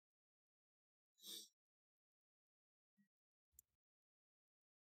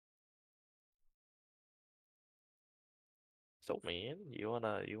So man, you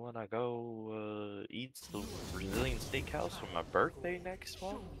wanna go eat some Brazilian steakhouse for my birthday next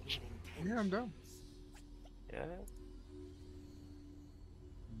month? Yeah, I'm down. Yeah, it'll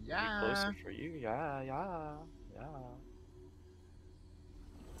be Yeah. closer for you. Yeah, yeah, yeah.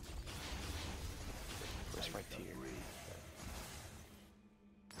 Where's my tier?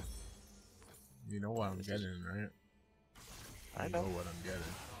 You know what I'm This is getting, right? I You know know. what I'm getting.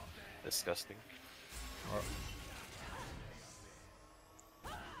 Disgusting. Oh,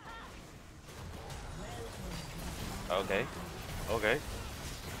 Okay. Okay.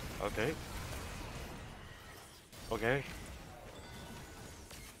 Okay. Okay.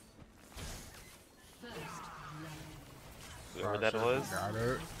 Whoever that Basha was, got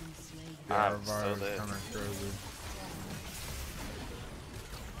it. Yeah, our I'm so vibe is dead. kind of crazy.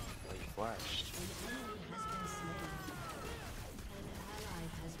 Oh, you flashed.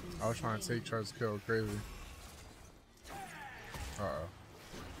 I was trying to take Char's kill, crazy. Uh-oh.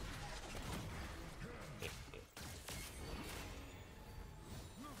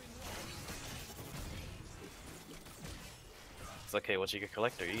 It's okay once you get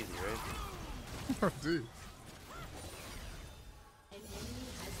collector, easy, right? Dude.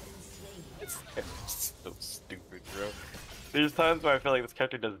 It's so stupid, bro. There's times where I feel like this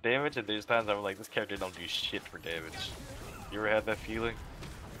character does damage, and there's times I'm like, this character don't do shit for damage. You ever had that feeling?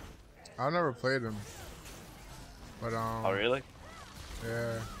 I've never played him. But, Oh, really?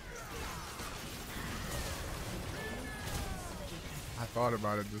 yeah. I thought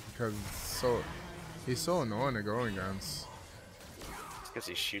about it just because he's so annoying to go against. It's because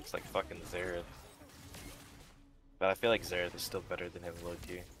he shoots like fucking Xerath. But I feel like Xerath is still better than him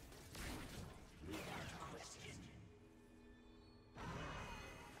low-key.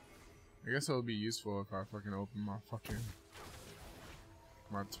 I guess it would be useful if I fucking open my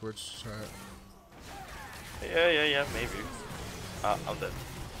Twitch chat. Yeah, maybe. I'm dead.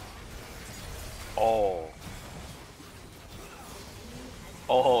 Oh.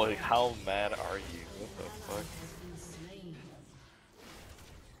 Oh, like, how mad are you? What the fuck?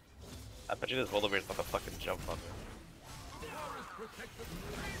 I bet you this Volibear's about to fucking jump on me.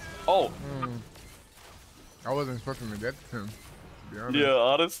 Oh! I wasn't expecting to get him, to be honest. Yeah,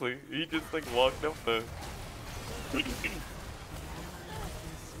 honestly, he just like walked up there.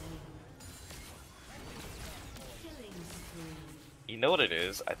 You know what it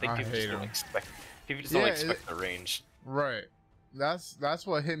is? I think I people just hate don't him. expect. People just Yeah, don't expect the range. right. That's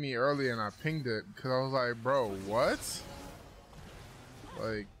what hit me early, and I pinged it because I was like, bro, what?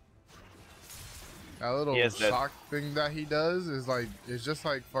 Like that He little has that. shock thing that he does is like it's just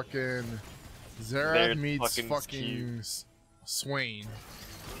like fucking Xerath There's meets fucking skew. fucking Swain.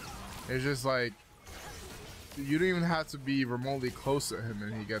 It's just like you don't even have to be remotely close to him,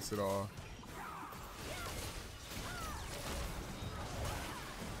 and he gets it all.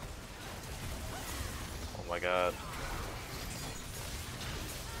 Oh my god.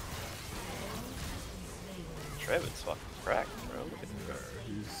 Trevin's fucking cracked, bro. Look at him go.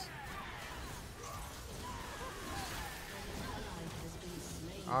 He's.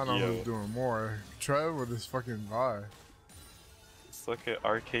 I don't know Yo, who's doing more, Trev or this fucking Vi. this fucking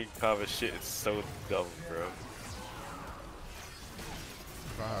arcade combat shit is so dumb, bro.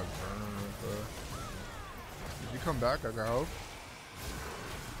 Vi burn. Did you come back? I got hope.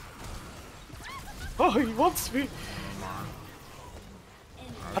 Oh, he wants me!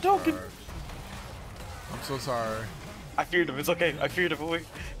 I don't get. I'm so sorry. I feared him, it's okay. I feared him. Wait,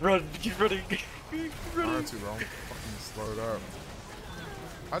 run, keep running. Keep running. Not too long. Fucking slowed up.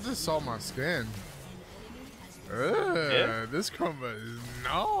 I just saw my skin. Yeah? This combat is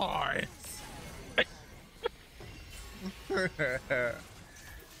nice.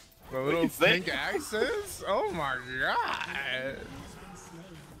 The little pink accents? Oh my god.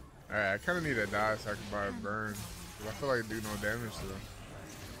 Alright, I kind of need a die so I can buy a burn. Cause I feel like I do no damage to them.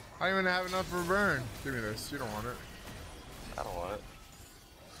 I don't even have enough for a burn. Give me this. You don't want it. I don't want it.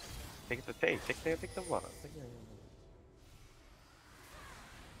 Take the take. Take the one.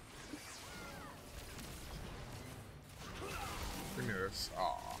 Give me this.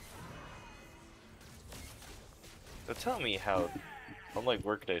 Aw. So tell me how, I'm like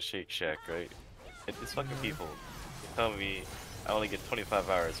working at Shake Shack, right? And these fucking people tell me I only get 25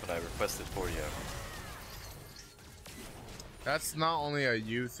 hours when I requested 40 hours. That's not only a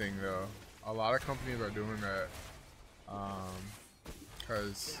you thing though. A lot of companies are doing that.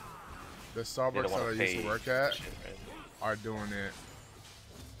 Because the Starbucks that I used to work at shit, right? are doing it.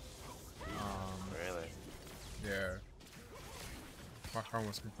 Really? Yeah. My friend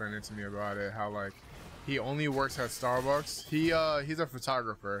was complaining to me about it. How like he only works at Starbucks. He's a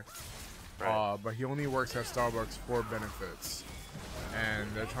photographer, Right. But he only works at Starbucks for benefits, and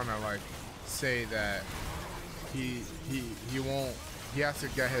they're trying to like say that he won't. He has to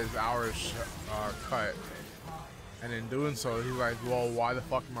get his hours cut, and in doing so, he's like, well, why the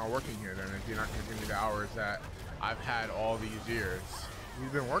fuck am I working here then if you're not going to give me the hours that I've had all these years?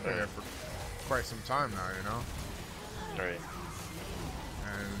 He's been working there for quite some time now, you know? Right.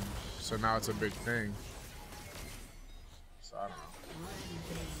 And so now it's a big thing. So I don't know.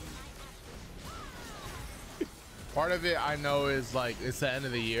 Part of it I know is like it's the end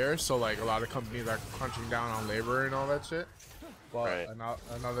of the year, so like a lot of companies are crunching down on labor and all that shit. But Right.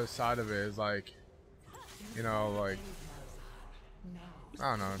 another side of it is like, you know, like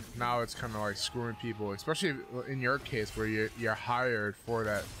I don't know. Now it's kind of like screwing people, especially in your case where you're hired for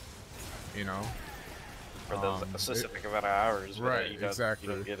that, you know. For a specific amount of hours, but right? you don't, Exactly.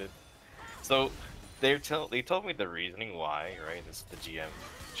 You don't get it. So they told me the reasoning why, right? This is the GM.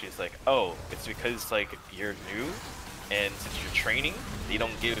 She's like, oh, it's because like you're new, and since you're training, they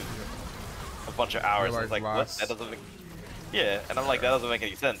don't give a bunch of hours. I was like, what? That doesn't make. Yeah, and I'm like, that doesn't make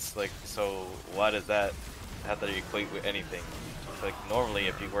any sense. Like, so why does that have to equate with anything? Like normally,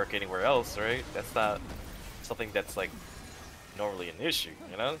 if you work anywhere else, right? That's not something that's like normally an issue,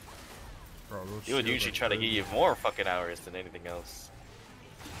 you know? Bro, He would usually try to give you more fucking hours than anything else.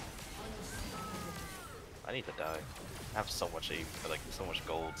 I need to die. I have so much like so much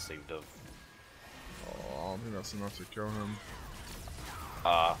gold saved up. Oh, I don't think that's enough to kill him.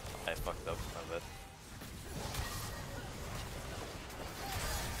 I fucked up. My bad.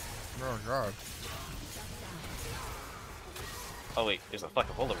 Oh god. Oh wait, there's a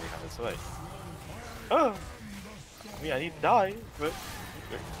fucking bullet behind this way. Oh! I mean, I need to die, but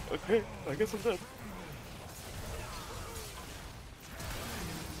okay, I guess I'm dead.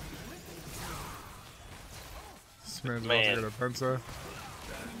 This man's about to get a Pensa.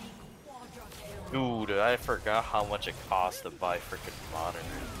 Dude, I forgot how much it cost to buy freaking monitors,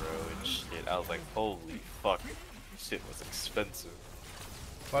 bro, and shit. I was like, holy fuck, shit was expensive.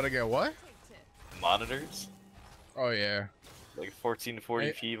 About to get what? Monitors? Oh yeah. Like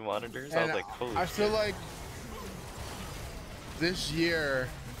 1440p monitors? I And was like, holy I shit. feel like this year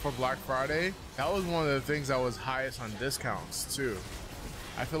for Black Friday, that was one of the things that was highest on discounts too.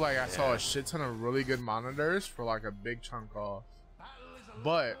 I feel like I saw a shit ton of really good monitors for like a big chunk off.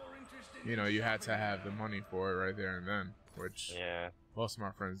 But, you know, you had to have the money for it right there and then, which most of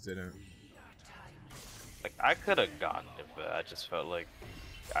my friends didn't. Like, I could have gotten it, but I just felt like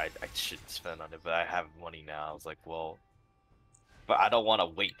I shouldn't spend on it, but I have money now. I was like, well, but I don't want to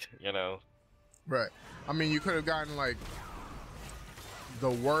wait, you know? Right. I mean, you could have gotten like the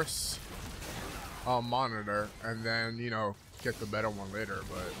worst monitor and then, you know, get the better one later,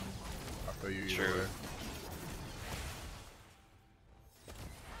 but I feel you either way.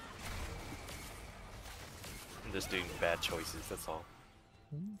 I'm just doing bad choices, that's all.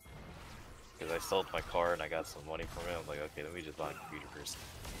 Because I sold my car and I got some money from it. I was like, okay, let me just buy a computer first.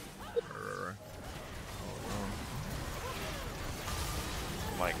 Right.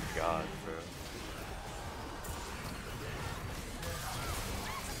 Oh my god, bro.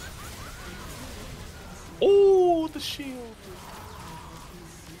 Oh, the shield!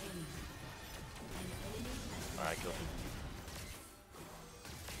 Alright, kill him.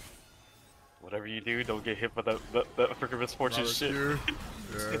 Whatever you do, don't get hit by that freaking misfortune shit.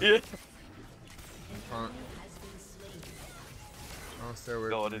 Yeah. I'll stay away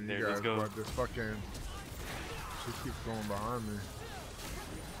Going from in you there, guys, let's go. but this fucking she keeps going behind me.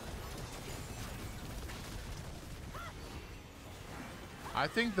 I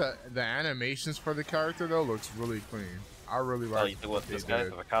think the animations for the character though looks really clean. I really like. Oh, you think what this guy,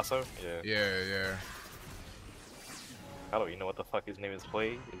 the Picasso? Yeah. Yeah. I don't even know what the fuck his name is.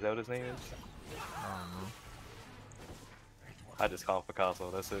 Play? Is that what his name is? I don't know. I just call him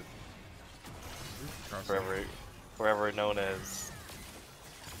Picasso. That's it. Picasso. Forever known as.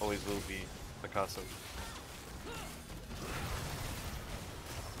 Always will be Picasso.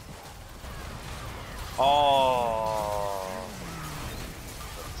 Oh.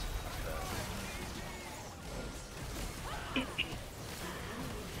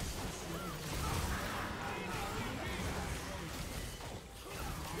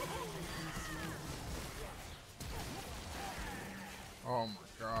 Oh my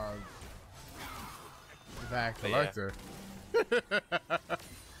god. That collector.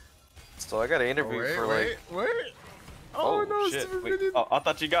 So I got an interview for like. Wait. Oh no, shit. Stupid Wait, Minion. oh, I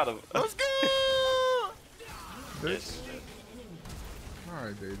thought you got him. Let's go! Yes.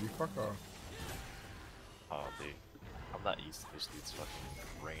 Alright, baby, fuck off. Oh, dude. I'm not used to this dude's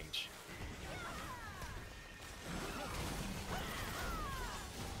fucking range.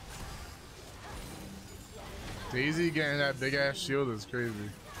 Daisy getting that big ass shield is crazy.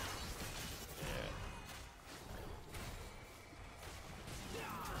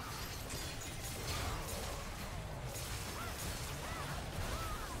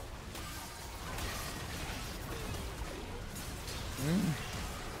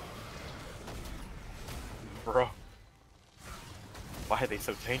 Bro. Why are they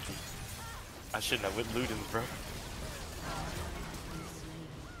so tanky? I shouldn't have with Ludens, bro.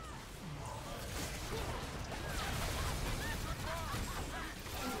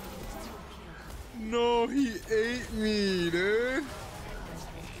 No, he ate me, dude.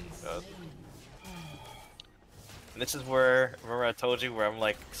 And this is where, remember I told you, where I'm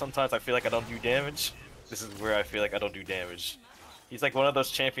like, sometimes I feel like I don't do damage. This is where I feel like I don't do damage. He's like one of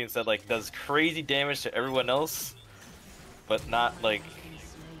those champions that like does crazy damage to everyone else, but not like,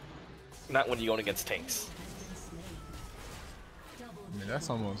 not when you're going against tanks. I mean, that's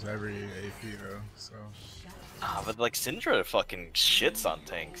almost every AP though, so. Ah, but like Syndra fucking shits on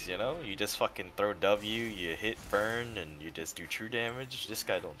tanks, you know? You just fucking throw W, you hit burn, and you just do true damage. This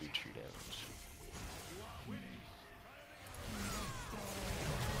guy don't do true damage.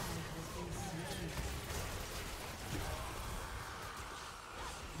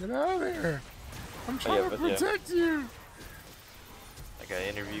 Get out of there! I'm trying to protect you! I got an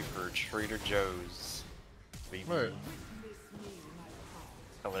interview for Trader Joe's. Baby. What?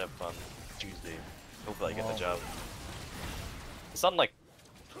 Coming up on Tuesday. Hopefully I get the job. It's on like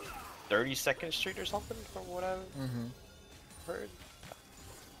 32nd Street or something, from what I've heard.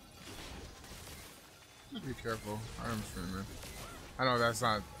 Just be careful. I'm streaming. I know that's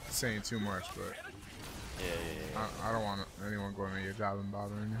not saying too much, but yeah. I don't want anyone going to your job and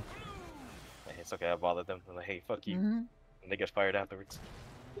bothering you. Hey, it's okay, I bothered them. I'm like, hey, fuck you. And they get fired afterwards.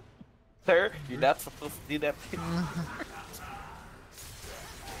 Sir, you're not supposed to do that.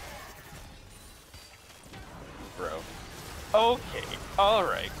 Bro. Okay,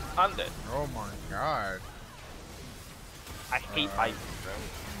 alright, I'm dead. Oh my god. I hate Ivy, bro.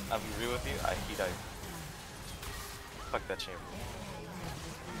 I'll be real with you, I hate Ivy. Fuck that champion.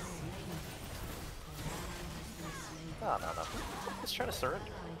 No. He's trying to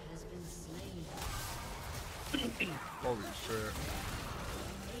surrender. Holy shit.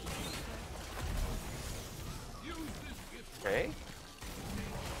 Okay.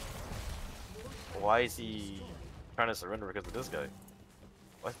 Why is he trying to surrender because of this guy?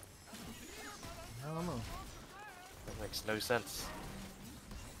 What? I don't know. That makes no sense.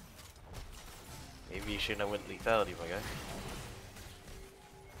 Maybe you shouldn't have went lethality, my guy.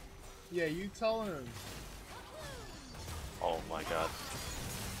 Yeah, you tell him. Oh my god.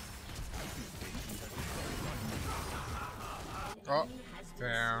 Oh,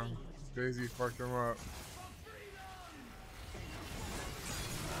 damn. Daisy fucked him up.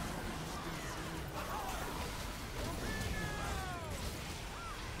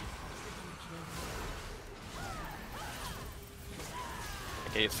 I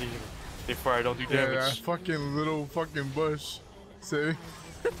can't see him before I don't do Yeah, damage. that fucking little fucking bush. See?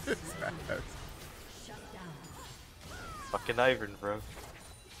 Fucking Ivern, bro.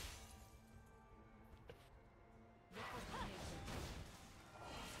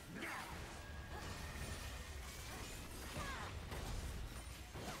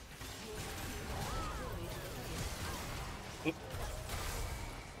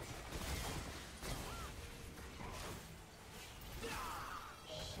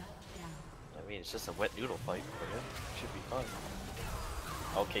 I mean, it's just a wet noodle fight for him. Should be fun.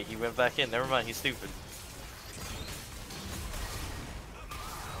 Okay, he went back in. Never mind, he's stupid.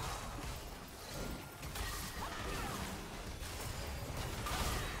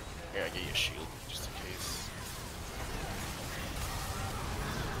 Here, I get you a shield, just in case.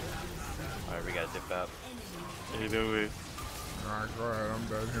 Alright, we gotta dip out. You do it. Alright, go ahead. I'm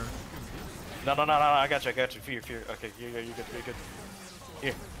dead here. No, I got you. Fear. Okay, you're good.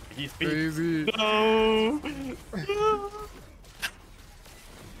 Here, he's beat. Easy. No!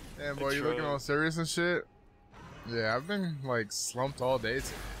 Damn, boy, you looking all serious and shit? Yeah, I've been like slumped all day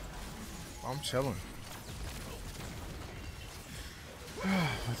today. I'm chilling.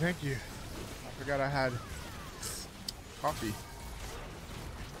 Well, thank you. I forgot I had coffee.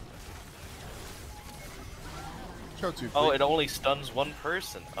 Oh, it only stuns one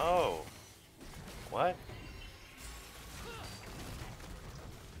person. Oh. What?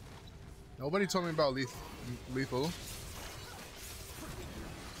 Nobody told me about lethal.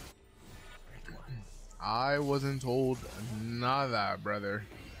 I wasn't told none of that, brother.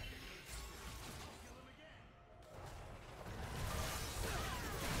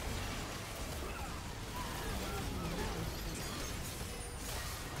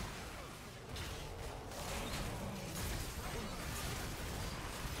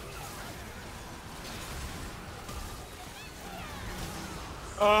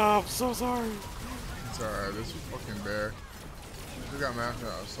 Oh, I'm so sorry. It's alright, this fucking bear. We got math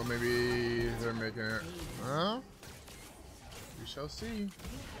now, so maybe they're making it. Huh? We shall see. You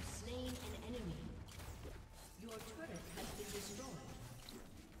have slain an enemy. Your turret has been destroyed.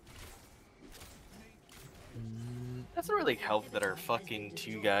 Doesn't really help that our fucking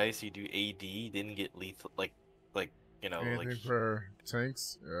two guys who do AD didn't get lethal, like, you know, Anything like for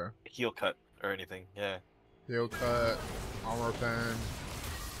tanks? Yeah. heal cut or anything. Yeah. Heal cut, armor pen.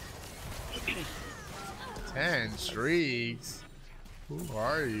 10 streaks. Who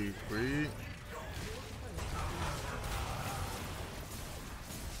are you, Queen?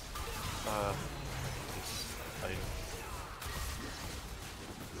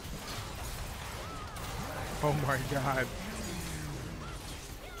 Oh my god.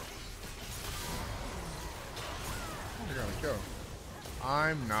 I got a kill.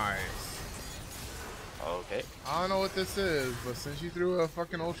 I'm nice. Okay. I don't know what this is, but since you threw a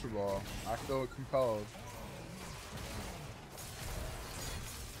fucking Ultra Ball, I feel compelled.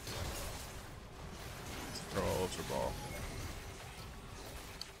 To throw an Ultra Ball.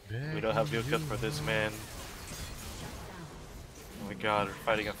 We don't have heal cut for this, man. Oh my god, we're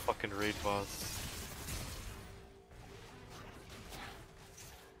fighting a fucking raid boss.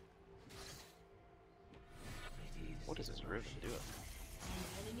 What is this Riven doing?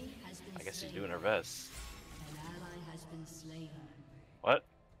 I guess he's doing her best. An ally has been slain. What?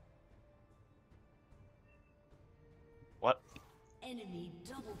 What? Enemy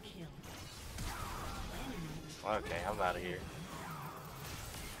double kill. Okay, I'm out of here.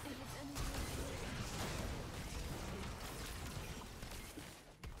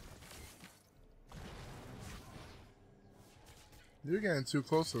 You're getting too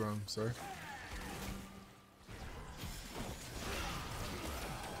close to them, sir.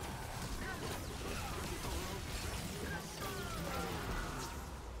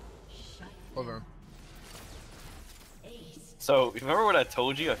 Hold on. So, remember what I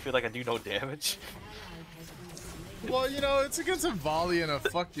told you? I feel like I do no damage. Well, you know, it's against a volley and a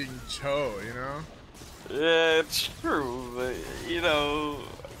fucking Cho, you know? Yeah, it's true, but, you know...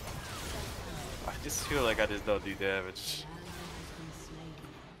 I just feel like I just don't do damage.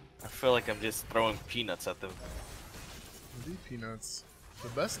 I feel like I'm just throwing peanuts at them. The peanuts. The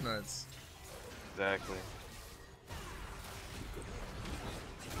best nuts. Exactly.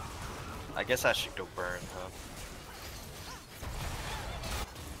 I guess I should go burn, huh?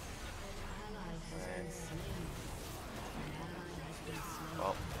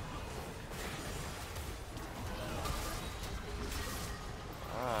 Well.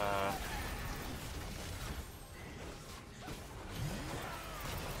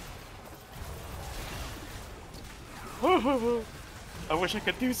 I wish I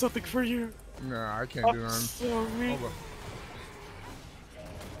could do something for you. Nah, I can't do nothing. Sorry. Hold on.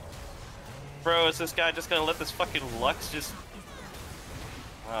 Bro, is this guy just gonna let this fucking Lux just...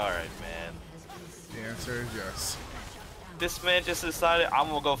 Alright, man. The answer is yes. This man just decided I'm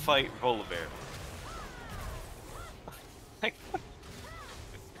gonna go fight Polar Bear. Like, what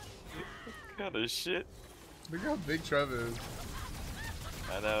kind of shit? Look how big Trev is.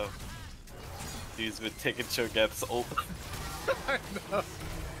 I know. He's been taking Cho'Gath's ult. I know.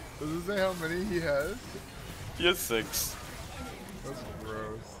 Does it say how many he has? He has 6. That's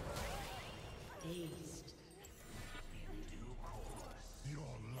gross.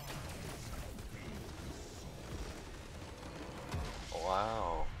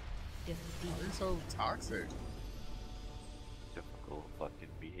 Wow. Why are you so toxic? Typical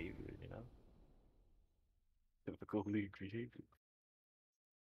fucking behavior, you know? Typical league behavior.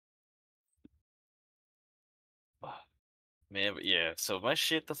 Ah, man, but yeah, so my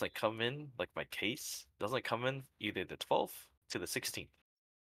shit doesn't come in, like my case, doesn't come in either the 12th to the 16th.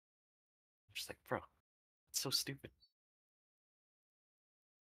 I'm just like, bro, it's so stupid.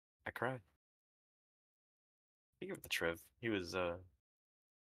 I cried. Think of the Trev. He was a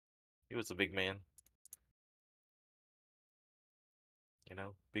big man. You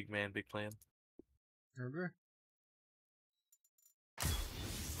know, big man, big plan. Okay.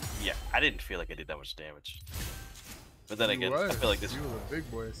 Yeah, I didn't feel like I did that much damage. But then You again, was. I feel like this. You was a big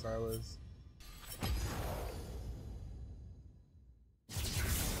boy, Silas.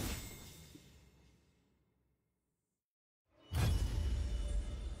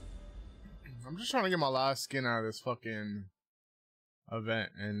 I'm just trying to get my last skin out of this fucking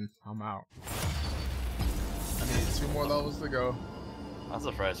event, and I'm out. I need 2 more levels to go. I'm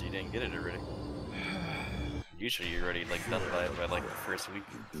surprised you didn't get it already. Usually you're already like done by like the first week.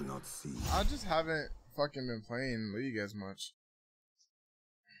 Do not see. I just haven't fucking been playing League as much.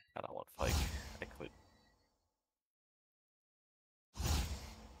 I don't want to fight. I quit.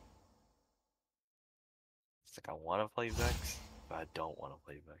 It's like I want to play Vex, but I don't want to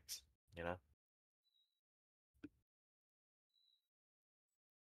play Vex. You know?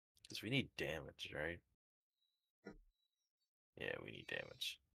 Because we need damage, right? Yeah, we need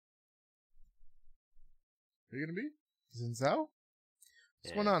damage. Are you gonna be? Zinzao?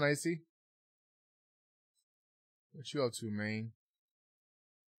 What's going Yeah. on, Icy? What you up to, man?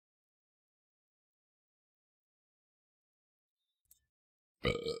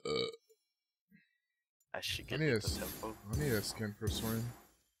 I should I get need the a tempo. I need a skin for swing.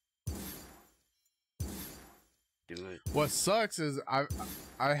 Do it. What sucks is I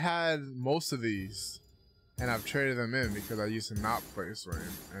had most of these, and I've traded them in because I used to not play swing,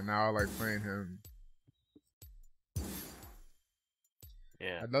 and now I like playing him.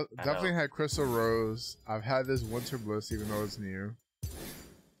 Yeah. I definitely had Crystal Rose. I've had this Winter Bliss, even though it's new.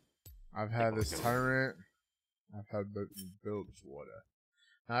 I've had this Tyrant. I've had the Bilge Water.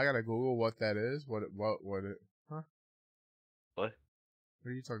 Now I gotta Google what that is. What it? Huh? What?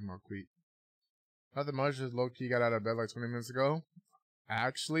 What are you talking about, Queet? Nothing much. Just low key got out of bed like 20 minutes ago.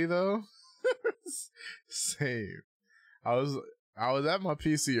 Actually, though, same. I was at my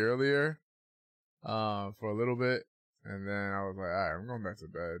PC earlier, for a little bit, and then I was like, alright, I'm going back to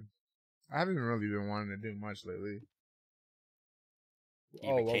bed. I haven't really been wanting to do much lately.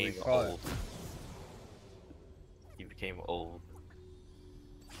 You became old. You became old.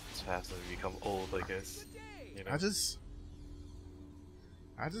 It's fast as you become old, I guess. You know? I just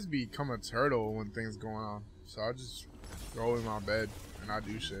become a turtle when things going on. So I just go in my bed and I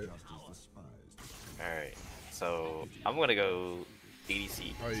do shit. Alright, so I'm gonna go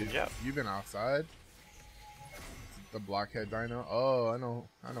ADC. Oh, Good job. you been outside? The blockhead dino? Oh, I know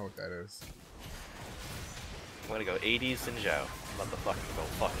what that is. I'm gonna go AD Sinjao. Motherfucking go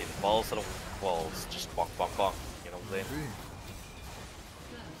fucking balls to the walls. Just bonk, bonk, bonk. You know what I'm saying?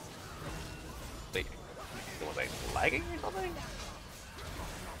 Wait, was I lagging or something?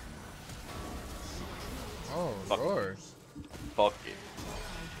 Oh, Fuck. Lord. Fuck it.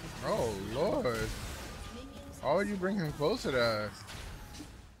 Oh, Lord. Why would you bring him closer to us?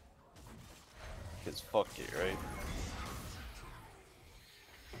 Cause fuck it, right?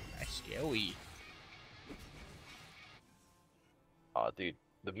 That's scary. Aw, dude,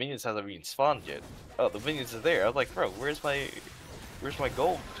 the minions hasn't even spawned yet. Oh, the minions are there. I was like, bro, where's my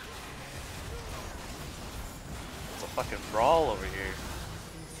gold? It's a fucking brawl over here.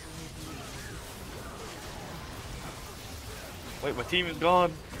 Wait, my team is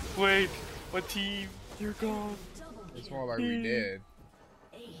gone. Wait, my team, you're gone. It's more like we dead.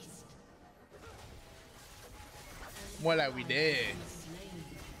 More like we dead.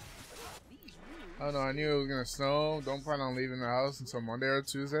 Oh no, I knew it was gonna snow. Don't plan on leaving the house until Monday or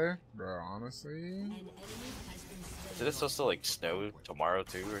Tuesday. Bro, honestly. Is it supposed to like snow tomorrow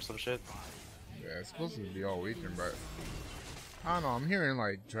too or some shit? Yeah, it's supposed to be all weekend, but I don't know, I'm hearing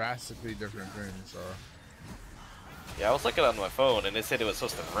like drastically different things, so. Yeah, I was looking on my phone and they said it was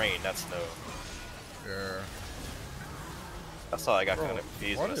supposed to rain, not snow. Yeah. That's all I got Bro, kind of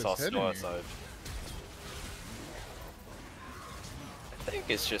confused what when I is saw hitting snow you? outside. I think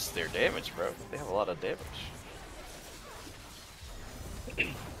it's just their damage, bro. They have a lot of damage.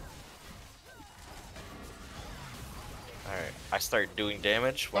 Alright, I start doing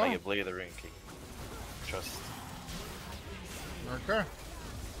damage when I get Blade of the Ring King. Trust. Okay.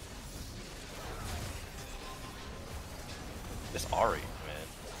 This Ari, man.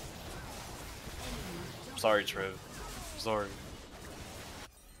 I'm sorry, Trev. I'm sorry.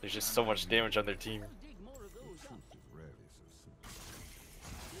 There's just so much damage on their team.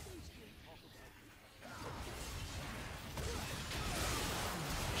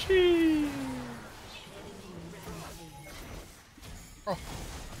 Sheesh. Oh,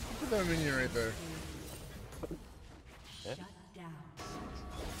 put that minion right there. Yeah.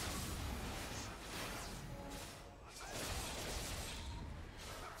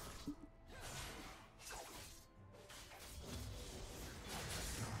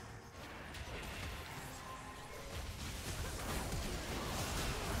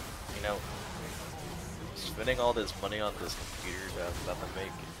 You know, spending all this money on this computer that I'm about to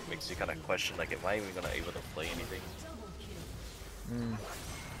make makes you kind of question, like, am I even gonna able to play anything?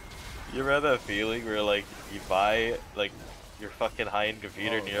 You ever have that feeling where, like, you buy, like, your fucking high-end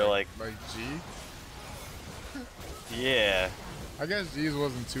computer and you're like, G? yeah. I guess G's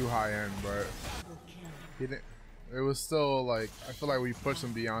wasn't too high end, but he didn't. It was still like, I feel like we pushed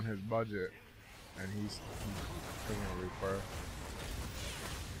him beyond his budget, and he doesn't require.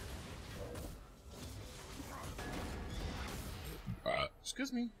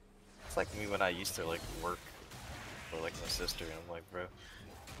 Excuse me. It's like me when I used to, like, work for, like, my sister, and I'm like, bro,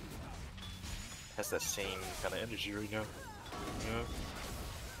 has that same kind of energy right now. Yeah.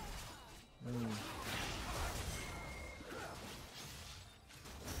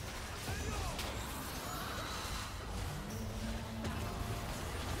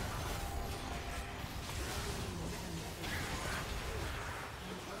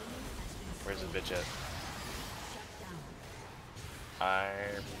 Where's the bitch at?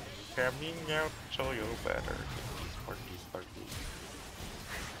 I'm coming out so you better. Sparky.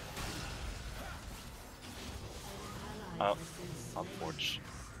 Oh, unfortunate.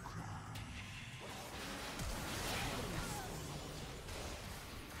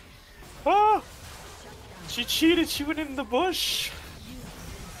 Oh! She cheated, she went in the bush!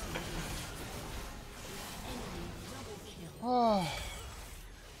 Oh.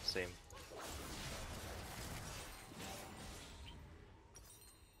 Same.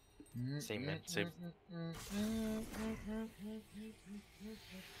 Same man, same.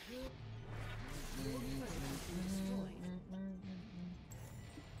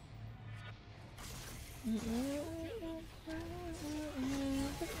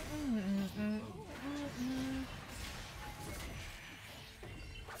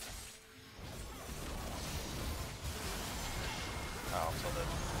 Oh, so that.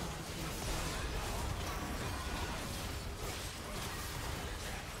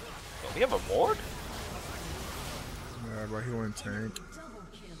 Oh, we have a Mord? Yeah, but he went tank.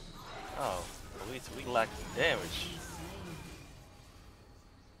 Oh, we lack damage.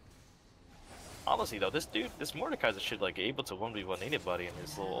 Honestly though, this Mordekaiser should like able to 1v1 anybody in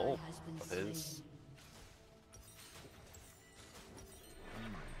his little ult of his.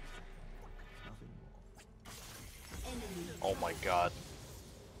 Oh my god.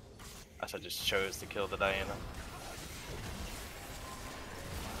 I just chose to kill the Diana.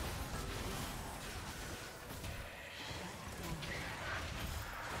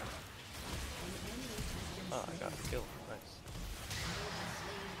 Oh, I got the kill. Nice.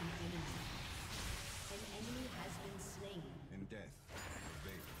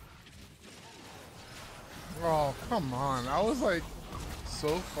 Oh, come on. I was like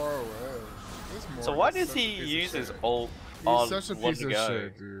so far away. So why does he use his ult on such a one piece of guy?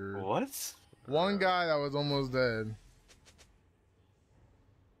 shit, dude. What? One guy that was almost dead.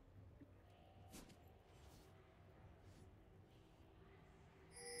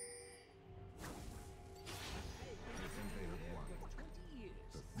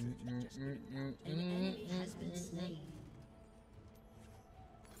 An enemy has been slain.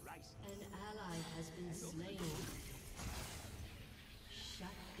 An ally has been slain.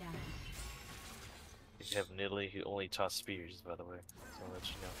 Shut down. You have Nidalee who only toss spears, by the way, so I'll let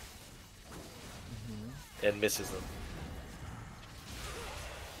you know. And misses them.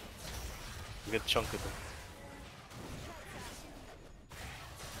 A good chunk of them.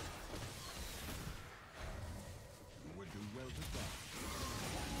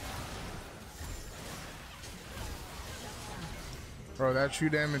 Bro, that true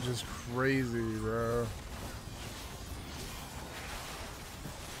damage is crazy, bro.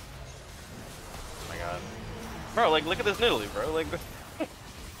 Oh my god. Bro, like, look at this Nidalee, bro. Like,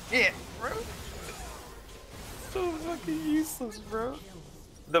 yeah, bro. So fucking useless, bro.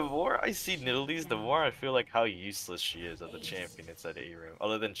 The more I see Nidalees, the more I feel like how useless she is as a champion inside ARAM.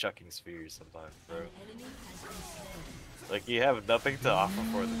 Other than chucking spears sometimes, bro. Like, you have nothing to offer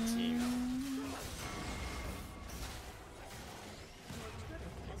for the team.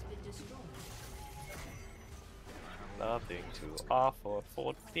 Nothing to offer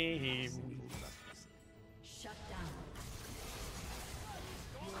for the team. Shut down.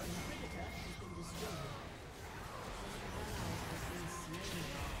 Your inhibitor has been destroyed. An ally has been slain.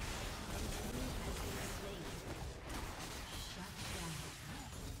 Shut down.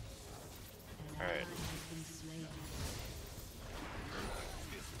 An Alright. ally has been slain.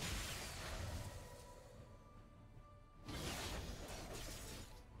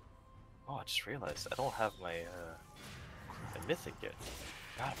 Oh, I just realized I don't have my mythic yet.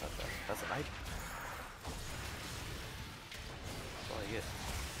 Forgot about that. That's an item. That's all I get.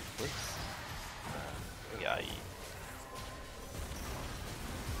 Please. Yeah.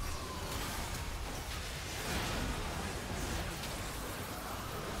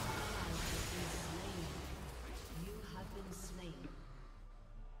 You have been slain.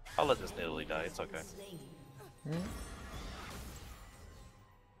 I'll let this Nidalee die. It's okay.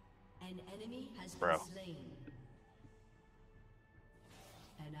 An enemy has Bro. been slain.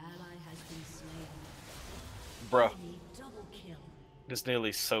 An ally has been slain. Bro, Enemy double kill. this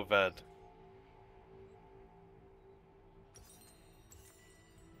Nidalee's so bad.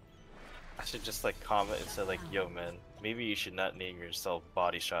 I should just like comment and say like, "Yo, man, maybe you should not name yourself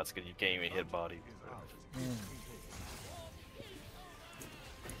Body Shots because you can't even hit body."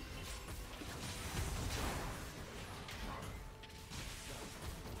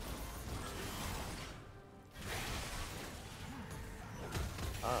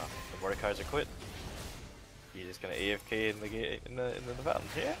 Ah, the Mordecai's are quit. You're just gonna AFK in the game in the fountain.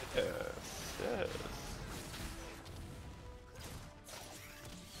 Yes, yes.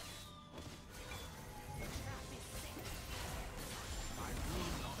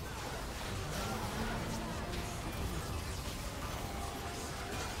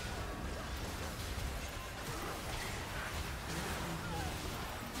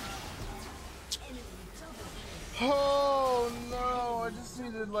 Oh no! I just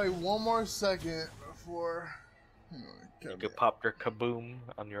needed like one more second before. You could pop your kaboom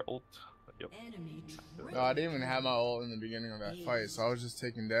on your ult. Yep. Enemy No, I didn't even have my ult in the beginning of that fight, so I was just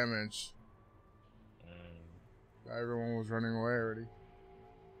taking damage. Everyone was running away already.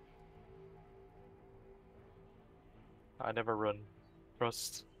 I never run.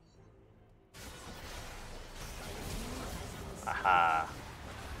 Trust. Aha.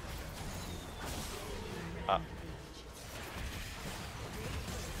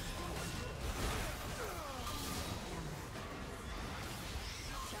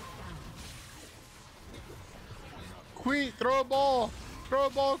 Queen, throw a ball! Throw a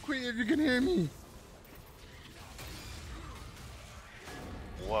ball, Queen, if you can hear me!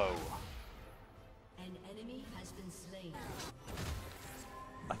 Whoa. An enemy has been slain.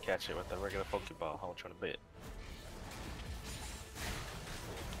 I catch it with the regular Pokeball. How much on a bit?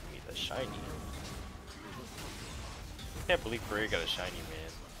 Give me the shiny. Can't believe Bray got a shiny,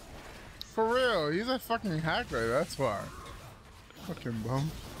 man. For real, he's a fucking hacker, that's why. Fucking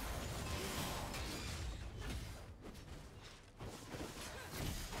bum.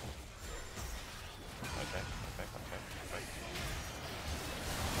 Okay.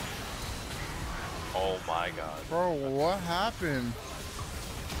 Oh my god. Bro, what happened?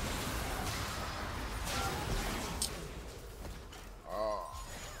 Oh.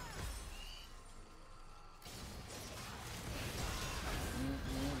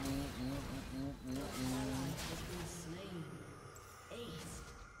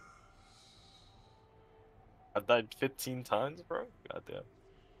 I've died 15 times, bro? Goddamn.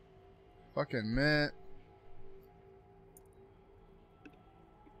 Fucking man.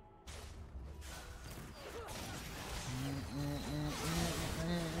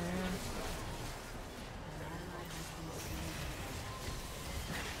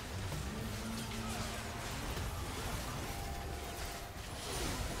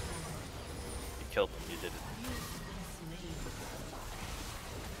 You killed him, you did it.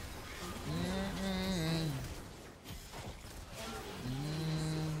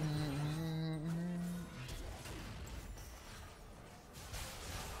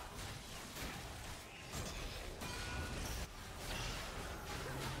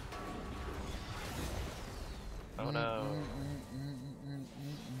 Oh no.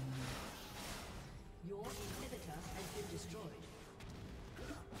 Your inhibitor has been destroyed.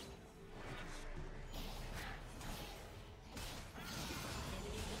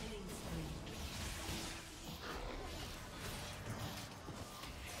 Enemy killing spree.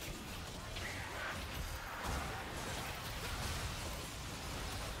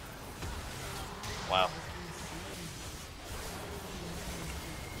 Wow.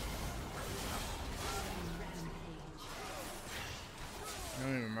 It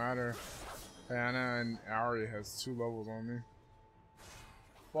don't even matter. Anna and Ari has 2 levels on me.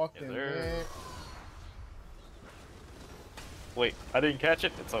 Fucking Yes, sir. man. Wait, I didn't catch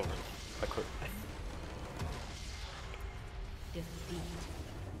it? It's over. I quit. Defeat.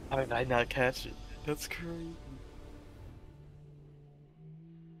 How did I not catch it? That's crazy.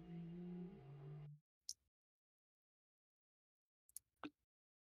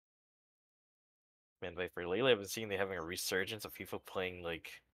 Man, like for lately I've been seeing they having a resurgence of people playing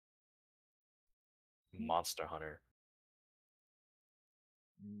like Monster Hunter.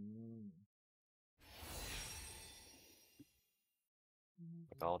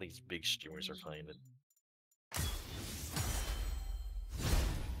 Like all these big streamers are playing it.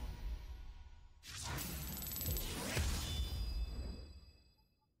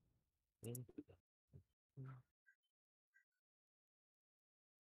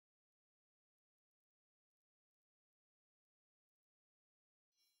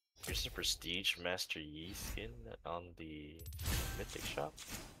 Here's a Prestige Master Yi skin on the Mythic shop.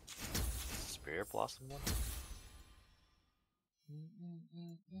 Spirit Blossom one.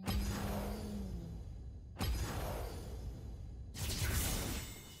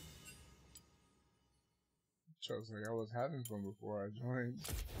 Just like I was having fun before I joined.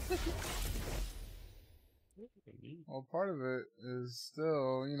 Well, part of it is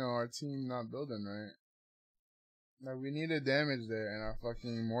still, you know, our team not building right. Like, we needed damage there, and our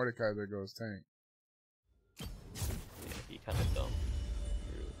fucking Mordekaiser goes tank. Yeah, he kind of dumb.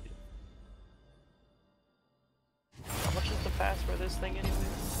 How much is the pass for this thing anyway?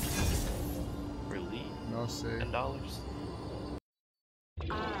 Really? No say. $10?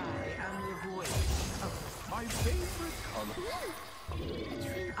 I am the voice of my favorite color.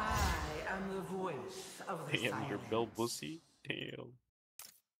 I am the voice of the Damn, silence. you're Bell Bussy? Damn.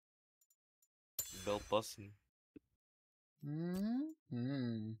 Bell Bussy.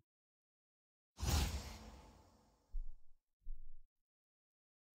 Mm-hmm.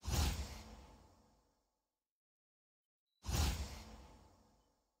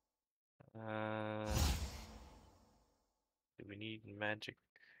 Do we need magic?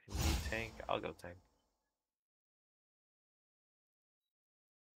 Do we need tank? I'll go tank.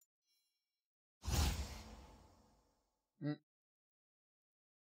 Mm.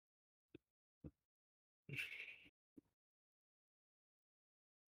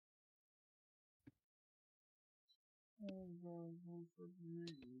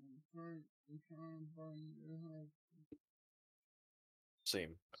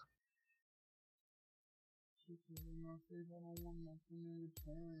 Same.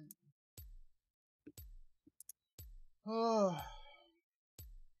 Oh.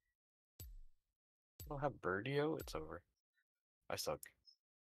 I don't have Birdio, it's over. I suck.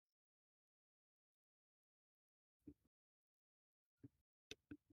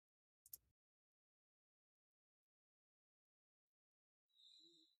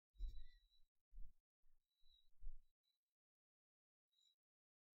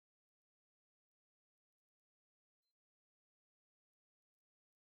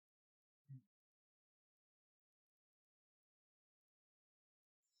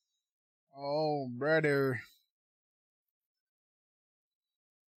 Oh, brother.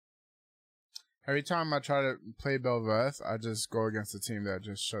 Every time I try to play Belveth, I just go against a team that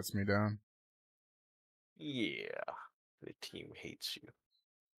just shuts me down. Yeah. The team hates you.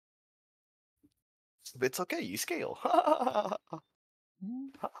 It's okay, you scale.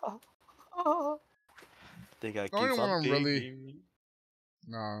 They got The only one I'm really... me.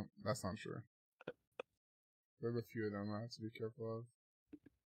 No, that's not true. There's a few of them I have to be careful of.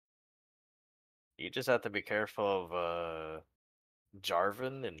 You just have to be careful of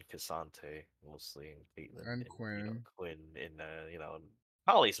Jarvan and Cassante mostly, and Caitlyn And and you know, Quinn. Quinn and you know,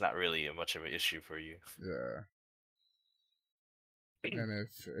 Holly's not really much of an issue for you. Yeah. And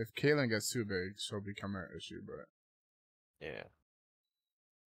if Caitlyn gets too big, she'll become an issue, but... Yeah.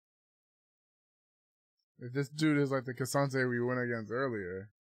 If this dude is like the Cassante we went against earlier...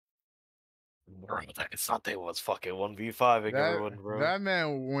 Bro, that Cassante was fucking 1v5 everyone, bro. That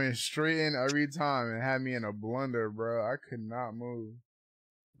man went straight in every time and had me in a blunder, bro. I could not move.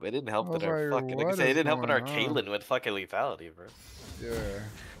 But it didn't help that I our was like, fucking, like I what said, it is didn't help that our going on? Caitlyn with fucking lethality, bro. Yeah.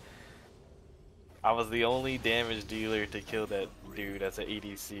 I was the only damage dealer to kill that dude as an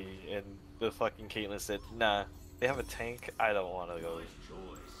ADC, and the fucking Caitlyn said, nah, they have a tank, I don't want to go,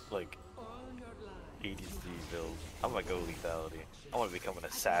 like, ADC build. I'm gonna go lethality. I want to become an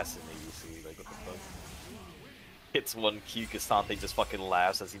assassin ADC, like, what the fuck? Hits one Q, Cassante just fucking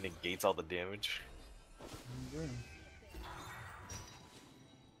laughs as he negates all the damage. Okay.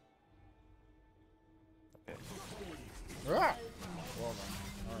 Okay. Ah! Well done.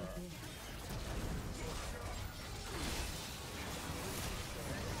 Alright.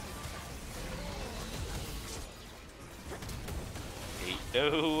 Ain't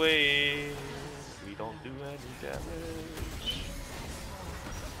no way we don't do any damage.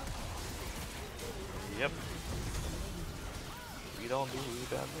 Yep. We don't do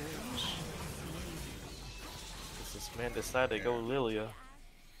damage. This man decided to go Lilia.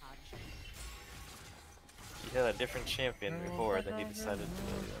 He had a different champion before, then he decided to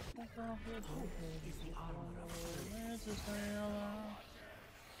Lilia.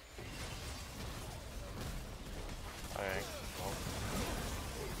 Alright, well.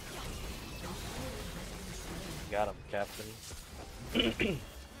 Got him, Captain.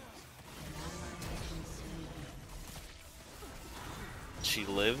 She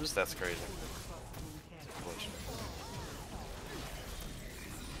lives? That's crazy. Unfortunate.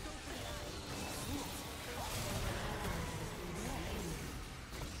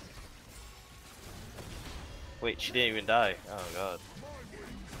 Wait, she didn't even die. Oh god.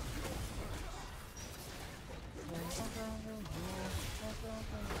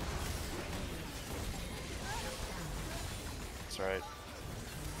 That's right.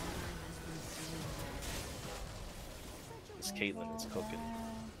 This Caitlyn is cooking.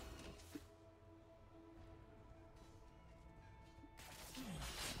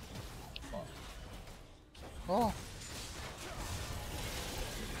 Oh.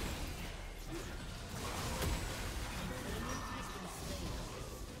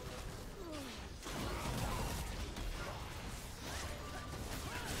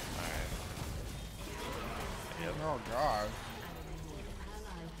 Yep. Oh god.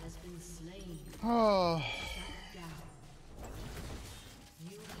 Ally has been slain. Oh. Shut down.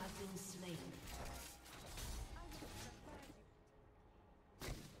 You have been slain.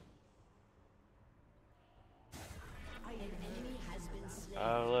 An enemy has been slain.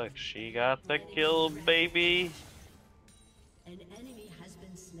 Oh look, she got the kill, baby. An enemy has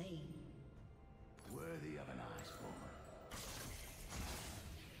been slain. Worthy of an iceborn.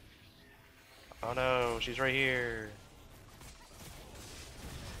 Oh no, she's right here.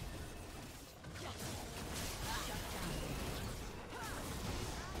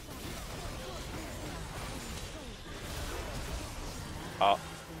 Oh.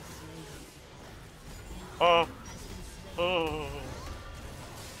 Oh. Oh.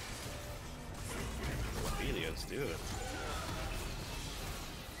 What videos do it?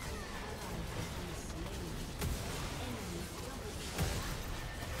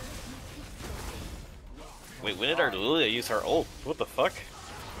 Wait, when did our Lilia use her ult? What the fuck?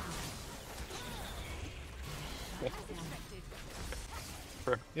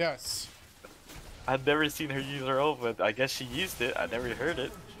 Yes. I've never seen her use her ult, but I guess she used it. I never heard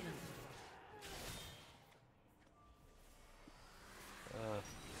it.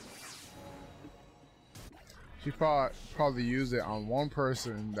 She probably used it on one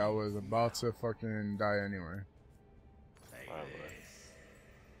person that was about to fucking die anyway. Probably.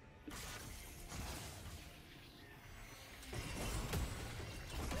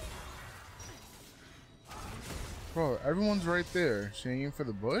 Bro, everyone's right there. She aiming for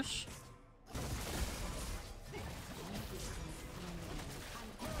the bush?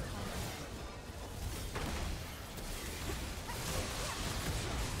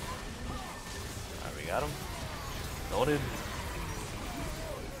 Alright, we got him. Noted.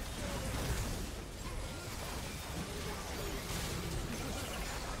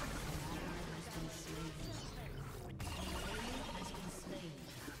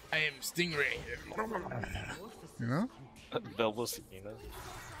 I am Stingray. You know? Double Sakina.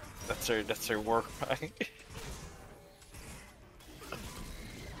 That's her war cry.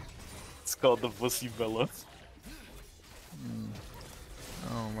 It's called the Pussy Bella.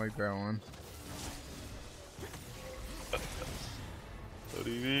 I don't like that one. What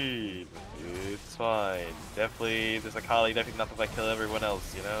do you mean? It's fine. Definitely, there's a colleague, definitely nothing like kill everyone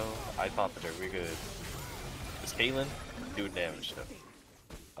else, you know? I taunted her, we're good. This Caitlyn, doing damage though.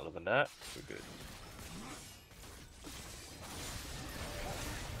 Other than that, we're good.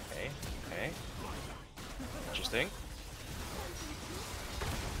 Okay, okay. Interesting.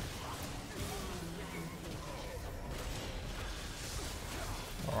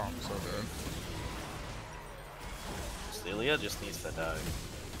 Oh, I'm so dead. Lilia just needs to die.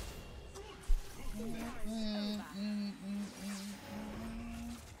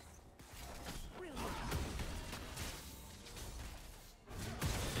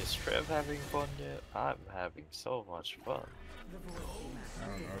 Is Trev having fun yet? I'm having so much fun. I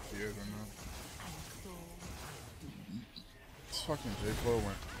don't know if he is or not. This fucking J-Flo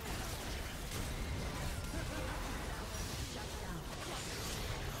went.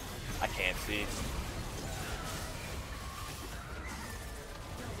 I can't see.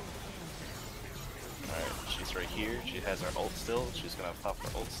 Alright, she's right here. She has her ult still. She's gonna pop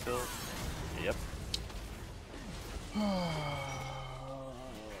her ult still. Yep.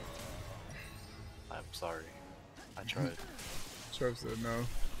 I'm sorry. I tried. Trev said no.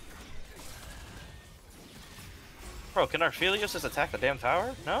 Bro, can Arphelios just attack the damn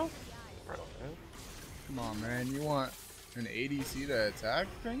tower? No? Bro, no. Come on, man. You want an ADC to attack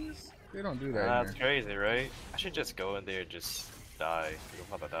things? They don't do that That's here. crazy, right? I should just go in there and just die. You'll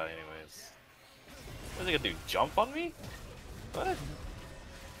probably die anyways. What's he gonna do? Jump on me? What?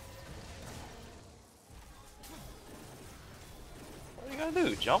 What are you gonna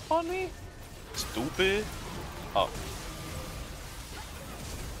do? Jump on me? Stupid. Oh.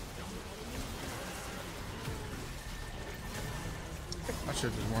 I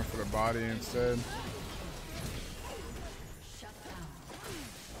should just went for the body instead.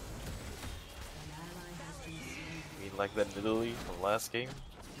 You mean like that Nidalee from last game?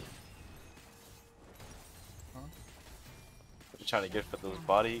 Huh? What you trying to get for those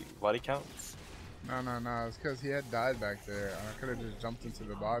body counts? No. It's because he had died back there. I could have just jumped into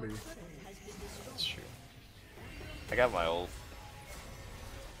the body. That's true. I got my ult.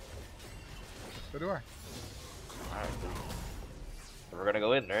 So do I. Alright, so we're gonna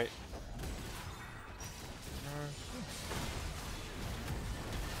go in, right?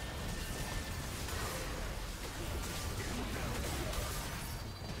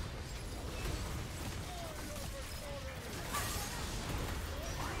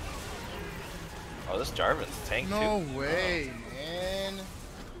 Oh, this Jarvan's tank too. No way, man.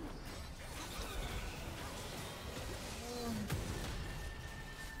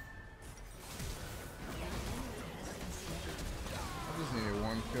 I just needed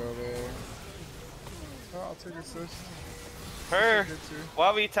one kill there. Oh, I'll take assist. Her! Why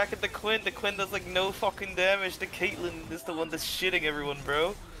are we attacking the Quinn? The Quinn does like no fucking damage. The Caitlyn is the one that's shitting everyone,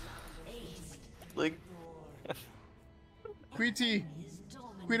 bro. Like, Queety!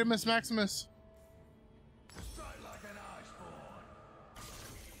 Queetimus Maximus!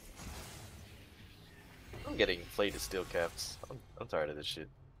 I'm getting played to steel caps. I'm tired of this shit.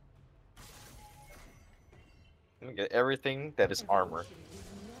 I'm gonna get everything that is armor.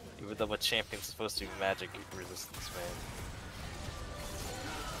 Even though my champion's supposed to be magic resistance, man.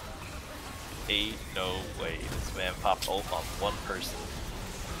 Ain't no way this man popped ult on one person.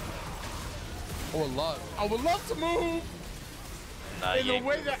 I would love to move Nah, in the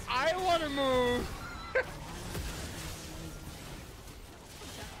way that I want to move.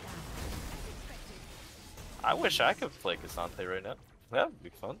 I wish I could play Cassante right now. That would be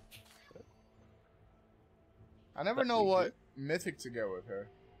fun. I never know what mythic to get with her.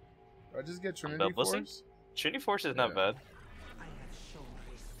 Do I just get Trinity Force? Trinity Force is not bad. I have shown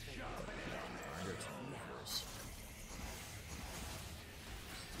restraint. I get Trinity Force.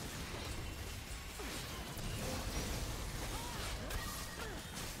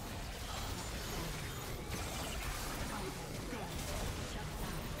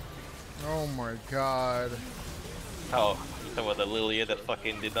 Oh my god. Oh, you talking about the Lilia that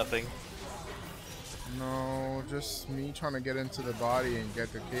fucking did nothing? No, just me trying to get into the body and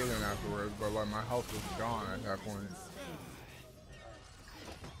get the Caitlyn afterwards, but like my health was gone at that point.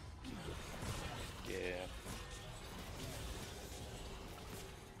 Yeah.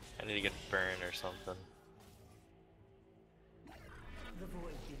 I need to get burned or something. The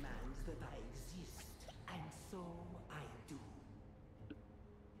void demands that I exist, and so I do.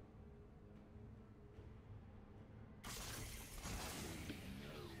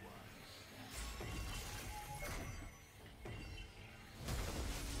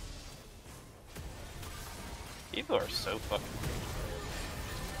 People are so fucking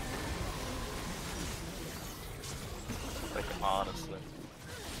weird. Like, honestly.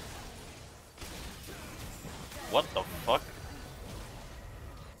 What the fuck?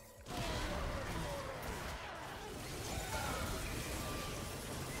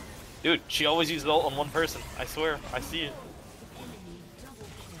 Dude, she always uses ult on one person. I swear, I see it.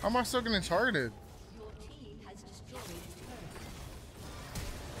 How am I still getting targeted? Your team has destroyed a turret.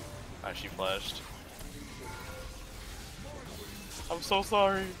 Ah, she flashed. I'm so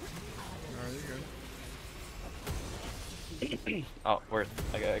sorry. No, you're good. Oh, worth.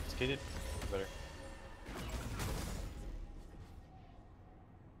 I got executed. Better.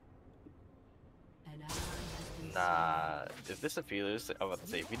 An ally has been Nah, if this appeals, I'm about to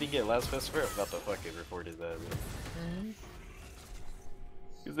say, if we didn't get last Vesper, I'm about to fucking report his ass.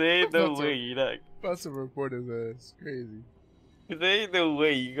 Cause there ain't no way you're not. About to report his ass. Crazy. Cause there ain't no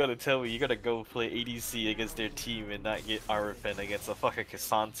way you gotta tell me you gotta go play ADC against their team and not get RFN against a fucking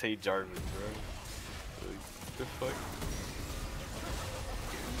Cassante Jarvan, bro. Like, the fuck?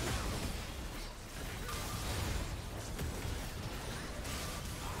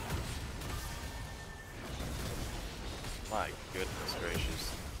 My goodness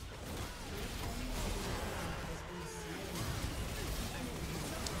gracious.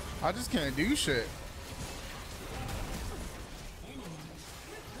 I just can't do shit.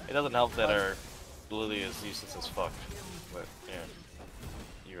 It doesn't help that our Lilia is useless as fuck. But yeah,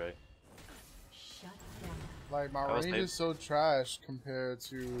 you're right. shut down. Like my I was range made- is so trash compared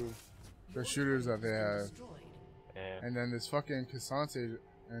to the shooters that they have. Destroyed. Yeah. And then this fucking Cassante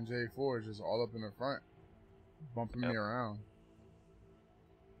and J4 is just all up in the front, bumping me Yep. around.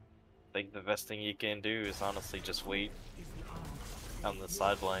 I think the best thing you can do is honestly just wait on the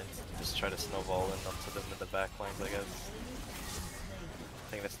sidelines. Just try to snowball in onto them in the back lines, I guess.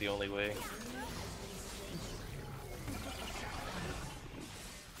 I think that's the only way.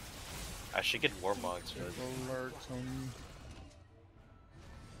 I should get Warmogs for this. Alerts on me.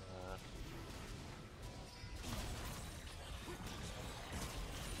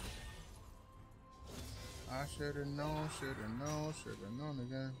 I should've known, should've known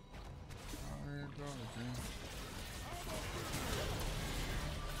again. I ain't gonna again.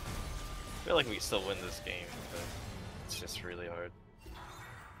 feel like we still win this game, but it's just really hard.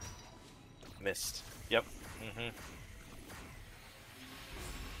 Missed. Yep. And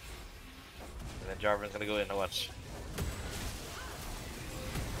then Jarvan's gonna go in and watch.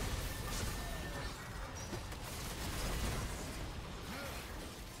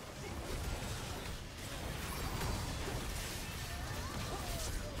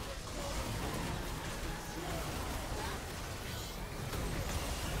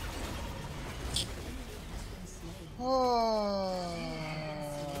 Oh,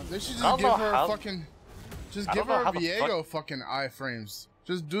 they should I don't just give know her how- a fucking. Just I give don't know her how the Viego fucking iframes.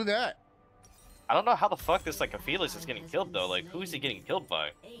 Just do that. I don't know how the fuck this like Aphelios is getting killed though. Like, who is he getting killed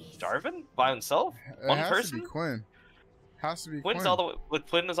by? Jarvan by himself? It One has person? to be Quinn. Has to be Quinn's Quinn. all the way. With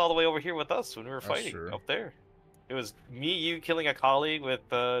Quinn is all the way over here with us when we were That's fighting true. up there. It was me, you killing a colleague with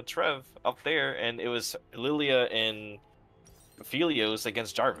Trev up there, and it was Lilia and Aphelios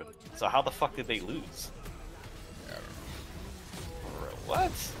against Jarvan. So how the fuck did they lose? Yeah, I don't know. Bro,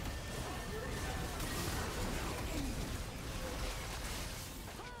 what?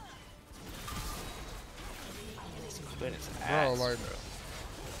 Quinn is ass, Bro, like, bro.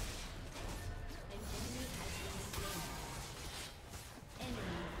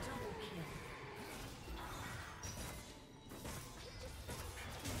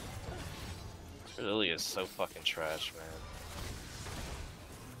 Lilia is so fucking trash, man.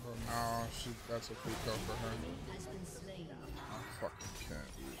 But no, that's a free kill for her. I fucking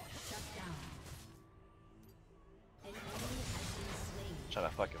can't. Trying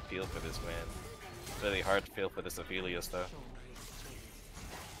to fucking feel for this man. It's really hard to feel for this Aphelios though.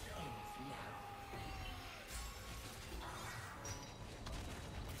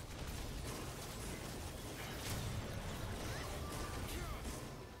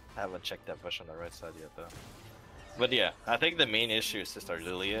 I haven't checked that bush on the right side yet though. But yeah, I think the main issue is just our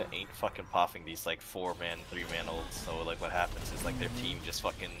Lilia ain't fucking popping these like 4-man, 3-man ults. So like what happens is like their team just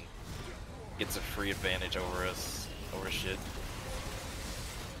fucking gets a free advantage over us, over shit.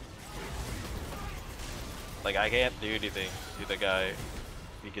 Like I can't do anything to the guy if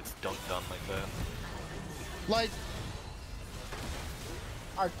he gets dunked on like that. Like,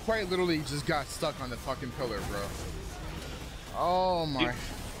 I quite literally just got stuck on the fucking pillar, bro. Oh my. Dude.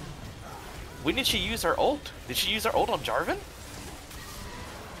 When did she use her ult? Did she use her ult on Jarvan?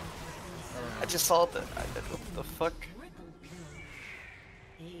 I just saw the. What the fuck?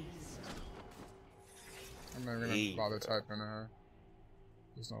 I'm not even gonna bother typing to her.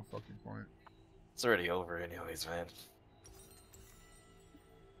 There's no fucking point. It's already over, anyways, man.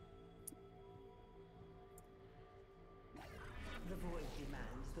 The void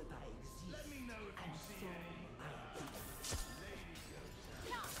demands that I exist, and so I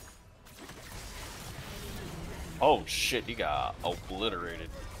Oh shit, he got obliterated.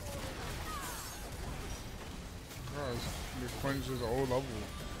 Bro, your Quinn's just old level.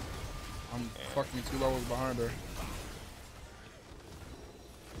 I'm fucking 2 levels behind her.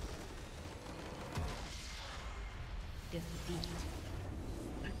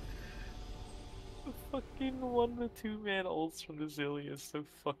 The fucking 1 to 2-man ults from the Zillia is so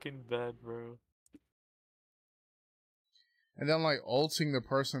fucking bad, bro. And then like ulting the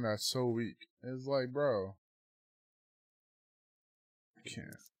person that's so weak. It's like, bro. I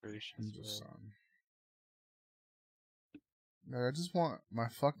can't. I'm just Like, I just want my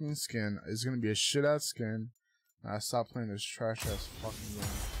fucking skin. It's gonna be a shit ass skin. And I stop playing this trash ass fucking game.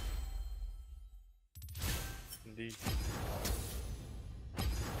 Indeed.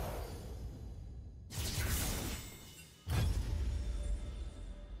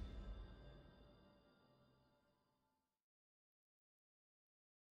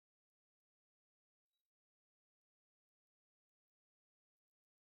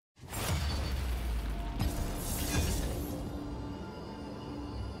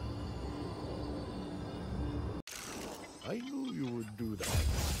 I knew you would do that.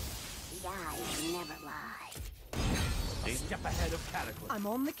 The eyes never lie. A step ahead of Cataclysm. I'm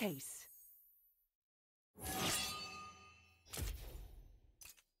on the case.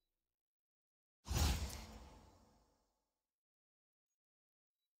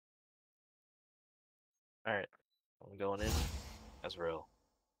 Alright, I'm going in as real.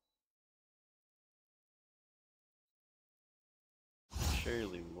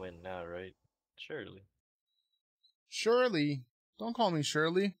 Surely we win now, right? Surely. Shirley. Don't call me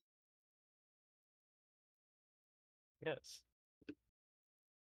Shirley. Yes.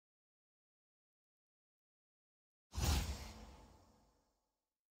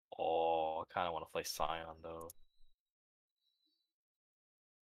 Oh, I kind of want to play Scion though.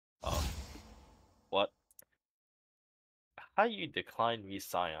 Oh. What? How you decline me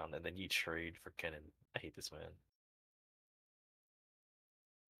Scion and then you trade for Kennen? I hate this man.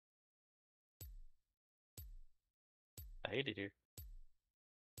 I hate it here.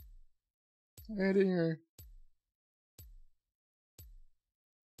 Here.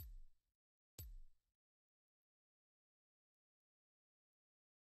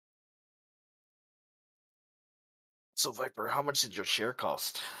 So Viper, how much did your share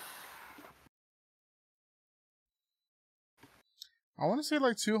cost? I want to say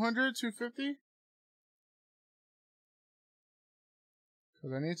like 200, 250.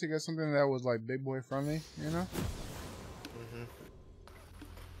 Because I need to get something that was like big boy friendly, you know? Mm-hmm.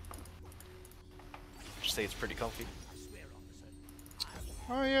 Would you say it's pretty comfy?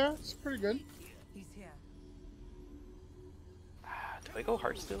 Oh yeah, it's pretty good. He's here. Do I go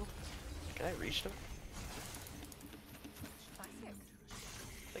hard still? Can I reach them? I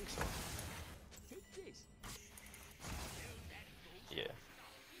think so. Yeah.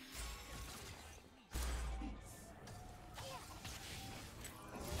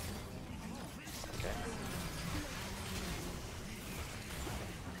 Okay.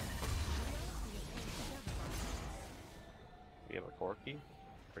 We have a Corky?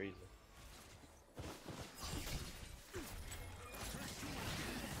 Crazy.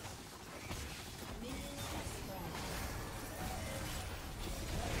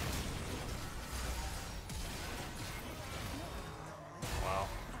 Wow.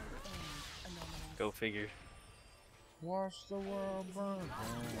 Go figure. Watch the world burn down.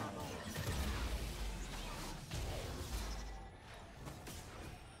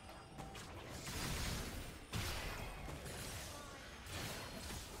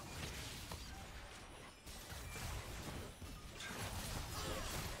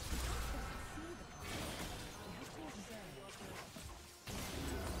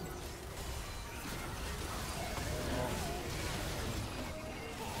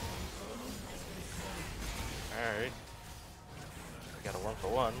 Alright. We got a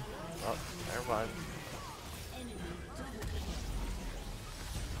 1-for-1. Oh, never mind.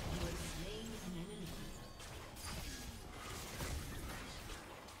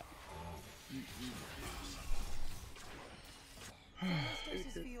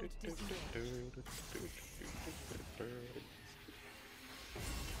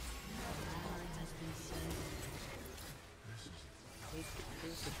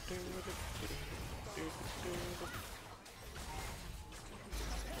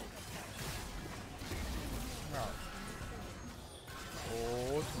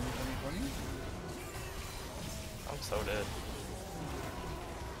 Oh, 2020? I'm so dead.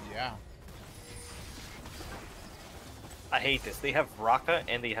 Yeah. I hate this. They have Raka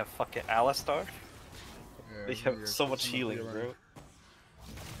and they have fucking Alistar. Yeah, They have so much healing, bro.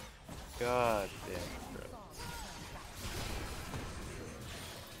 God damn, bro.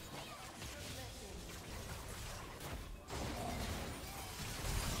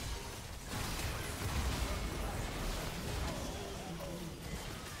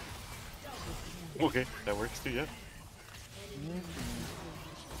 Okay, that works too, yeah. This is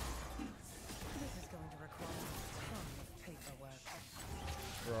going to require a ton of paperwork.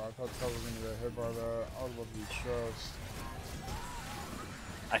 Bro, I thought I was gonna get hit by that. I was about to be stressed.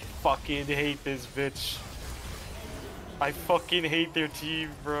 I fucking hate this bitch. I fucking hate their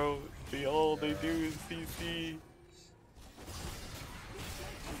team, bro. All they do is CC.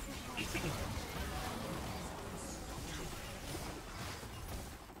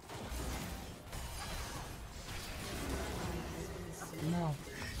 No.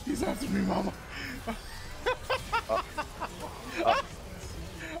 He's after me, mama.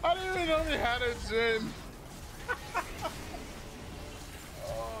 I didn't even know they had a gin.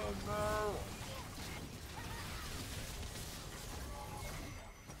 Oh no.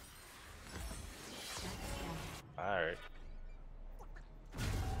 Alright.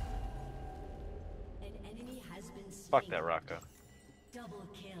 An enemy has been slain. Fuck that Raka. Double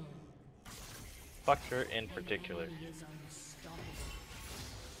kill. Fuck her in particular. Enemy is unstoppable.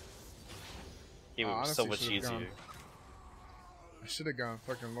 He was Honestly, so much should've easier. gone. I should have gone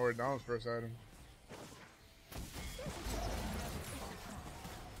fucking Lord Down's first item.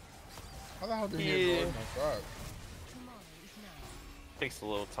 How the hell did he Yeah. avoid my shot? Takes a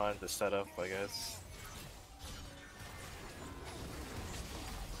little time to set up, I guess.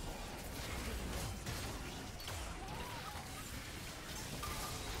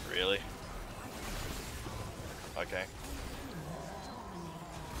 Really? Okay.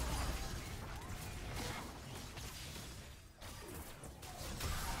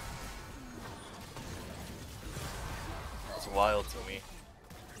 It's wild to me.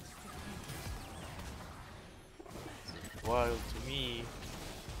 Wild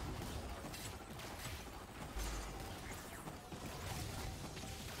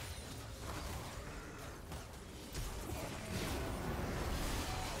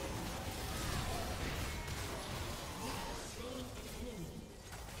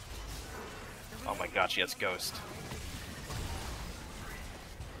my god, she has Ghost.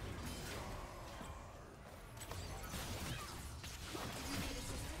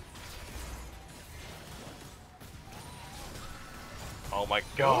 Oh my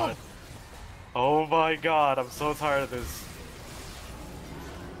god. Oh my god, I'm so tired of this.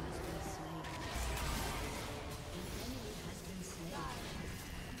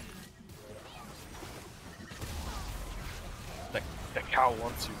 That cow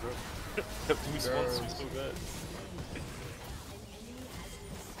wants you, bro. That boost wants you so bad.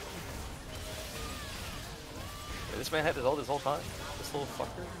 This man had this all this whole time? This little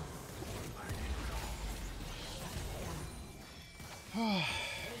fucker?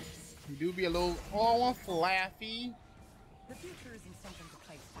 You do be a little. Oh, I want flaffy. The future isn't something to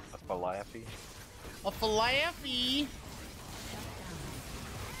place A fast. falafi? A flaffy.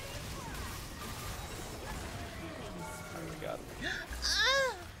 I got it.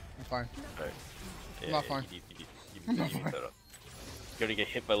 I'm fine. Alright. Yeah, I'm not fine. You need that up. You're gonna get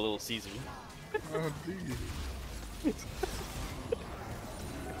hit by Little Caesar. Oh, dude.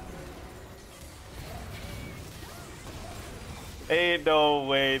 Ain't no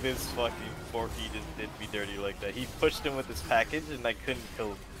way this fucking Forky just did me dirty like that. He pushed him with his package and I couldn't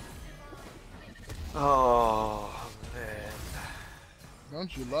kill him. Oh, man.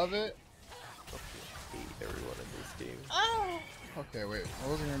 Don't you love it? I hate everyone in this game. Okay, wait.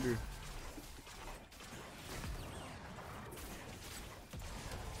 What was I gonna do?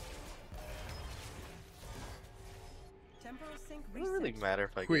 Temporal sync It doesn't really reset. matter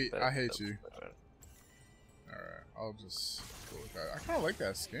if I Wait, get that. I hate you. Alright, I'll just go with that. I kinda like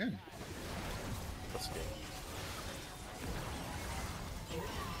that skin. Let's go.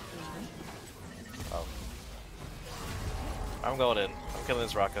 Oh. I'm going in. I'm killing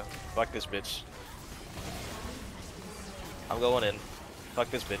this Raka. Fuck this bitch. I'm going in. Fuck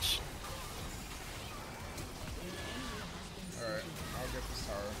this bitch. Alright, I'll get this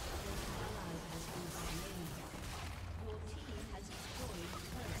tower.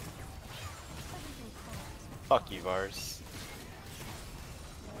 Fuck you, Vars.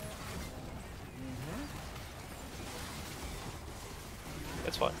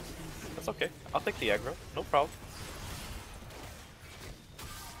 It's fine. That's okay. I'll take the aggro. No problem.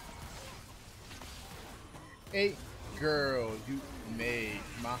 Hey, girl, you made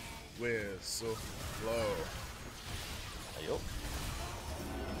my whistle blow. Ayo.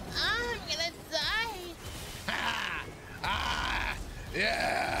 I'm gonna die. Ha! Ah!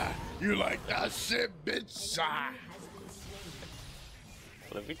 Yeah! You like that shit, bitch? Ah.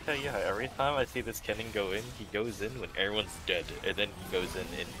 Let me tell you how every time I see this Kennen go in, he goes in when everyone's dead, and then he goes in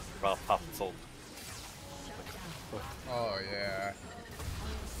and pops his ult. Oh yeah.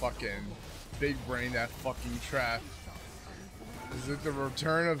 Fucking big brain that fucking trap. Is it the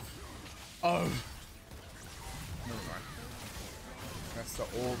return of never mind. That's the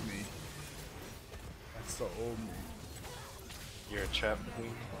old me. That's the old me. You're a trap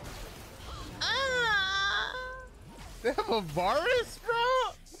queen. They have a virus,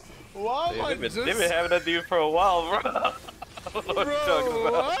 bro? Why am I They've been having that dude for a while, bro. I don't know what you're talking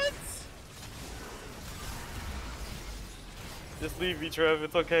about. What? Just leave me, Trev.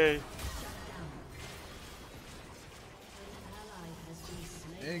 It's okay.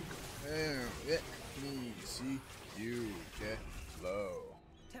 Let me see you get low.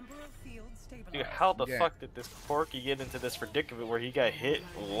 Temporal field stabilized. Dude, how the Yeah. fuck did this Porky get into this predicament where he got hit?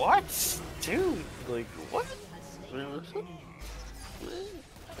 What? Dude, like, what? Oh,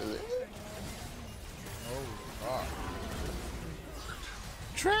 fuck.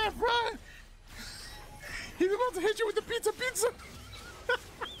 Trav, run! He's about to hit you with the pizza.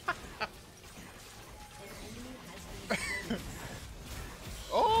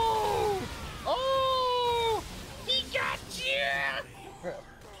 Oh! Oh! He got you!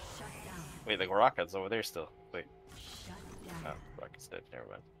 Wait, like Rocket's over there still. Wait. Oh, Rocket's dead. Never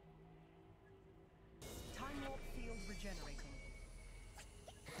mind. Time warp field regenerating.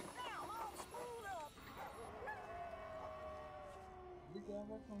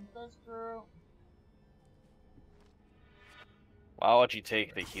 Why would you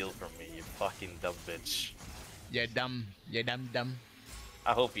take the heal from me, you fucking dumb bitch? You dumb. You dumb.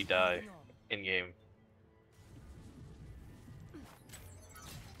 I hope you die in game.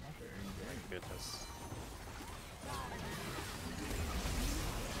 Goodness.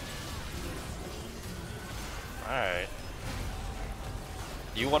 Alright.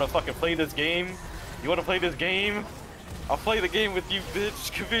 You wanna fucking play this game? You wanna play this game? I'll play the game with you,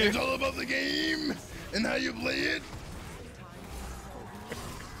 bitch. Come here. It's all about the game and how you play it.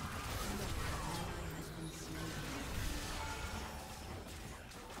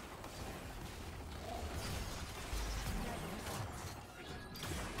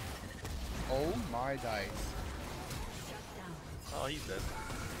 Oh my dice. Oh, he's dead.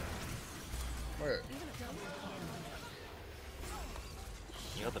 Wait.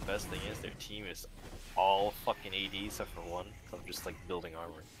 You know what the best thing is? Their team is all fucking AD except for one. So I'm just like building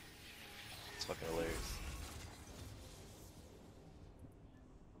armor. It's fucking hilarious.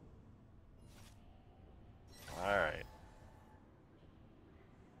 Alright.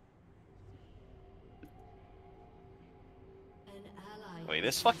 Wait,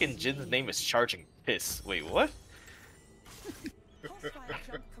 this fucking Jin's name is Charging Piss. Wait, what?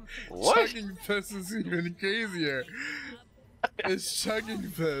 What? Chugging piss is even crazier. It's chugging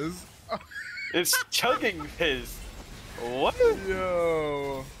piss. It's Chugging Piss. What?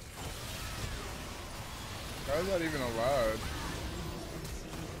 Yo. How is that even allowed?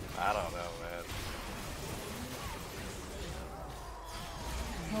 I don't know, man.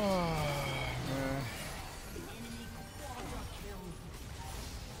 Oh, man.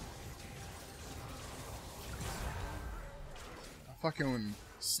 I fucking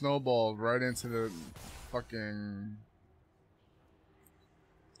snowballed right into the fucking...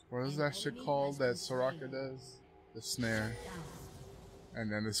 What is that shit called that Soraka does? The snare. And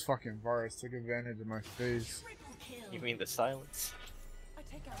then this fucking virus took advantage of my face. You mean the silence?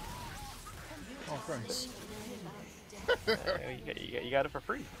 Oh, thanks. You got it for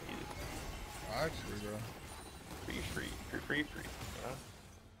free. Actually, bro. Free. You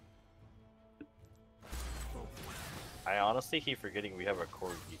know? I honestly keep forgetting we have a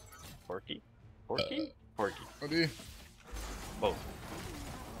corgi. Corgi? Corgi? Corgi. What do you? Both.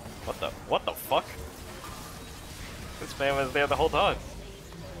 What the fuck? This man was there the whole time.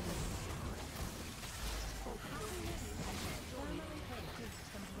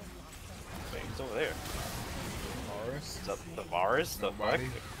 Wait, he's over there. Morris? Is that the Mars? The fuck? Nobody.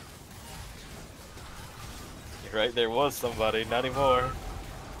 You're right, there was somebody, not anymore.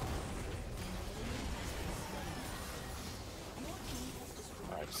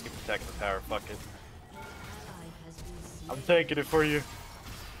 Alright, just keep protecting the tower, fuck it. I'm taking it for you.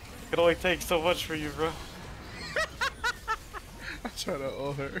 It can only take so much for you, bro. I try to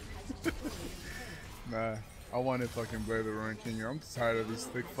ult her. Nah, I wanted fucking Blade the Ruin King. I'm tired of these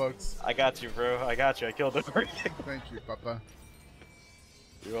thick fucks. I got you, bro. I got you. I killed him. Thank you, Papa.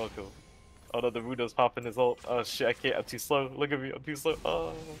 You're welcome. Oh no, the Mudo's popping his ult. Oh shit, I can't. I'm too slow. Look at me. I'm too slow.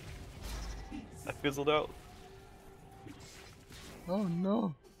 Oh. I fizzled out. Oh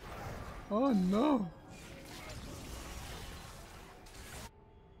no. Oh no.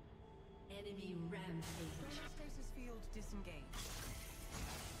 Enemy rampage. Stasis field disengaged.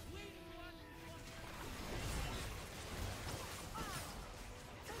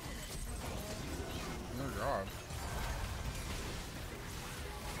 Oh god.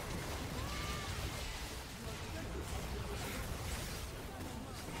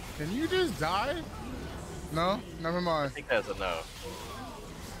 Can you just die? No? Never I mind. think that's a no.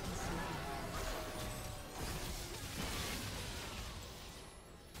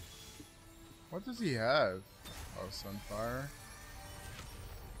 What does he have? Oh, Sunfire.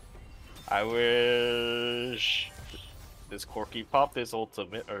 I wish this Corky popped his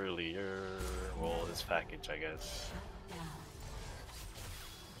ultimate earlier. Well, his package, I guess. An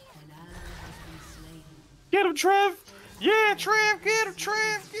ally has been slain. Get him, Trev! Yeah, Trev! Get him,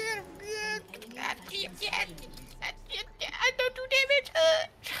 Trev! Get him! Yeah! God, I don't do damage!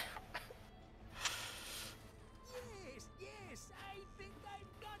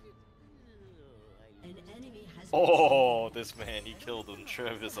 An enemy has been Oh, this man, he killed him.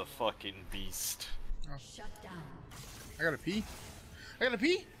 Trev is a fucking beast. shut down. I gotta pee. I gotta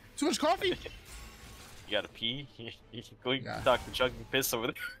pee. Too much coffee. You gotta pee? You can go Yeah. Dr. Chugging Piss over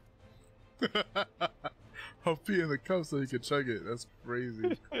there. I'll pee in the cup so you can chug it. That's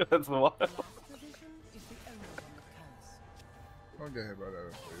crazy. That's wild. Provision is the only one that counts. Don't get hit by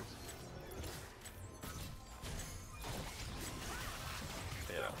that, please.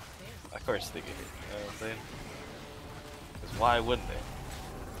 You know, of course they get it. You know what I'm saying? Because why wouldn't they?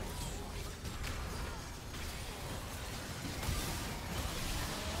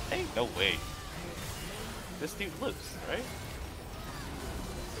 Hey, no way. This dude lives, right?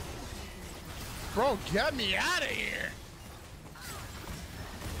 Bro, get me out of here!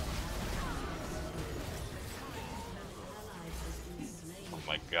 Oh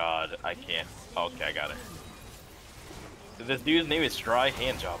my god, I can't. Okay, I got it. So this dude's name is Dry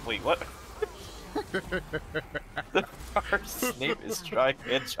Handjob. Wait, what? The first name is Dry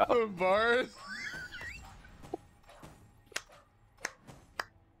Handjob. The bars.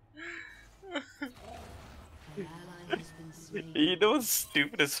 An ally has been slain. You know what's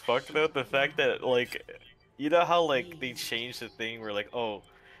stupid as fuck though? The fact that like, you know how like they changed the thing where like, oh,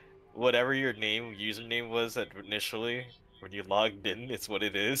 whatever your username was initially when you logged in, it's what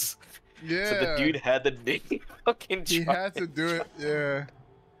it is. So the Yeah. dude had the name fucking He try. had to do it. Yeah.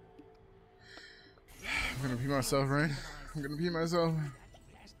 I'm gonna pee myself, right? I'm gonna pee myself.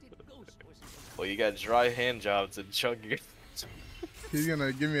 Well, you got dry hand jobs and chugging. He's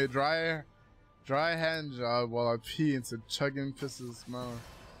gonna give me a dry hand job while I pee into chugging pisses mouth.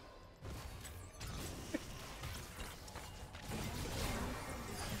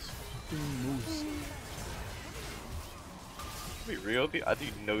 Fucking moose. To be real, dude, I do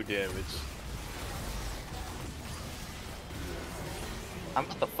no damage. I'm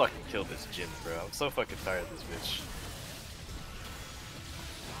about to fucking kill this Jin, bro. I'm so fucking tired of this bitch.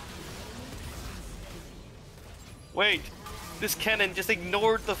 Wait, this cannon just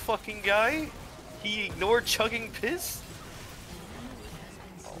ignored the fucking guy? He ignored chugging piss?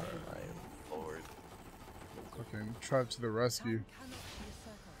 Oh my lord. Fucking Trev to the rescue.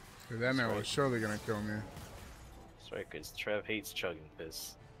 Cause that man was surely gonna kill me. That's right, cause Trev hates chugging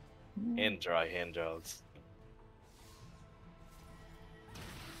piss. And dry hand jobs.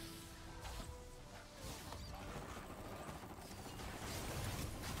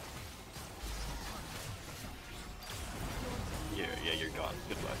 Yeah, you're gone.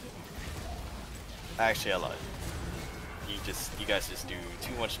 Goodbye. Actually, I lied. You guys just do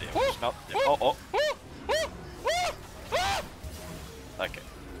too much damage. No. Oh. Okay.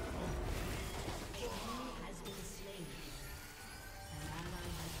 Has been slain. An ally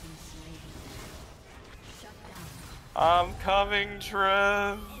has been slain. Shut down. I'm coming,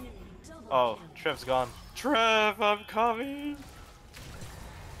 Trev. Enemy double Oh, kill. Trev's gone. Trev, I'm coming.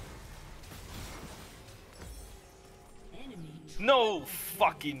 Enemy No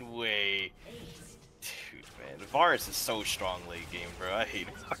fucking way. aced. Dude, man, Varus is so strong late game, bro. I hate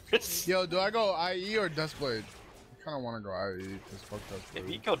Varus. Yo, do I go IE or Dustblade? I kinda wanna go IE, cause fuck If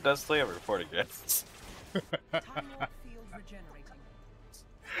you Dustblade. go Dustblade, I'm reporting against. Time Lord field regenerating.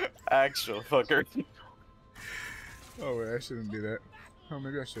 Actual fucker. Oh wait, I shouldn't do that. Oh,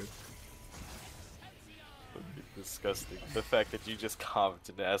 maybe I should. Disgusting. The fact that you just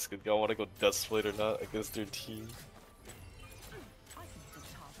commented and asked if y'all want to go Dustblade or not against their team. I can hit a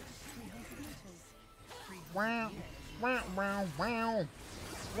target at 300 meters. 300 Wow, wow, wow, wow.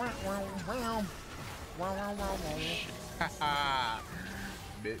 Wow, wow, wow. Wow, wow, wow, wow. Haha.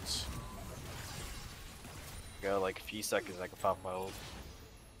 Bitch. Got like a few seconds I can pop my ult.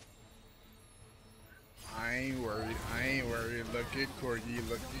 I ain't worried. Look at Corgi.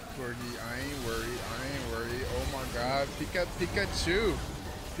 I ain't worried. Oh my god. Pikachu.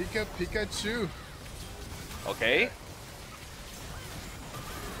 Pikachu. Okay.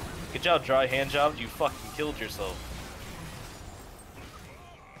 Good job, dry hand job. You fucking killed yourself.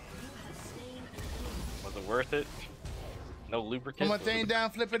 Was it worth it? No lubricant? Put my thing down,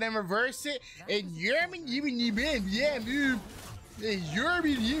 flip it, and reverse it. And you're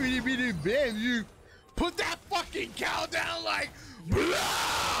you. Put that fucking cow down like,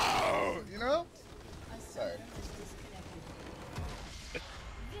 blow! You know? Sorry.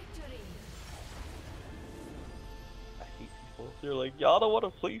 Victory. I hate people. They're like, y'all don't want to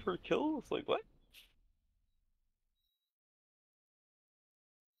play for kills? Like, what?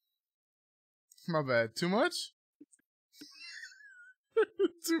 My bad. Too much?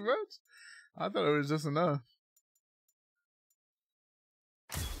 Too much? I thought it was just enough.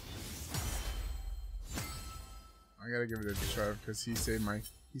 I gotta give it to Trev because he saved my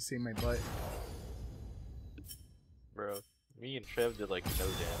butt. Bro, me and Trev did like no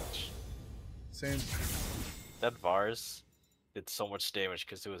damage. Same. That Vars did so much damage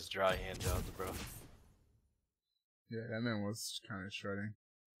because it was dry hand jobs, bro. Yeah, that man was kind of shredding.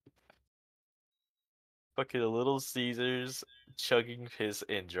 Fucking Little Caesars, chugging piss,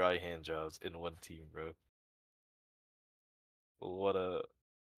 and dry hand jobs in one team, bro. What a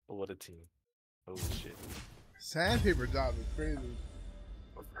team. Holy shit. Sandpaper job is crazy.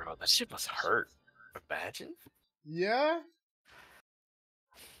 Bro, that shit must hurt. Imagine? Yeah?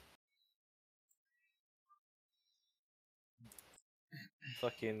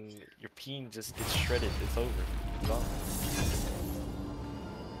 Fucking, your peen just gets shredded. It's over. It's gone.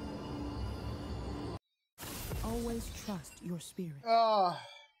 Always trust your spirit. Ah.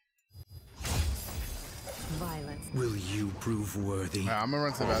 Violence. Will you prove worthy? Alright, I'm gonna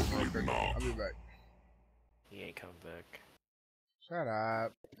run to the bathroom real quick. I'll be back. He ain't coming back. Shut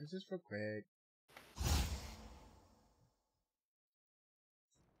up. It's just for quick.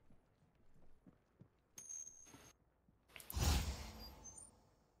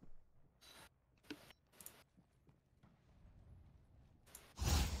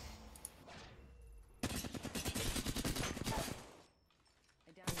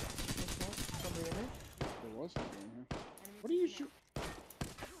 I down.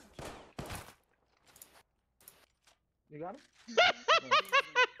 You got him?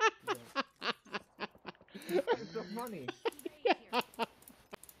 It's so funny.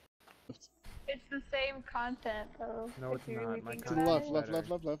 It's the same content though. No, if it's you not. really My think To the about left, it. left, left,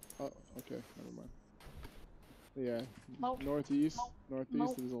 left, left. Oh, okay, never mind. Yeah, Nope. northeast, Nope. northeast.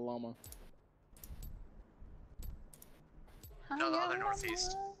 Nope. There's a llama. No, the other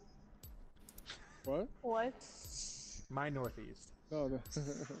northeast. What? What? My northeast. No, no.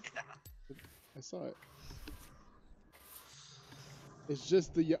 I saw it. It's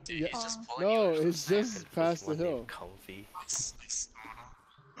just the Dude, he's just pulling no, you it's just past the hill. Comfy.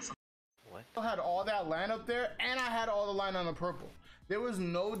 What? I had all that land up there, and I had all the land on the purple. There was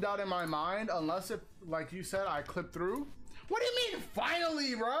no doubt in my mind, unless it, like you said, I clipped through. What do you mean,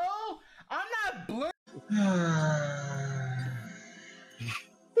 finally, bro? I'm not blind.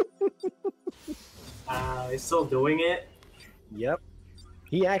 He's still doing it? Yep.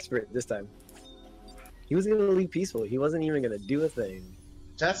 He asked for it this time. He was gonna leave peaceful. He wasn't even gonna do a thing.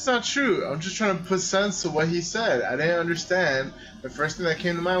 That's not true. I'm just trying to put sense to what he said. I didn't understand. The first thing that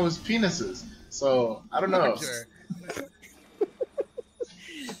came to mind was penises. So, I don't know. Okay.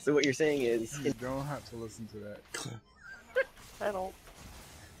 So what you're saying is... You don't have to listen to that clip. I don't.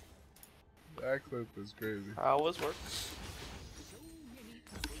 That clip is crazy. How was work?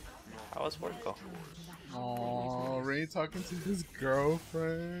 How was work go? Oh, Ray talking to his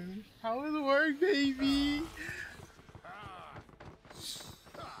girlfriend. How was work, baby?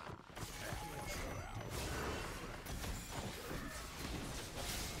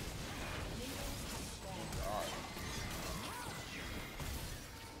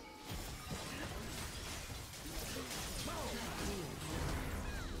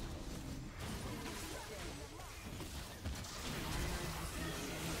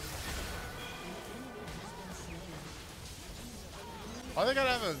 Why they gotta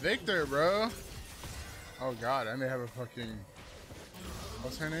have a Victor, bro? Oh god, and they have a fucking...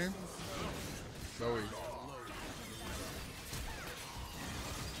 What's her name? Zoe.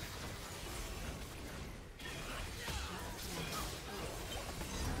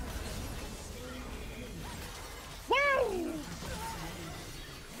 Woo!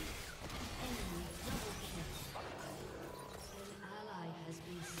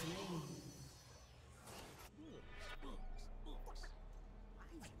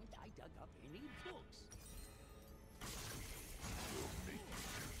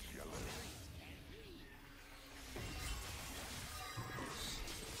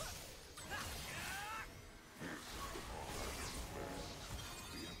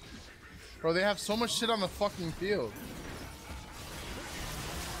 Bro, they have so much shit on the fucking field.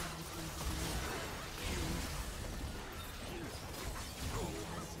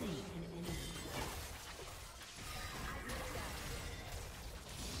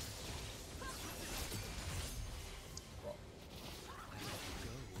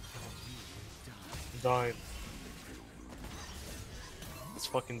 Dying. It's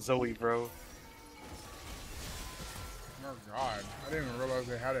fucking Zoe, bro. Oh god, I didn't even realize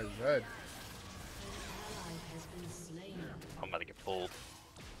they had a Zed. I'm about to get pulled.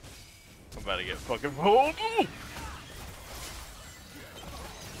 I'm about to get fucking pulled.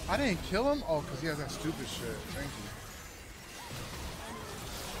 I didn't kill him? Oh, because he has that stupid shit. Thank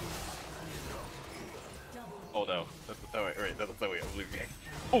you. Oh no. Oh wait, that's Zoe. I'm losing.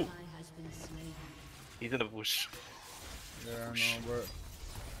 Oh! He's in the bush. Yeah, I know, but...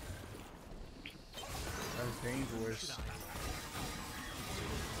 That's dangerous.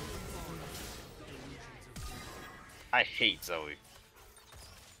 I hate Zoe.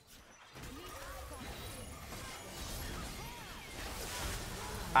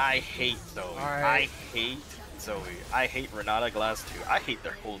 I hate Zoe. I hate Zoe. I hate Renata Glass too. I hate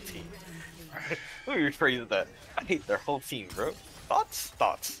their whole team. Let me rephrase that. I hate their whole team, bro. Thoughts?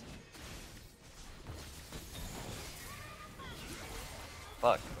 Thoughts.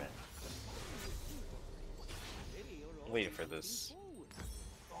 Fuck, man. I'm waiting for this.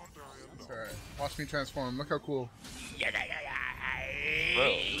 It's alright. Watch me transform. Look how cool.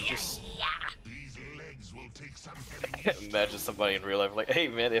 Bro, just... Imagine somebody in real life like, hey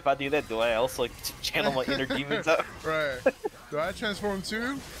man, if I do that, do I also like channel my inner demons out? Right. Do I transform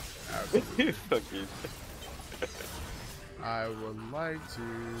too? Absolutely. Fuck you. I would like to.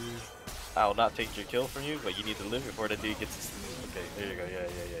 I will not take your kill from you, but you need to live before the dude gets his... Okay, there you go, yeah,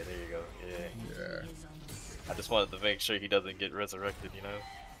 there you go, yeah. I just wanted to make sure he doesn't get resurrected, you know?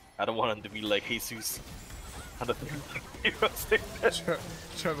 I don't want him to be like Jesus. I don't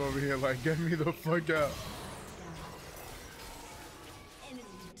Trev over here like, get me the fuck out.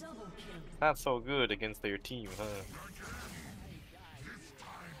 Not so good against their team, huh?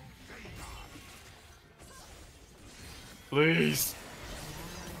 Please.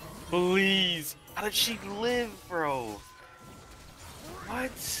 Please. How did she live, bro?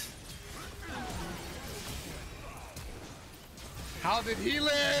 What? How did he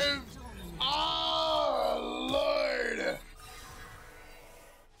live? Oh, Lord.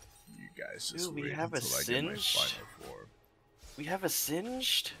 You guys just Dude, we wait have a until I get my singed? final form. We have a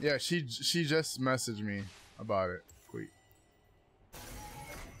singed? Yeah, she just messaged me about it. Wait.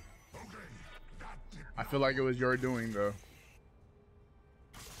 I feel like it was your doing, though.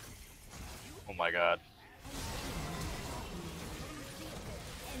 Oh my god.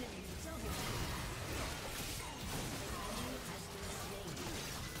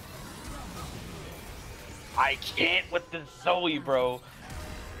 I can't with the Zoe, bro.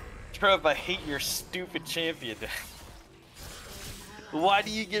 Trev, I hate your stupid champion. Why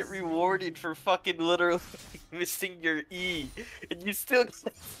do you get rewarded for fucking literally missing your E and you still get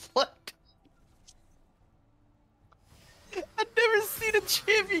flipped? I've never seen a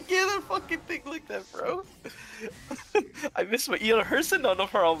champion get a fucking thing like that, bro. I missed my E on Herson. No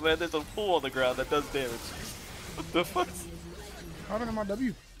problem, man. There's a pool on the ground that does damage. What the fuck? I don't know my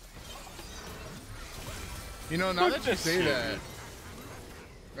W. You know, now that you say that,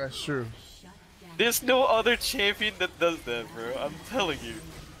 that's true. There's no other champion that does that, bro. I'm telling you.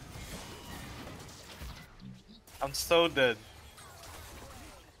 I'm so dead.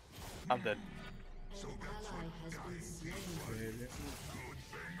 I'm dead.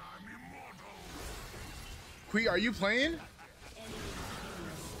 Quee, are you playing?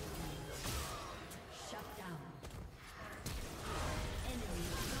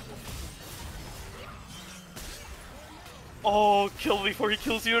 Oh, kill before he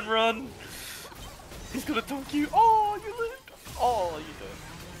kills you and run. He's gonna dunk you. Oh, you lived. Oh, you dead.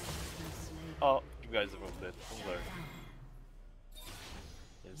 Oh, you guys are both dead. I'm sorry.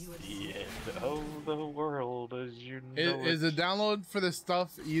 It's the end of the world as you know it. Is the download for this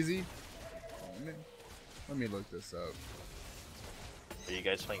stuff easy? Let me look this up. Are you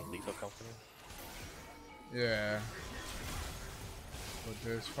guys playing Lethal Company? Yeah. But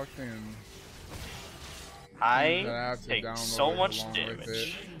there's fucking... I take so much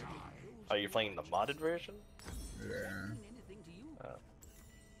damage. Oh, you're playing the modded version? Yeah.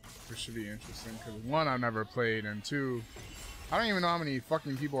 This should be interesting because one, I've never played, and two, I don't even know how many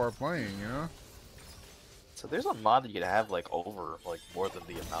fucking people are playing, you know? So there's a mod that you can have like over like more than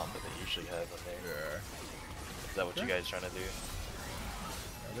the amount that they usually have in there. Yeah. Is that what you guys trying to do?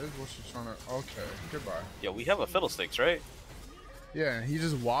 That is what she's trying to. Okay, goodbye. Yeah, we have a fiddlesticks, right? Yeah, and he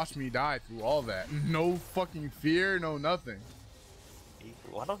just watched me die through all that. No fucking fear, no nothing.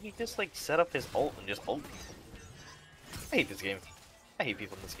 Why don't he just like set up his ult and just ult people? I hate this game. I hate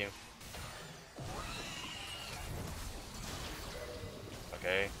people in this game.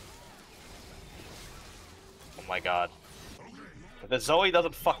 Okay. Oh my god. If the Zoe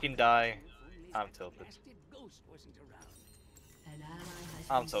doesn't fucking die, I'm tilted.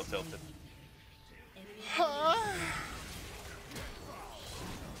 I'm so tilted. I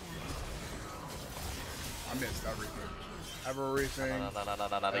missed everything. Everything. No.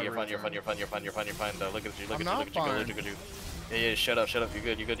 You're fine. Look at you. Look at you. Yeah, shut up.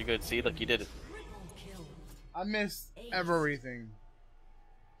 You're good. See, look, you did it. I missed everything.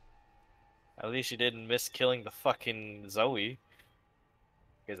 At least you didn't miss killing the fucking Zoe.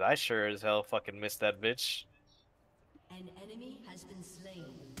 Because I sure as hell fucking missed that bitch. An enemy has been slain.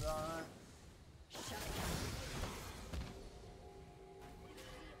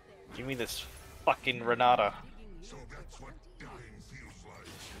 Give me this fucking Renata.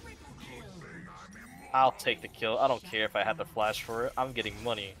 I'll take the kill. I don't care if I have to flash for it. I'm getting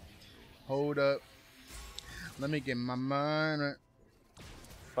money. Hold up. Let me get my money.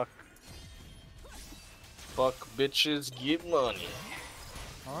 Fuck bitches, get money.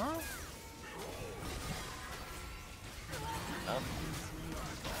 Huh?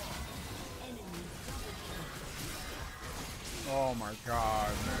 Oh my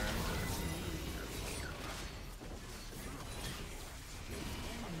god, man.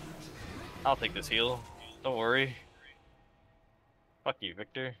 I'll take this heal. Don't worry. Fuck you,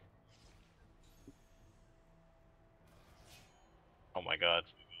 Victor. Oh my god.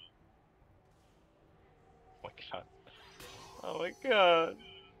 Oh my god. Oh my god.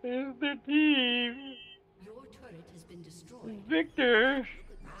 There's their team. Your turret has been destroyed. Victor.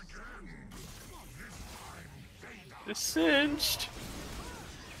 They're cinched.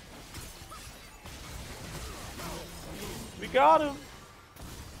 We got him.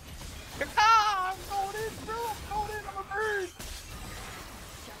 Ah, I'm going in, bro. I'm a bird.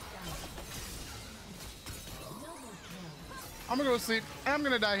 I'm gonna go sleep. I'm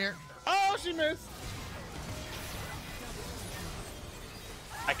gonna die here. Oh, she missed.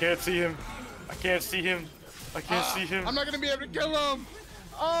 I can't see him. I can't see him. I can't see him. I'm not gonna be able to kill him.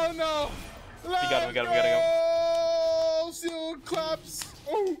 Oh no. We got him. We got him. We gotta go. Oh, seal claps.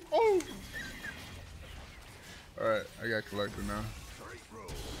 Oh, oh. All right, I got collected now.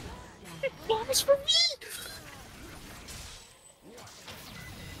 It belongs for me.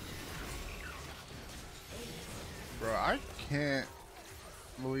 Bro, I can't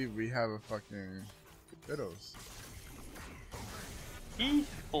believe we have a fucking Fiddles. He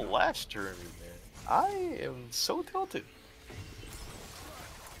flashed her, man. I am so tilted.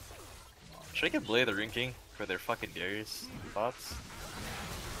 Should I get Blade the Ring King for their fucking Darius thoughts?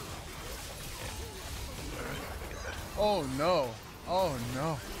 Oh no. Oh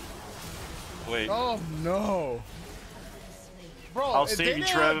no. Wait. Oh no. Bro, I'll if save they you, didn't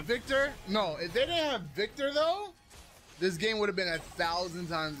Trev. have Victor, no, if they didn't have Victor though, this game would have been 1,000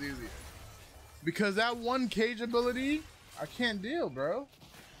 times easier. Because that one cage ability, I can't deal, bro.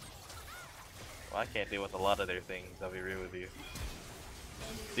 Well, I can't deal with a lot of their things, I'll be real with you.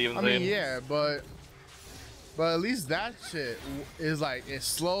 See what I I'm mean, saying? yeah, but at least that shit is like, it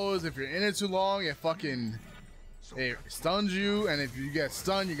slows. If you're in it too long, it stuns you, and if you get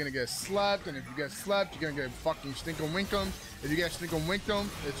stunned, you're gonna get slapped, and if you get slapped, you're gonna get fucking stinkum winkum. If you get stinkum winkum,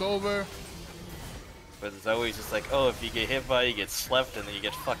 it's over. But it's always just like, oh, if you get hit by it, you get slept, and then you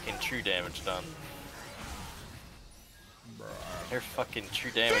get fucking true damage done. Bruh. Their fucking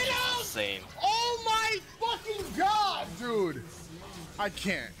true damage is insane. Oh my fucking god, dude! I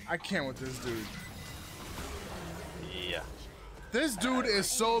can't with this dude. Yeah. This dude is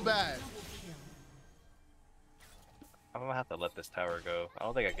so bad. I'm gonna have to let this tower go. I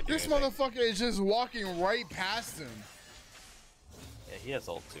don't think I can do This anything. motherfucker is just walking right past him. Yeah, he has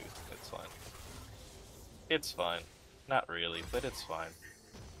ult too. It's fine. It's fine. Not really, but it's fine.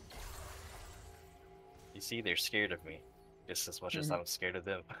 You see, they're scared of me. Just as much as I'm scared of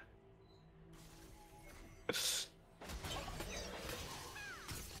them.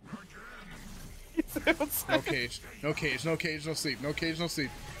 No cage, no cage, no cage, no sleep, no cage, no sleep.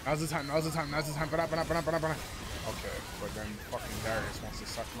 Now's the time, now's the time, now's the time. Okay, but then fucking Darius wants to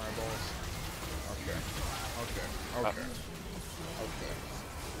suck my balls. Okay.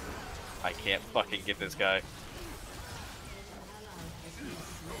 I can't fucking get this guy.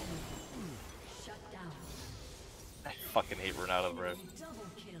 I fucking hate Ronaldo, bro.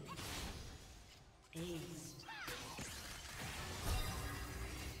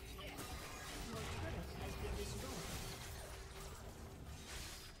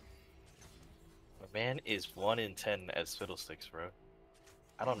 My man is 1 in 10 as Fiddlesticks, bro.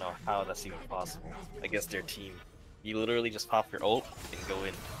 I don't know how that's even possible against their team. You literally just pop your ult and go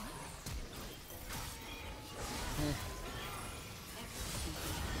in.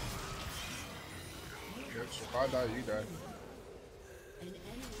 Bitch, if I die, you die.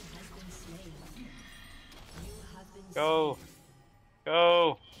 Go!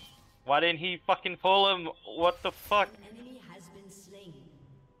 Go! Why didn't he fucking pull him? What the fuck?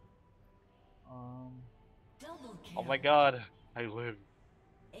 Oh my god, I live.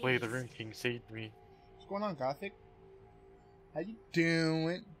 Play the Ring King saved me. What's going on, Gothic? How you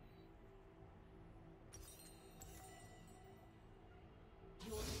doing?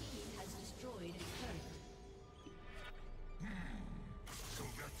 Your team has destroyed a turret. So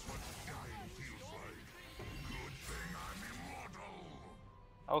that's what dying feels like. Good thing I'm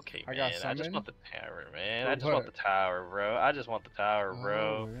immortal. Okay, I man, got I just summoned? want the tower, man. Or I just want what? the tower, bro. I just want the tower,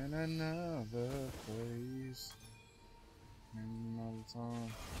 bro. Oh, in another place. In another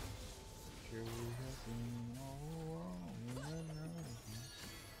time. Here we have been all along in another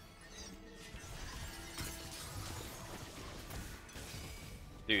place.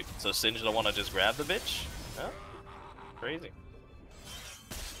 Dude, so Singe don't want to just grab the bitch? Huh? Crazy.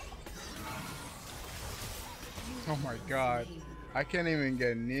 Oh my god. I can't even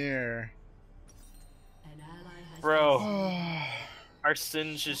get near. Bro, our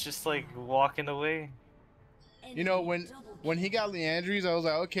Singe is just like walking away. You know, when he got Leandries, I was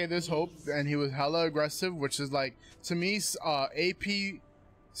like, okay, there's hope. And he was hella aggressive, which is like, to me, AP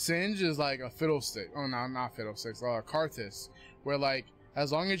Singe is like a fiddlestick. Oh, no, not fiddlesticks. Karthus. Where like,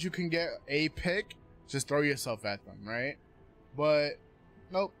 as long as you can get a pick, just throw yourself at them, right? But,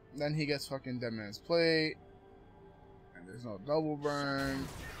 nope. Then he gets fucking Dead Man's Plate. And there's no double burn. And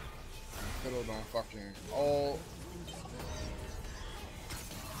Fiddle don't fucking ult.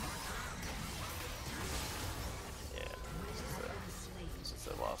 It's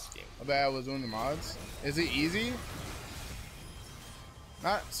a lost game. I bet I was doing the mods. Is it easy?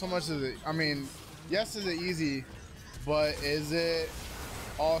 Not so much as it. I mean, yes, is it easy, but is it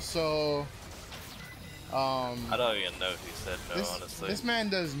also I don't even know who said no, honestly. This man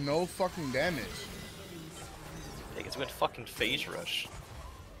does no fucking damage. I think it's been fucking phase rush.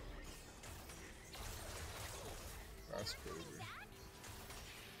 That's crazy.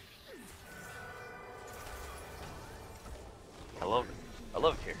 I love it. I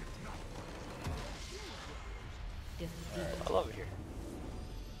love it here. I love it here.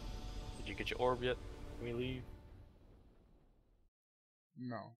 Did you get your orb yet? Can we leave?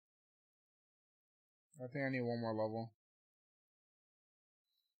 No. I think I need one more level.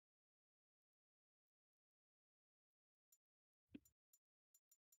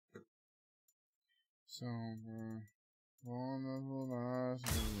 So, wonderful lives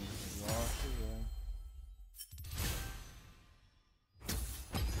lost away.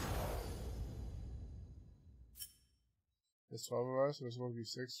 There's 12 of us, so there's supposed to be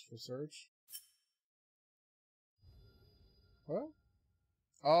 6 for search. What?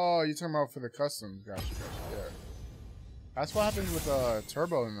 Oh, you're talking about for the customs. Gotcha, yeah. That's what happens with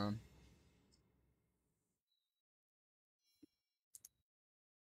Turbo in them.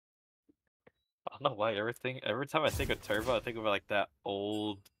 I don't know why every time I think of Turbo, I think of like that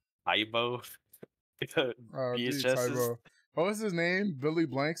old Aibo Oh, dude, VHSs. Tybo. What was his name? Billy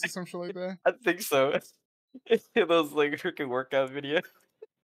Blanks or some shit like that? I think so. Those like freaking workout videos.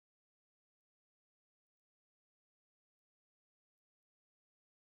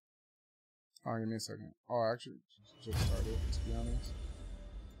 Oh, give me a second. Oh, actually, just started, to be honest.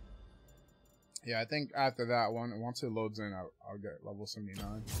 Yeah, I think after that one, once it loads in, I'll get level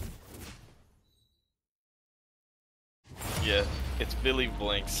 79. Yeah, it's Billy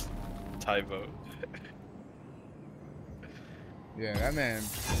Blanks Tybo. Yeah, that man.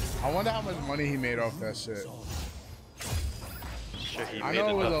 I wonder how much money he made off that shit. Sure, I know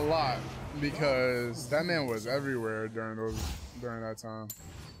it was a lot because that man was everywhere during that time.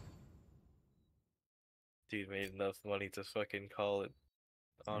 Dude made enough money to fucking call it,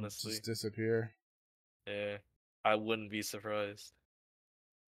 honestly. Just disappear. Yeah, I wouldn't be surprised.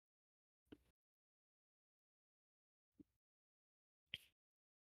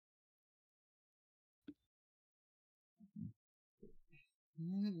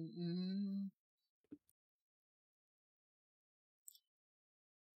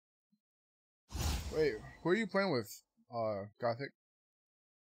 Wait, who are you playing with? Gothic?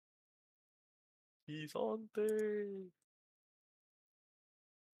 He's on there.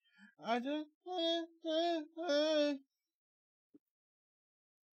 I just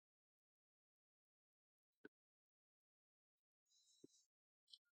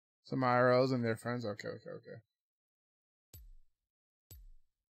some IRLs and their friends. Okay.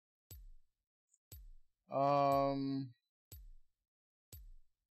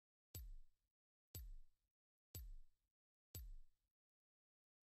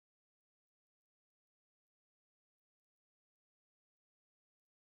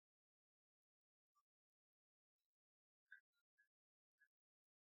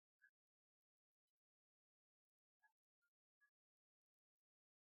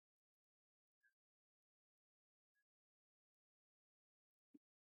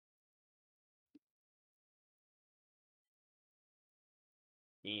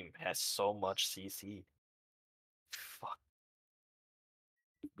 Team has so much CC. Fuck.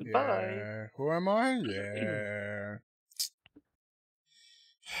 Goodbye. Yeah. Who am I? Yeah.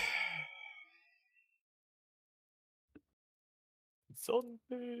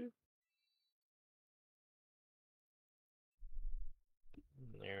 Zombie.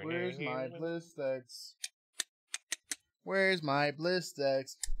 Where's my Blistex? Where's my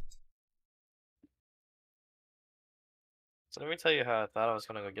Blistex? So let me tell you how I thought I was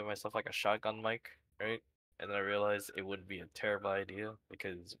gonna go get myself like a shotgun mic, right? And then I realized it wouldn't be a terrible idea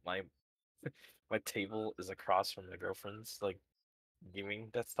because my my table is across from my girlfriend's like gaming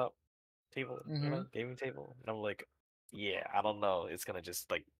desktop table, you know, gaming table. And I'm like, yeah, I don't know. It's gonna just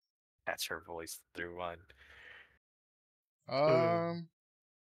like catch her voice through mine. I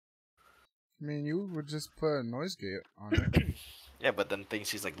mean, you would just put a noise gate on it. Yeah, but then things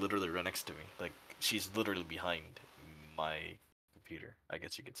she's like literally right next to me. Like she's literally behind my computer, I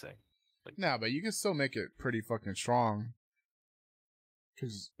guess you could say. Like, nah, but you can still make it pretty fucking strong.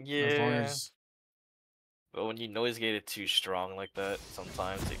 Cause yeah. as long as but when you noise gate it too strong like that,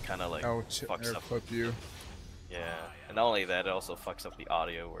 sometimes it kind of like fucks up. Clip you. Yeah, and not only that, it also fucks up the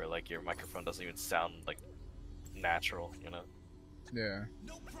audio where like your microphone doesn't even sound like natural, you know? Yeah.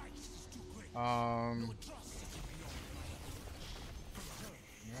 I'm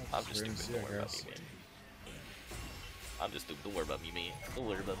just stupid. Don't worry about me, man. I'm just stupid. Don't worry about me, man. Don't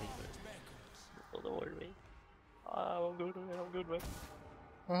worry about me. Don't worry about me. I'm good, man. I'm good, man.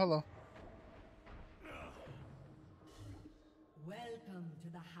 Oh, hello. Welcome to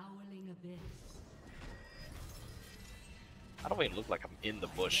the howling abyss. I don't even look like I'm in the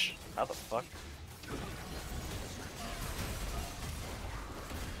bush. How the fuck?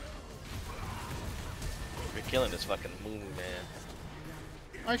 You're killing this fucking moon, man.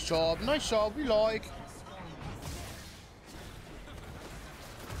 Nice job, we like.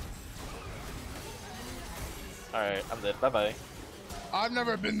 Alright, I'm dead. Bye bye. I've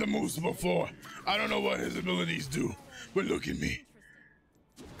never been the moose before. I don't know what his abilities do, but look at me.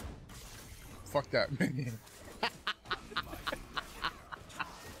 Fuck that minion.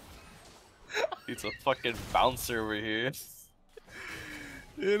 It's a fucking bouncer over here.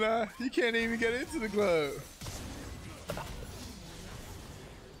 You know, he can't even get into the club.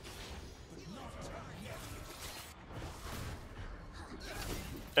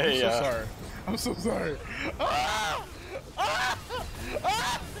 Hey, I'm so sorry. I'm so sorry. Ah! Ah!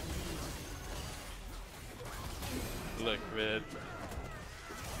 Ah! Look, man.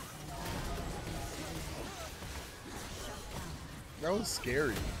 That was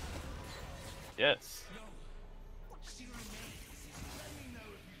scary. Yes.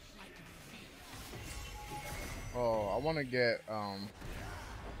 Oh, I want to get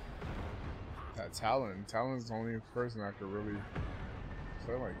that Talon. Talon's the only person I could really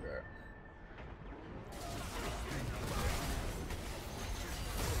play like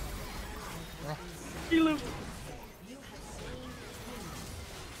that. Hello.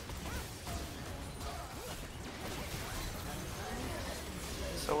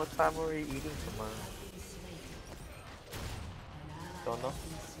 So what time are we eating tomorrow? Don't know.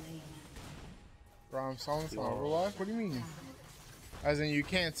 Bro, I'm silent on Overwatch? What do you mean? As in you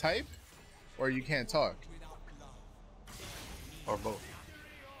can't type? Or you can't talk? Or both.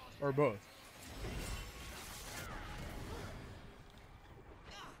 Or both.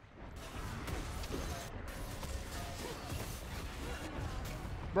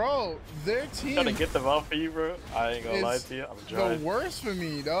 Bro, their team Trying to get them off of you, bro. I ain't gonna lie is to you. I'm the trying. worst for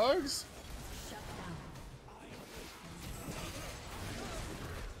me, dogs.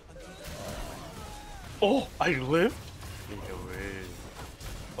 Oh, I lived? No way.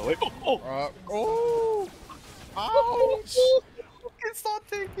 Oh, wait. Oh! Ouch! It's not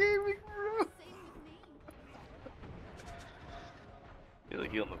gaming, bro. He's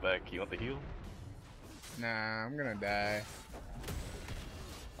like heal in the back. You want the heal? Nah, I'm gonna die.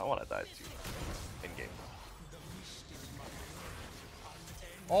 I wanna die too. In game.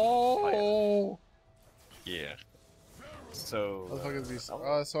 Oh! Yeah. So. What the fuck is this?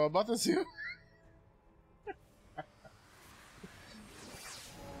 So about to see.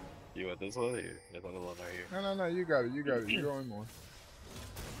 You want this one? Here. There's another one right here. No, you got it. You got it. You're going more.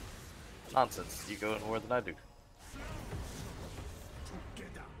 Nonsense. You go in more than I do.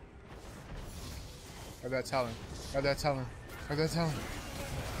 Got that talent. Got that talent. Got that talent.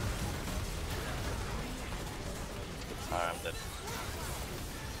 Alright, I'm dead.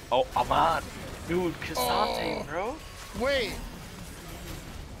 Oh, I'm on! Dude, Cassante, bro! Wait!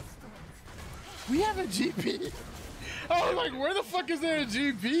 We have a GP? I was like, where the fuck is there a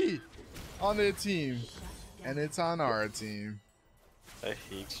GP on their team? And it's on our team. I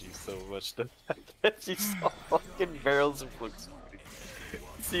hate you so much. The fact that you saw fucking barrels of flux.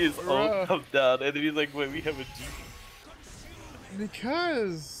 See his own come down, and then he's like, wait, we have a GP.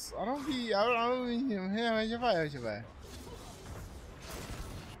 Because I don't be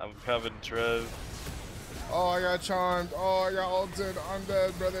I'm coming, Trev. Oh, I got charmed. Oh, I got ulted. I'm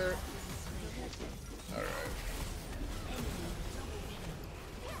dead, brother. Alright.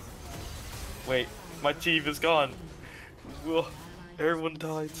 Wait, my team is gone. Whoa, everyone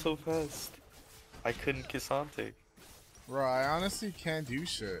died so fast. I couldn't Cassante. Bro, I honestly can't do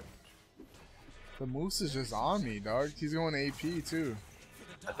shit. The moose is just on me, dog. He's going AP too.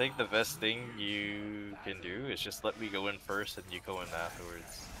 I think the best thing you can do is just let me go in first and you go in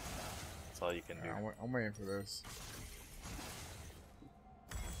afterwards. That's all you can do. I'm waiting for this.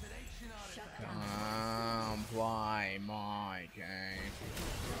 Play my game.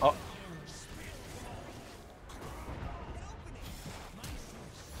 Oh.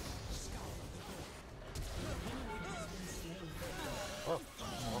 Oh.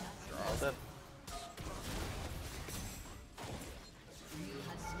 All dead.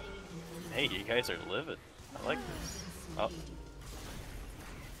 Hey, you guys are living. I like this. Oh.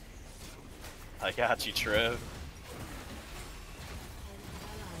 I got you, Trev.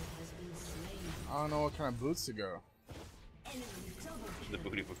 I don't know what kind of boots to go. The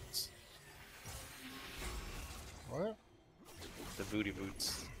booty boots. What? The booty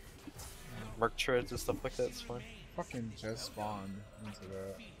boots. Merc treads and stuff like that, it's fine. Fucking just spawned into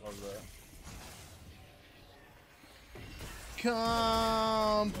that. Love that.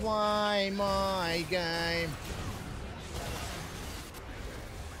 Come play my game.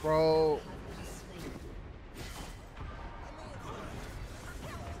 Bro.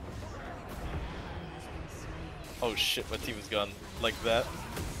 Oh shit, my team is gone like that.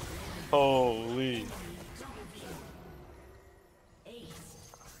 Holy.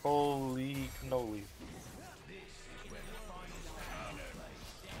 Holy cannoli.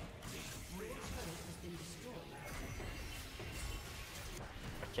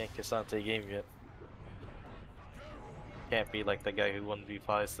 I can't Cassante game yet. Can't be like the guy who won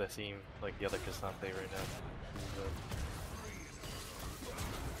V5s that seem like the other Cassante right now.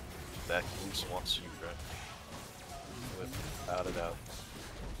 That goose wants you, bro. Without a doubt.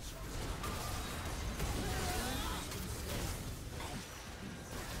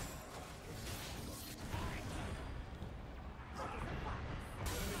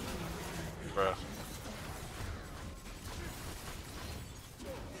 Bruh.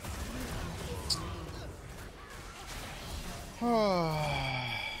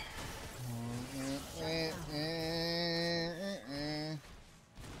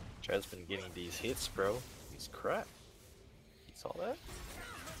 Chad's been getting these hits, bro. He's crap. You saw that?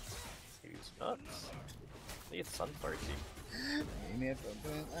 He's nuts. He's sun party.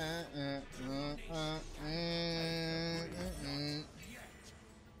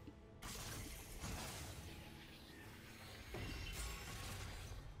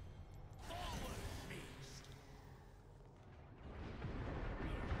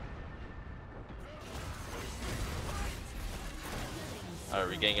 Alright,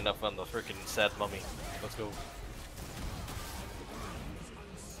 we're ganging up on the freaking sad mummy. Let's go.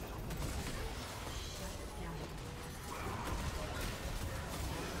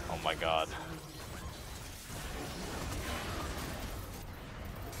 Oh my god.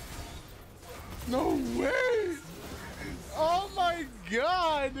 No way! Oh my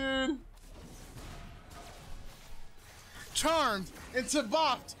god, dude! Charmed into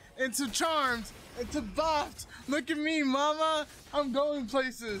buffed into charmed into buffed. Look at me, mama. I'm going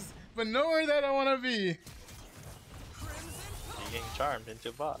places, but nowhere that I want to be. You're getting charmed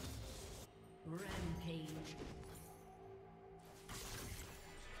into bot. Rampage.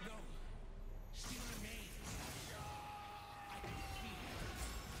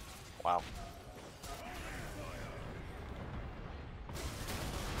 Wow.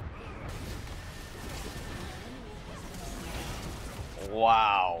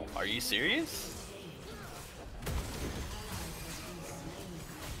 Wow. Are you serious?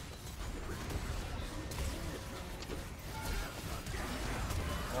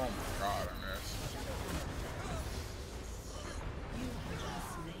 Oh my god, I missed.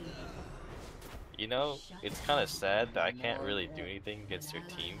 You know, it's kind of sad that I can't really do anything against their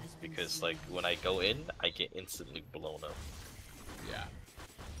team because, like, when I go in, I get instantly blown up. Yeah.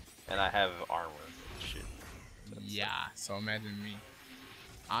 And I have armor and shit. Yeah, so imagine me.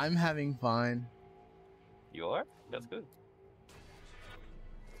 I'm having fun. You are? That's good.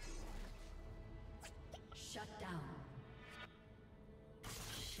 Shut down.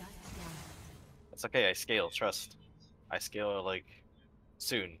 Shut down. It's okay, I scale, trust. I scale, like,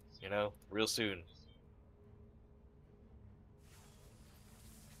 soon, you know? Real soon.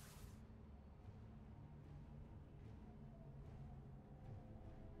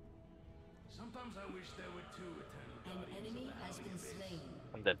 Sometimes I wish there were two eternal An enemy has been slain.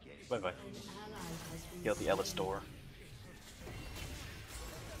 I'm dead. Bye-bye. An ally has been Kill the Ellis door.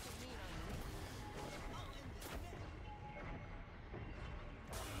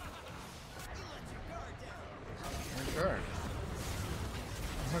 Okay.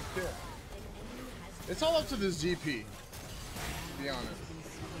 Okay. It's all up to this GP, to be honest.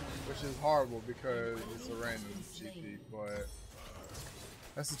 Which is horrible because it's a random GP, but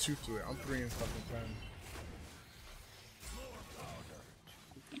that's the truth to it. I'm 3 and fucking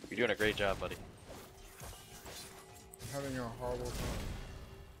 10. You're doing a great job, buddy. I'm having a horrible time.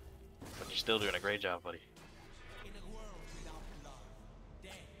 But you're still doing a great job, buddy.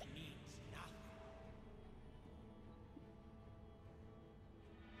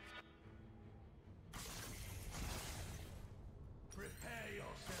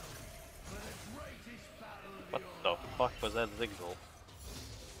 What the fuck was that zigzag?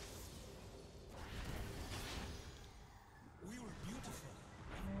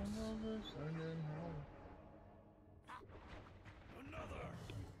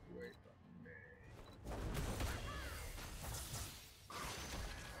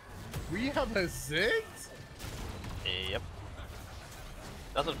 We have a Ziggs? Yep.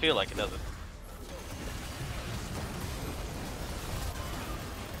 Doesn't feel like it, does it?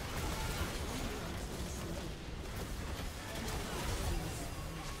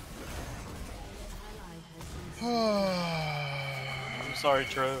 I'm sorry,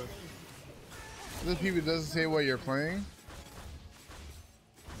 Trev. This people doesn't say what you're playing.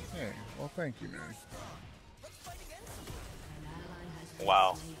 Hey, well, thank you, man.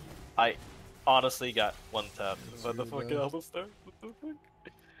 Wow. I honestly got one tap. What the fuck, Alistair? What the fuck?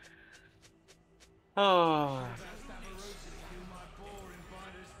 Oh.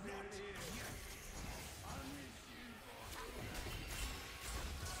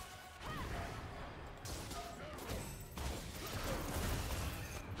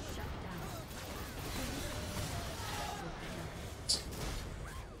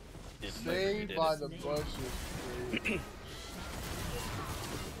 Saved by the bushes.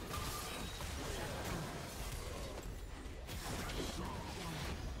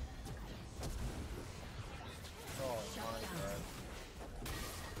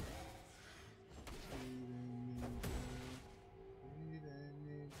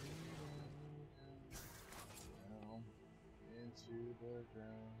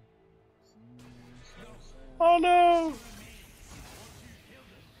 Oh no!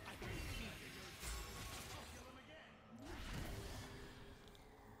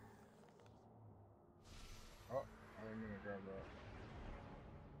 Oh, I didn't mean to grab that.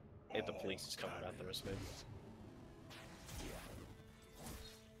 Hey, the police is coming after us, man.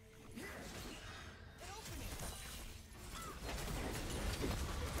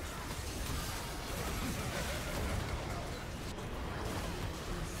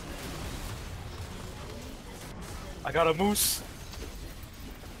 I got a moose.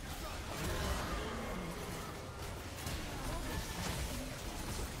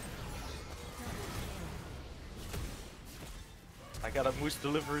 I got a moose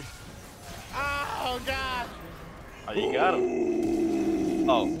delivery. Oh god! Oh, you got him.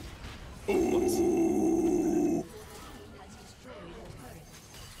 Oh. Whoops.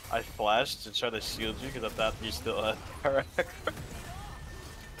 I flashed to try to shield you because I thought you still had ARAM.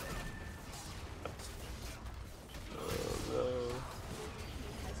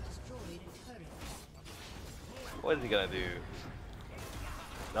 What is he gonna do?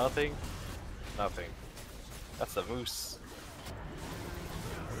 Nothing? Nothing. That's a moose.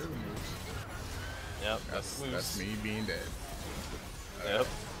 That is a moose. Yep, that's moose. That's me being dead. Yep.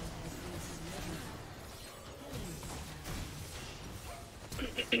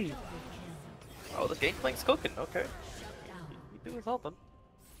 Oh, the Gangplank's cooking, okay. He doing something.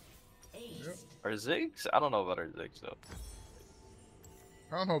 Yep. Our Ziggs? I don't know about our Ziggs though.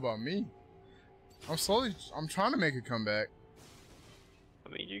 I don't know about me. I'm trying to make a comeback. I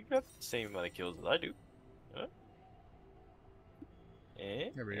mean, you got the same amount of kills as I do. Huh?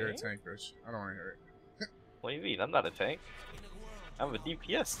 Yeah, but you're a tank, bitch. I don't want to hear it. What do you mean? I'm not a tank. I'm a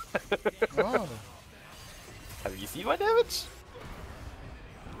DPS. Oh. Have you seen my damage?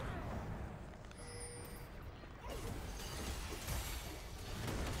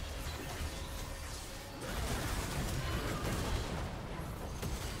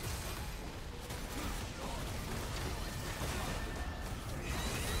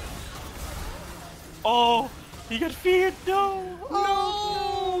 Oh, he got feared. No. No.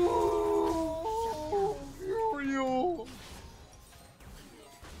 Uriel.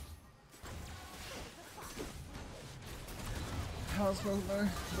 How's my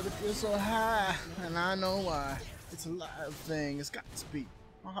life? But it feels so high, and I know why. It's a live thing. It's got to be.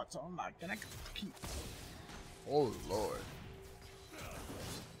 My heart's on lock, and I got to keep. Oh Lord.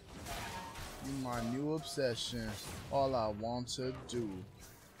 You my new obsession. All I want to do.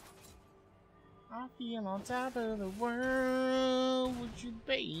 I feel on top of the world with you,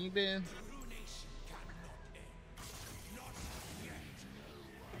 baby.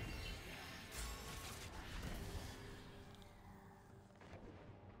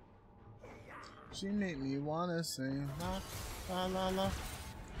 She made me wanna sing la la la la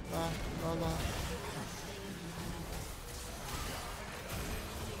la la la.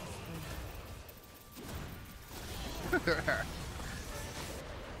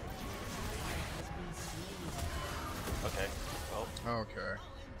 Okay. Well. Okay.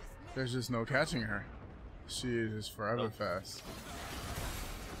 There's just no catching her. She is just forever fast.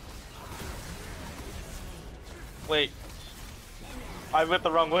 Wait. I went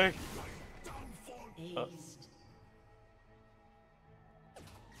the wrong way.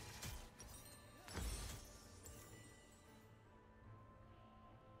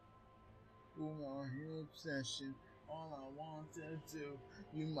 My new obsession. All I want to do.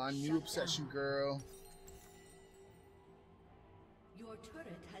 You my new obsession, girl. Your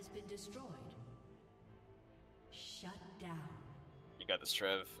turret has been destroyed. Shut down. You got this,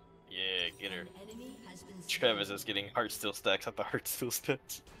 Trev. Yeah, get her. An enemy has been Trev is just getting heart steel stacks at the heart steel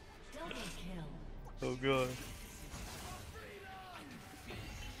stacks. double kill. Oh god.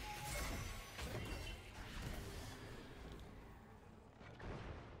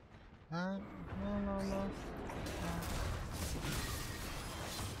 No.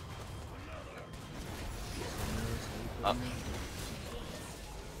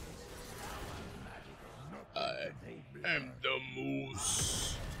 I am the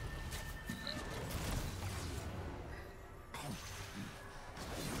moose.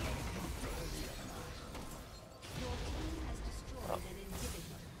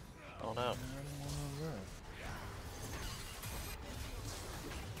 Oh no.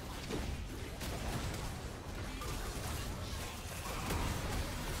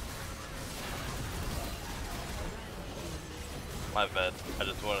 My bad. I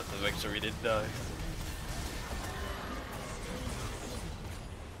just wanted to make sure he didn't die.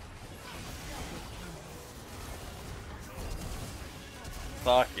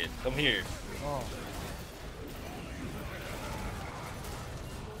 Fuck it. Come here. Oh.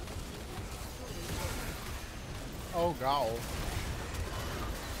 Oh god.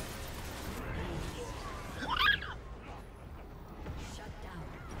 Shut down.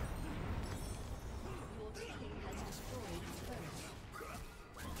 Your team has destroyed its turret.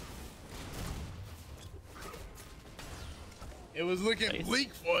 It was looking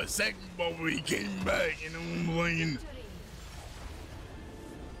bleak for a second, but we came back and I'm playing.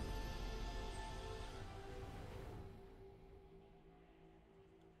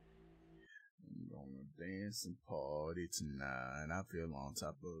 I'm gonna dance and party tonight. I feel on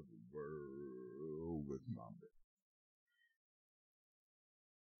top of the world with my bed.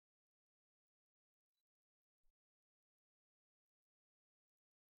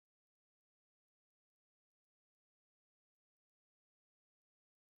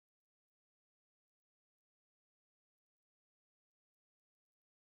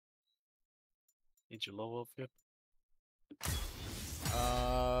 Did you level up yet?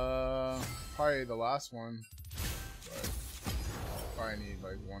 Probably the last one. But probably need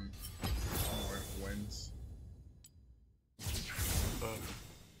like one more wins.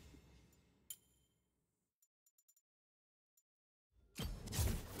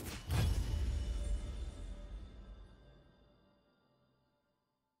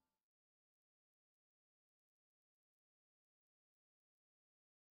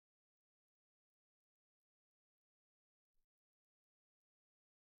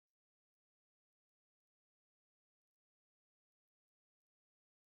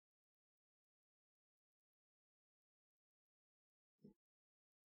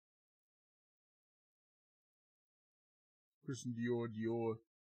 Christian Dior.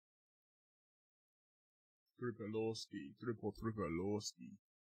 Triple Lowski.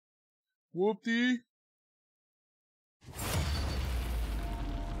 Whoopty.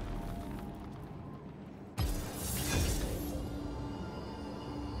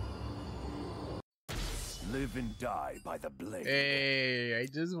 Live and die by the blade. Hey, I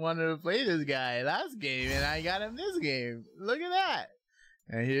just wanted to play this guy last game and I got him this game. Look at that.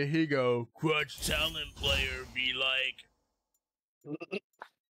 And here he go. Crutch talent player be like. I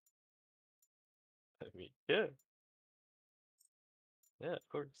mean, yeah. Yeah, of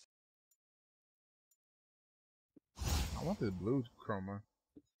course. I want this blue chroma.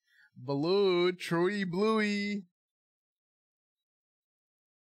 Blue, truly bluey.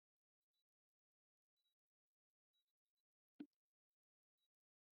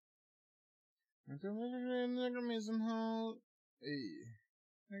 Me some help. Hey.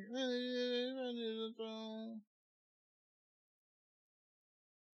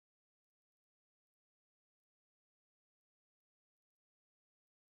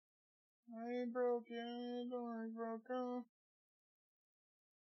 I ain't broken, don't ain't broken.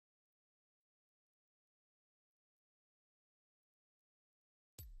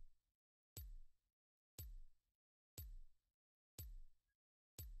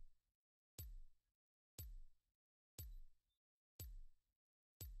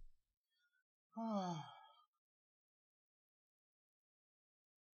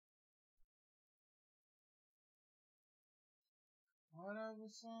 Whatever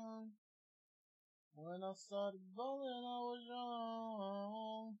song. When I started bowling, I was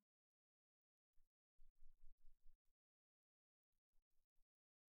young.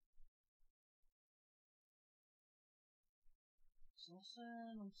 So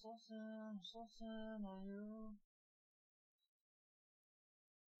sad, I'm so sad, I'm so sad on you.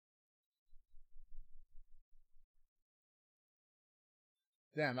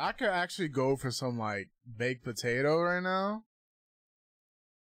 Damn, I could actually go for some like baked potato right now.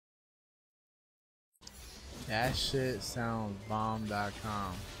 That shit sounds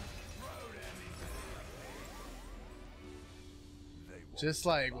bomb.com. just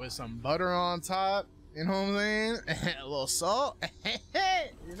like with some butter on top. You know what I'm saying? A little salt.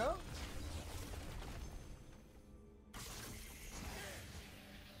 You know?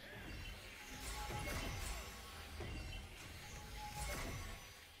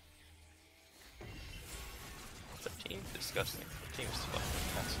 The team's disgusting. The team's fucking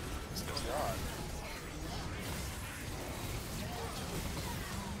disgusting.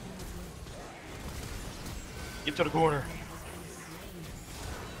 Get to the corner.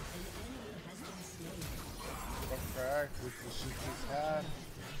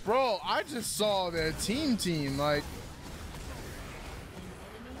 Bro, I just saw their team like.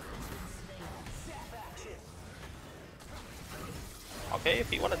 Okay,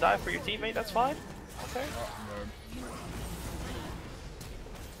 if you want to die for your teammate, that's fine. Okay.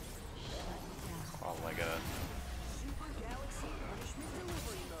 Oh my god.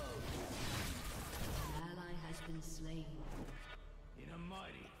 Ally has been slain. In a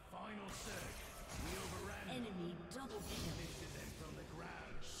mighty final surge, we overran Enemy double kill. lifted them from the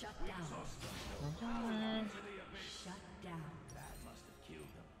ground. Shut down. Shut down. That must have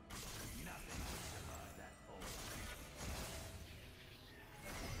killed them. Nothing could survive that fall.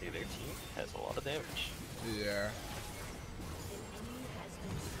 Hey, their team has a lot of damage. Yeah.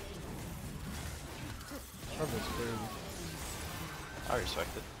 Trouble's crazy. I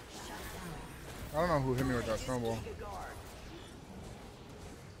respect it. I don't know who hit me with that snowball.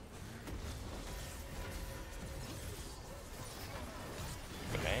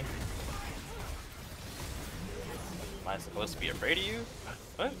 Okay. Am I supposed to be afraid of you?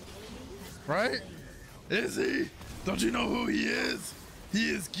 What? Right? Is he? Don't you know who he is? He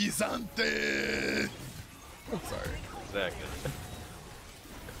is Gisante! I'm sorry. Exactly.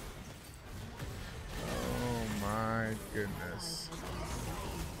 Oh my goodness.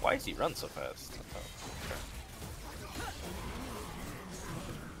 Why does he run so fast?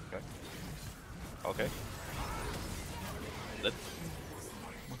 Okay. Okay. Let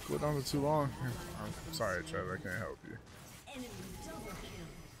My cooldowns are too long. I'm sorry, Trevor. I can't help you.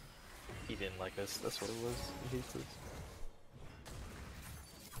 He didn't like us. That's what it was. He hates us.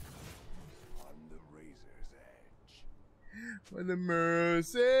 On the razor's edge. For the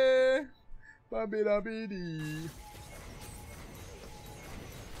mercy. Ba-bi-da-bi-dee.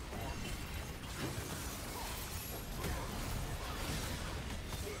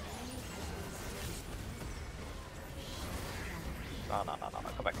 No,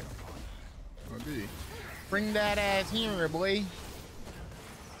 come back here. Oh, D. Bring that ass here, boy.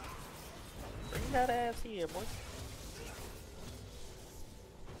 Bring that ass here, boy.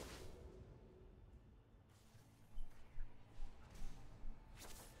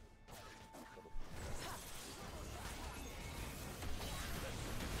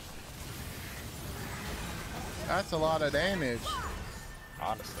 That's a lot of damage.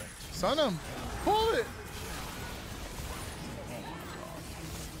 Honestly. Son him. Pull it.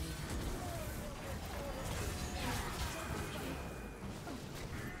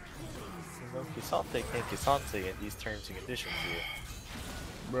 No Kisante can't Kisante in these terms and conditions here.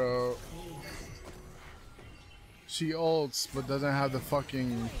 Bro. She ults but doesn't have the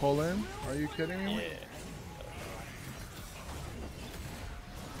fucking pull in? Are you kidding me? Yeah.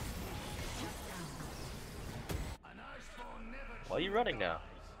 Why are you running now?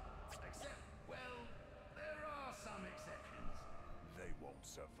 Except, well, there are some exceptions. They won't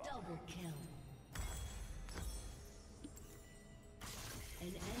survive. Double kill. An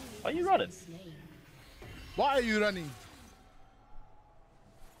enemy Why are you has running? been slain. Why are you running?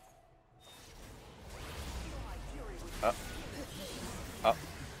 Up. Up.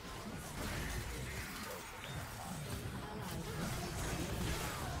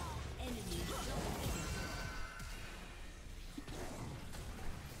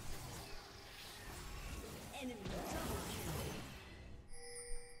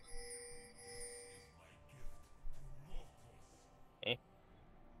 Eh?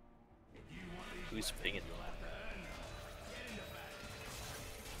 Who's pinging?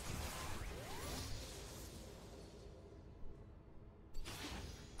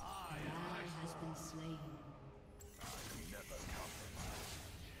 Has been slain.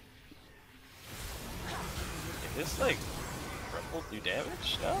 Can this like Rumble do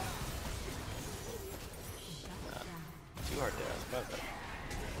damage? No? Nah, too hard to ask. My bad.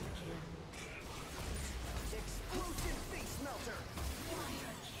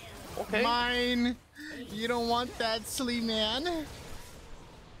 Okay. Mine. You don't want that, Slee man.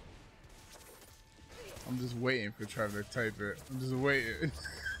 I'm just waiting for Trevor to type it. I'm just waiting.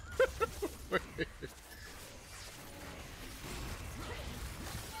 Wait.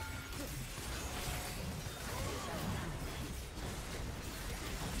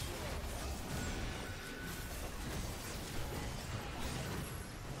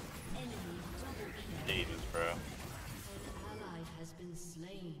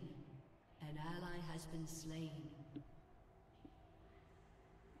 An ally has been slain.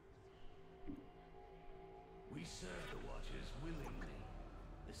 We serve the Watchers willingly.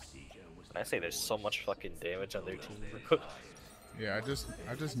 The Seeker was I say there's so much fucking damage on their team, bro. Yeah, I just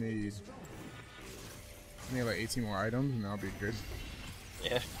need like 18 more items and I'll be good.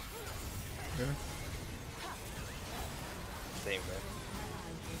 Yeah. Yeah. Same, man.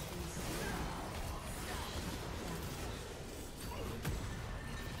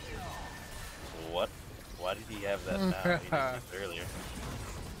 What? Why did he have that now? He did this earlier.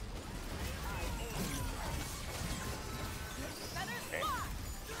 Okay.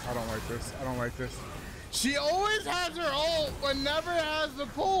 I don't like this. I don't like this. She always has her ult, but never has the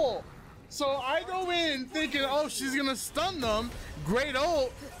pull. So I go in thinking, oh, she's gonna stun them. Great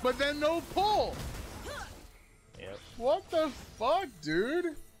ult, but then no pull. Yep. What the fuck, dude?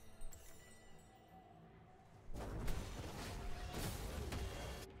 An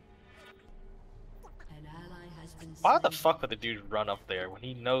ally has been Why slain. the fuck would the dude run up there when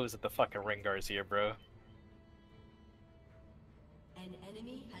he knows that the fucking Rengar's here, bro? An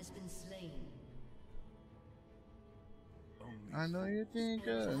enemy has been slain. I know you think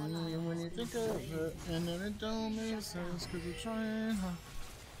of me when you think of it, and then it don't make sense because you're trying hard.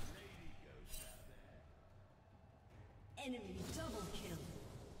 Enemy double kill.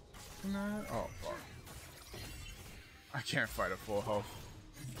 Oh, fuck. I can't fight a full health.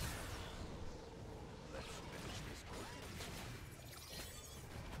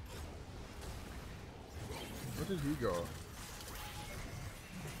 Where did he go?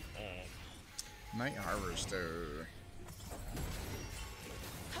 Night Harvester.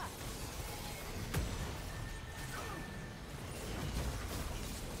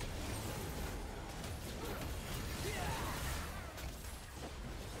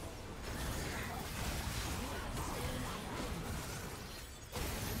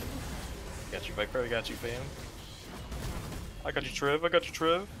 Got you, Viper. I got you, fam. I got you, Trev. I got you,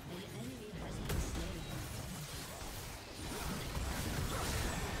 Trev.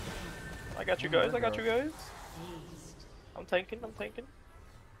 I got you guys. I got you guys. I'm tanking. I'm tanking.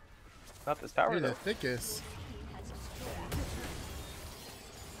 Not this tower You're though. the thickest.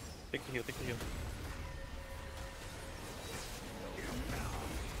 Take the heal. Take the heal.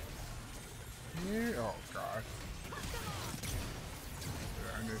 Here. Oh god.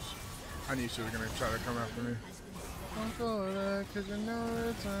 Yeah, I knew she was gonna try to come after me. Don't go there, 'cause you know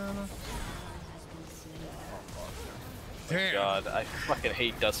it's on. Damn. God, I fucking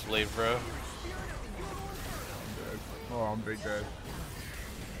hate Dustblade, bro. I'm dead. Oh, I'm big dead.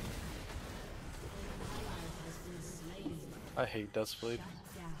 I hate Dustblade.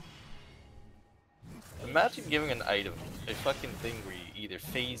 Imagine giving an item a fucking thing where you either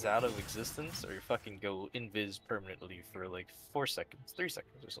phase out of existence or you fucking go invis permanently for like 4 seconds, 3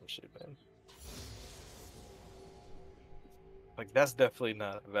 seconds or some shit, man. Like, that's definitely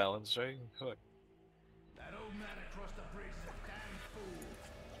not balanced, right? Fuck. That old man across the bridge is a damn fool.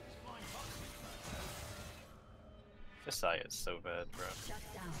 He's flying boxes. Josiah is so bad, bro. Shut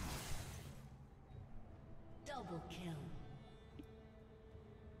down. Double kill.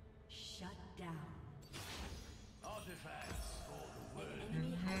 Shut down. Artifacts for the word. An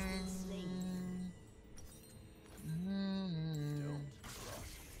enemy has been slain.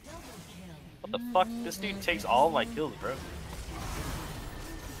 Double kill. What the fuck? This dude takes all my kills, bro.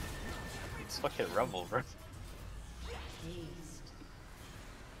 It's fucking Rumble, bro. Haste.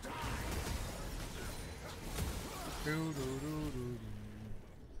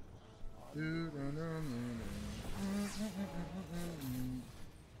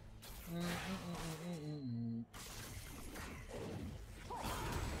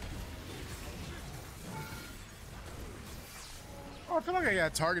 Oh, I feel like I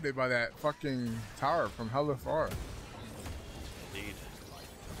got targeted by that fucking tower from hella far. Indeed.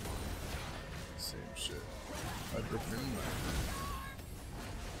 Same shit. Everything.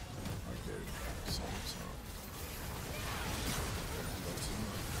 Okay. Same.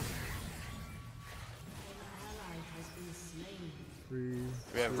 Ally has been slain.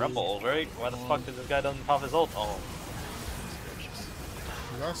 We have Rumble, right? Why the fuck does this guy doesn't pop his ult? Oh.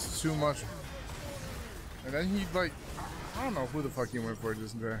 That's too much. And then he like, I don't know who the fuck he went for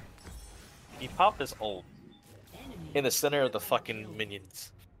just there. He popped his ult in the center of the fucking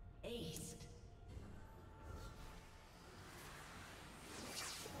minions. Aced.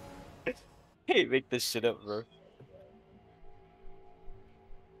 Hey, make this shit up, bro.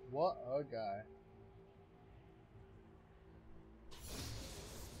 What a guy.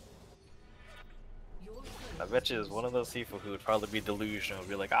 I bet you is one of those people who would probably be delusional,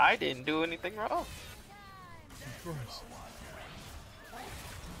 be like, I didn't do anything wrong. Of course.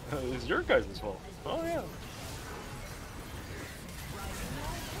 It's your guys' fault. Oh yeah.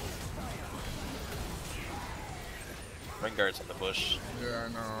 Rengar's in the bush. Yeah, I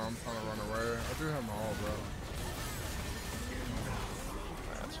know. I'm trying to run away. I do have my ult, bro.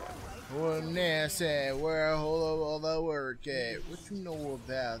 That's right. Well, nasty. Where all the work at? What you know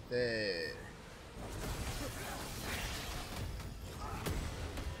about that?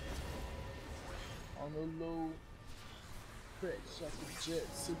 On the low, crack, shot the jet,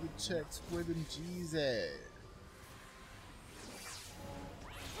 super checks, where them G's at?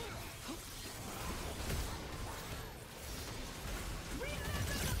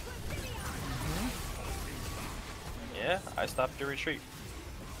 Yeah, I stopped your retreat.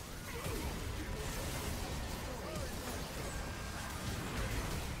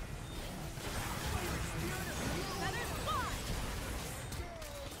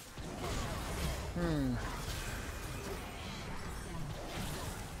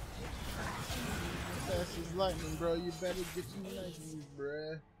 Fast as lightning, bro. You better get some lightning,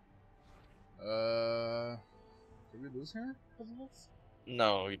 bruh. Did we lose here because of this?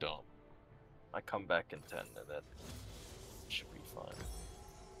 No, you don't. I come back in 10 and that should be fine.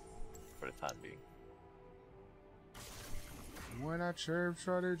 For the time being. When I chirp,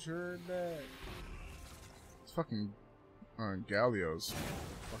 try to chirp back. It's fucking Galio's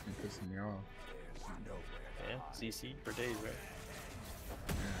fucking pissing me off. Yeah, CC for days, right?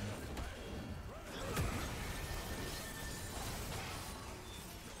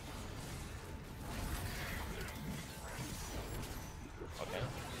 Okay.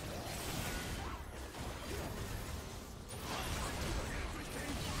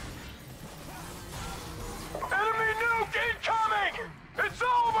 Enemy nuke incoming! It's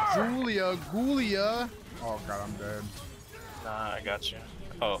over! Julia. Oh god, I'm dead. Nah, I got you.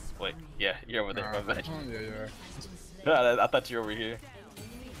 Oh, wait. Yeah, you're over there. My bad. Yeah. I thought you were over here.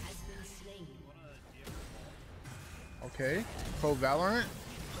 Okay. Pro Valorant.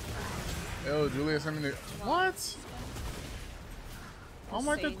 Yo, Julia sent me the. What? I'm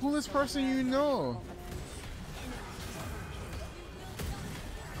like the coolest person you know.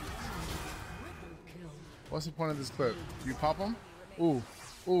 What's the point of this clip? You pop him? Ooh,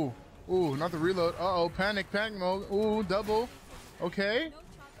 ooh, ooh, not the reload. Uh-oh, panic mode. Ooh, double. Okay.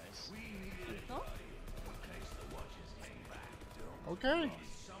 Okay.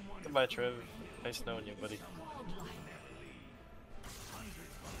 Goodbye, Trev. Nice knowing you, buddy.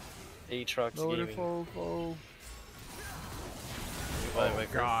 Aatrox Gaming. Goodbye, Goodbye, oh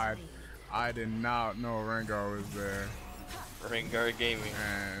god. I did not know Rengar was there. Rengar Gaming.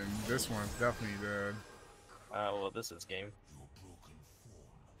 And this one's definitely dead. Well, this is game.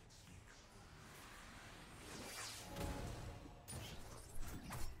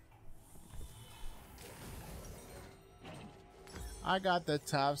 I got the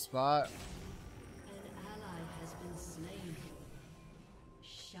top spot. An ally has been slain.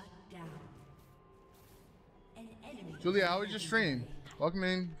 Shut down. An enemy. Julia, how was your stream? Welcome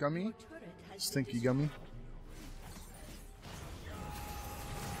in, Gummy. Stinky Gummy.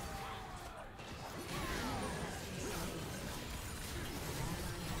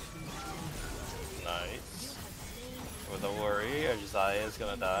 Nice. With a worry, Isaiah's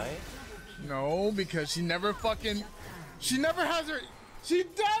gonna die. No, because she never fucking. She never has her. She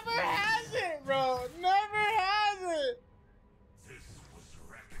never has it, bro. Never has it.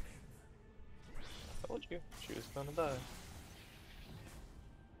 I told you, she was gonna die.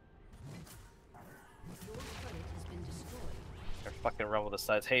 They're fucking around with the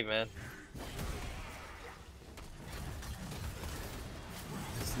sides. Hey, man.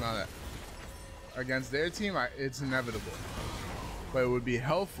 It's not that. Against their team, it's inevitable. But it would be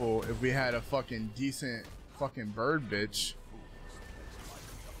helpful if we had a fucking decent fucking bird bitch.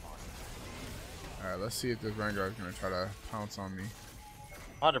 Alright, let's see if this Rengar is gonna try to pounce on me.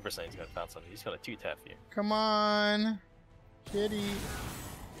 100% he's gonna pounce on you. He's gonna 2-tap you. Come on, kitty.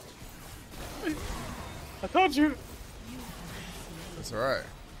 I told you. That's alright.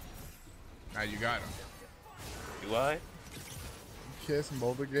 Now you got him. Do I? Kiss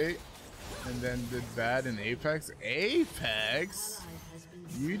Boulder Gate, and then did bad in Apex. Apex?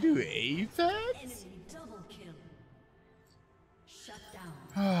 You do Apex? Enemy double kill. Shut down.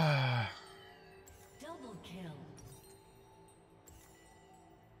 Double kill.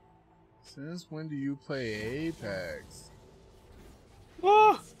 Since when do you play Apex?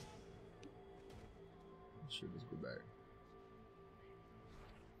 Oh! Should just go back.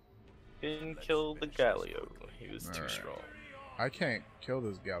 Didn't kill the Galio. He was too strong. I can't kill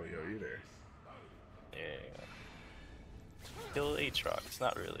this Galio either. Yeah. Kill Aatrox,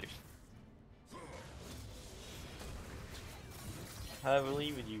 not really. I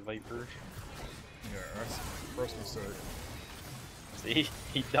believe in you, Viper. Yeah, that's first mistake. See?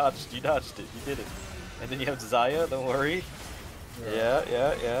 You dodged it. You did it. And then you have Zaya, don't worry.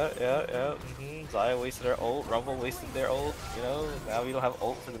 Yeah. Zaya wasted her ult, Rumble wasted their ult, you know, now we don't have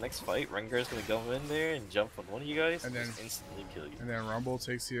ult for the next fight. Rengar's gonna go in there and jump on one of you guys and then just instantly kill you. And then Rumble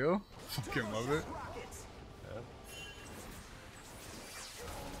takes you. Fucking love it. Yeah.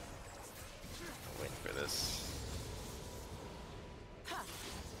 I'm waiting for this.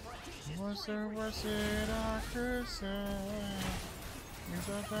 What's it I could say? Is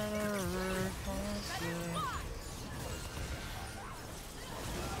that better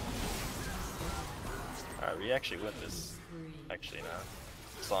Alright, we actually win this. Actually, no.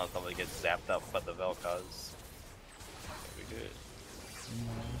 As long as nobody gets zapped up by the Vel'Koz. We good.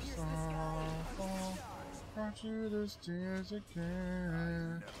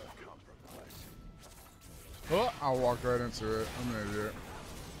 Oh, I walked right into it. I'm an idiot.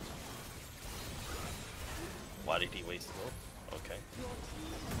 Why did he waste it? Okay.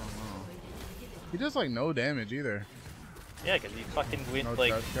 He does like no damage either. Yeah, because he fucking went No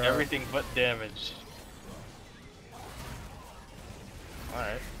like touch, everything but damage.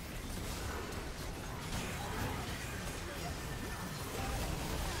 Alright.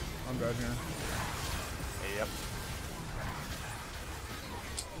 I'm dead here. Yep.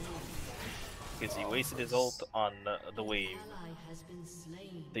 Because he wasted his ult on the wave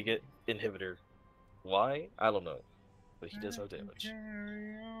to get inhibitor. Why? I don't know. But he does have damage.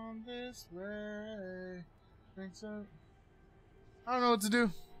 Carry on this way. Think so? I don't know what to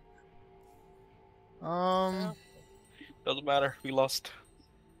do. Doesn't matter. We lost.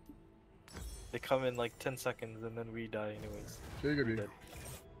 They come in like 10 seconds and then we die anyways. Giggity. Dead.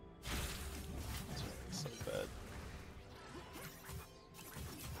 So bad.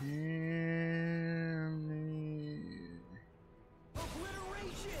 Hear me.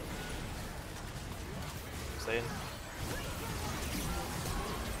 Saying.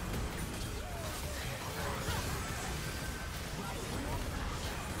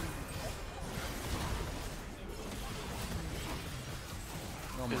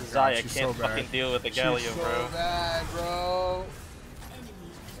 Oh my Zaya God, can't so fucking bad. deal with the Galio, She's so bro. bad, bro.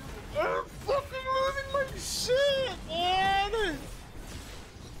 I'm fucking losing my shit, man.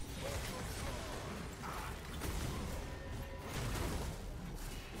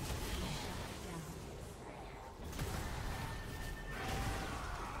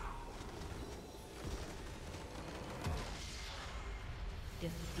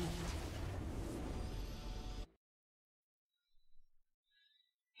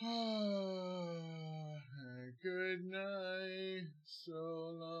 Good night, so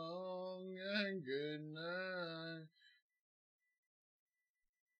long and good night.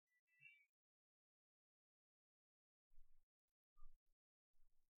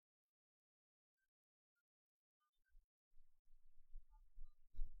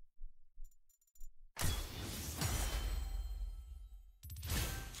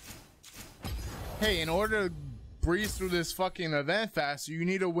 Hey, in order to breeze through this fucking event faster, you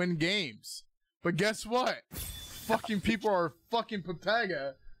need to win games. But guess what? Fucking people are fucking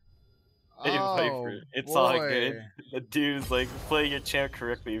Papega. Hey, Oh, Viper, it's boy. all good. The dude's like, play your champ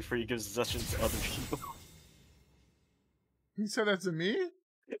correctly before you give suggestions to other people. He said that to me?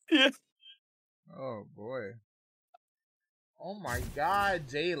 Yeah. Oh, boy. Oh my God,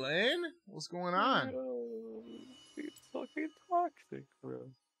 Jalen? What's going on? It's fucking toxic,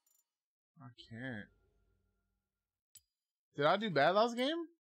 bro. I can't. Did I do bad last game?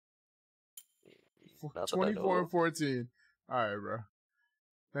 Not that I 24 know and of. 14. Alright, bro.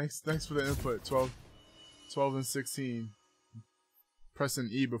 Thanks for the input. 12 and 16. Pressing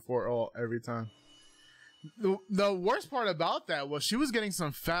E before all every time. The worst part about that was she was getting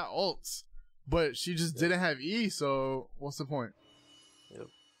some fat ults, but she just didn't have E, so what's the point? Yep.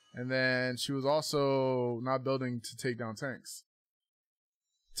 And then she was also not building to take down tanks.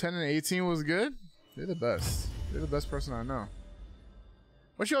 10 and 18 was good. They're the best. They're the best person I know.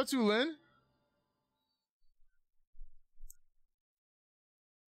 What you up to, Lynn?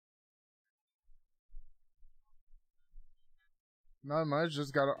 Not much.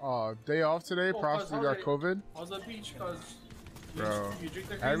 Just got a day off today. Possibly got COVID. I was at the beach because Bro, you drink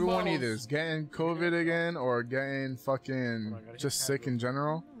the green everyone bottles. either is getting COVID again or getting fucking just sick in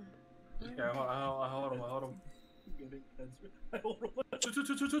general. Okay, hold on.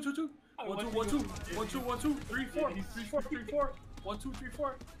 Two. 1, 2, 3, 4. 3, 4. 1, 2, 3,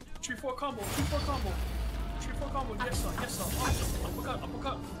 4. 3, 4 combo. 3, 4 combo. 3, 4 combo. Yes, sir. Awesome.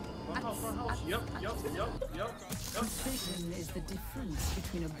 Uppercut. Front house. Yep. Precision is the difference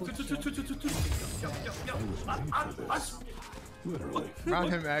between a butcher Two. Literally. Not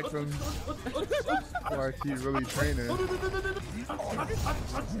him acting like he really training. God.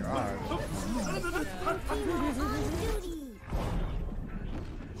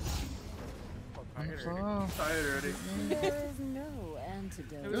 I'm so tired already. There is no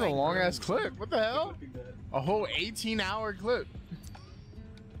antidote. This is a long ass clip. What the hell? A whole 18-hour clip.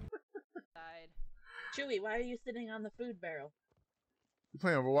 Chewy, why are you sitting on the food barrel? You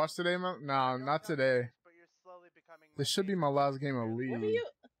playing Overwatch today, man? No, not today. This should be my last game of League. What are you?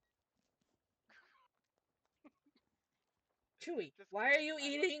 Chewy, why are you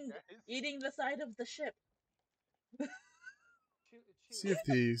eating the side of the ship?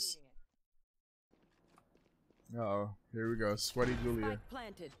 CFTs. Uh oh, here we go. Sweaty Julia.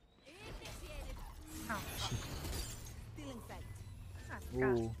 Planted.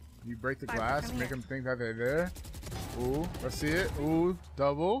 Ooh, you break the glass, make them think that they're there. Ooh, let's see it. Ooh,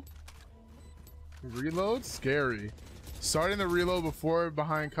 double. Reload, scary. Starting the reload before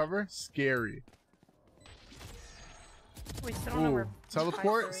behind cover, scary. Ooh,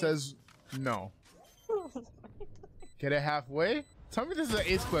 teleport says no. Get it halfway? Tell me this is an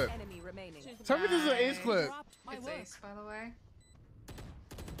ace clip. Tell me this is an ace clip. It's ace, by the way.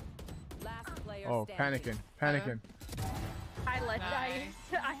 Oh, panicking, panicking.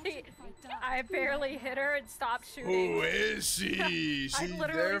 I barely hit her and stopped shooting. Who is she? I She's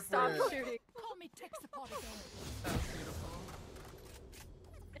literally stopped different. shooting.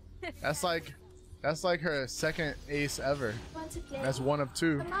 That's like her second ace ever. Want to play? That's one of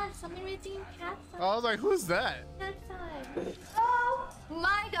two. Come on, somebody raising cat. I was like, who's that? Cat time. Oh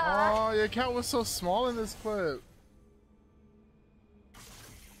my god. Oh, your cat was so small in this clip.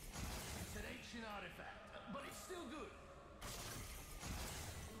 It's an ancient artifact, but it's still good.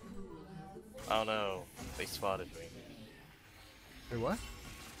 Oh no, they spotted me. Wait, what?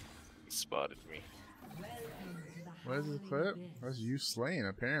 They spotted me. What is this clip? That's you slaying,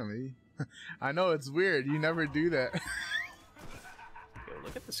 apparently. I know, it's weird. You never do that. Yo,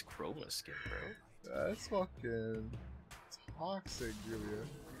 look at this chroma skin, bro. That's fucking toxic, Julia.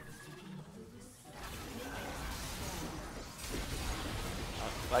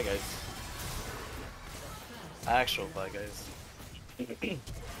 Bye, guys. Actual bye, guys.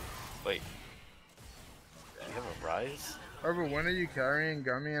 Wait. Do you have a rise? However, when are you carrying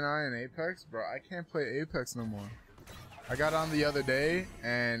Gummy and I in Apex? Bro, I can't play Apex no more. I got on the other day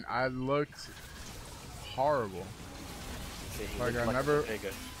and I looked horrible. Like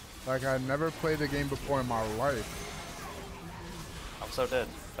I never played the game before in my life. I'm so dead.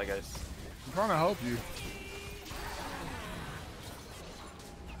 Bye, guys. I'm trying to help you.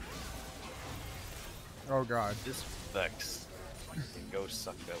 Oh god. This Vex can go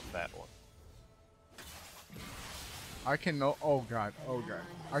suck that one. I can no. Oh god. Oh god.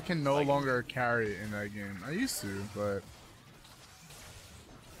 I can no longer carry in that game. I used to, but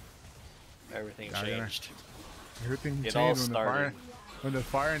everything changed. Everything It changed all when started. When the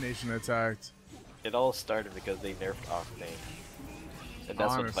Fire Nation attacked. It all started because they nerfed Octane, and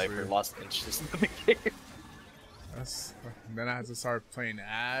that's Honestly. when Viper lost interest in the game. That's. Then I had to start playing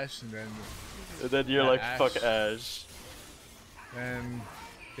Ash, and then you're like, fuck Ash. And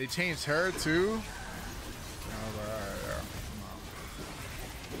they changed her too. I was like, alright, yeah, come on.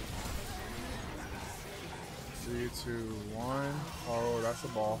 3, 2, 1. Oh, that's a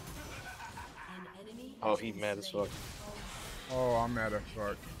ball. Oh, he mad as fuck. Oh, I'm mad as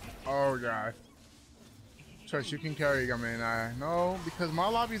fuck. Oh god. Trish, you can carry Gummy and I. No, because my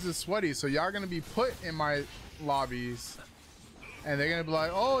lobbies is sweaty, so y'all gonna be put in my lobbies. And they're gonna be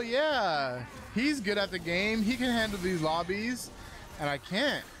like, oh yeah, he's good at the game, he can handle these lobbies. And I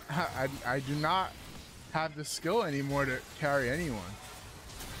can't. I do not have the skill anymore to carry anyone.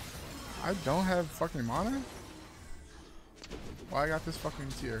 I don't have fucking mana? Why I got this fucking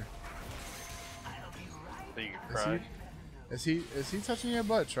tier? So you cry. Is he touching your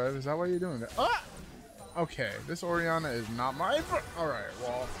butt, Trev? Is that why you're doing that? Ah! Okay, this Orianna is not my. Alright,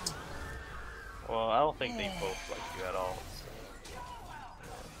 well. Well, I don't think they both like you at all. So.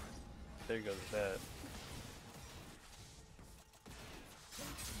 There goes that.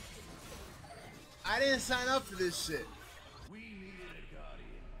 I didn't sign up for this shit.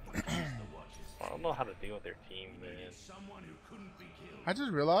 I don't know how to deal with their team, man. I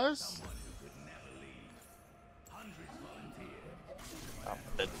just realized. I'm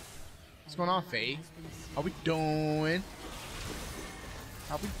dead. What's going on, Faye? How we doing?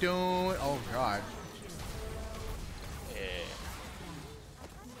 How we doing? Oh god. Yeah.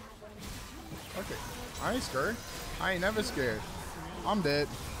 Okay. I ain't scared. I ain't never scared. I'm dead.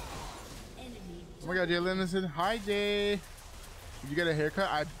 Oh my god, Jalen said, hi Jay. Did you get a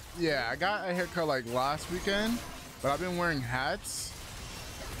haircut? Yeah, I got a haircut like last weekend. but I've been wearing hats.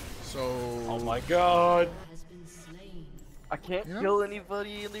 So. Oh my god. Has been slain. I can't You know? kill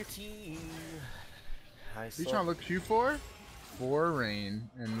anybody in their team. You trying to look Q4? For Rain,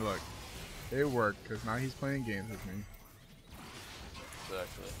 and look, it worked because now he's playing games with me.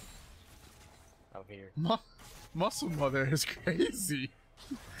 Exactly. I'm here. Muscle Mother is crazy.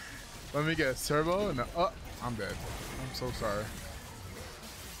 Let me get a turbo and I'm dead. I'm so sorry.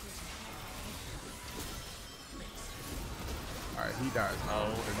 Alright, he dies now.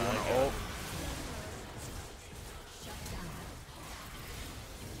 If you wanna ult.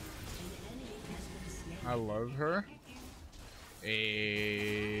 I love her.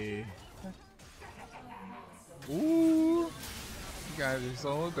 Hey. Ooh. You guys are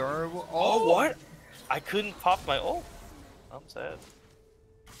so adorable. Oh, what? I couldn't pop my ult. I'm sad.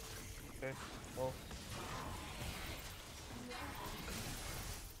 Okay, well.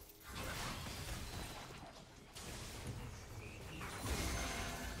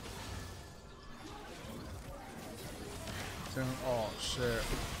 Oh shit.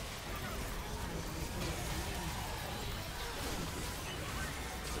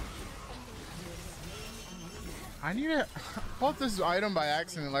 I need it. I bought this item by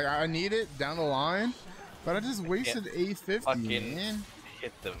accident. Like I need it down the line, but I just wasted 850. Man.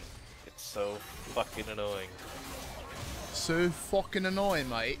 Hit them. It's so fucking annoying. So fucking annoying,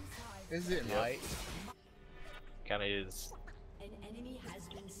 mate. Is it, mate? Kinda is. An enemy has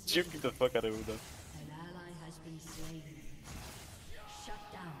been slain. Shoot the fuck out of him though. An ally has been slain. Shut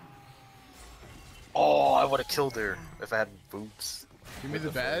down. Oh, I would have killed her if I had boots. Give me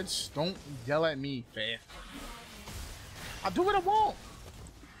the badge. Don't yell at me, fam. I'll do what I want.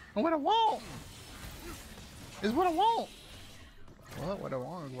 And what I want is what I want. What I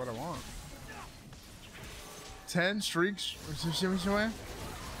want is what I want. 10 streaks.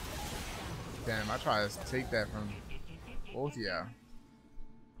 Damn, I try to take that from both of y'all.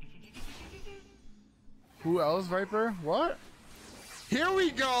 Who else, Viper? What? Here we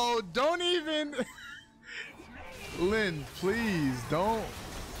go. Don't even. Lynn, please don't.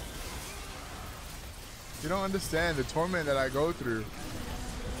 You don't understand the torment that I go through.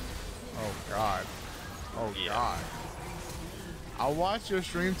 Oh God. Oh God. I'll watch your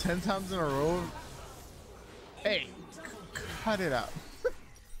stream 10 times in a row. Hey, cut it out.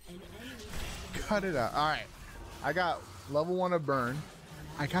 Cut it out. All right. I got level 1 of burn.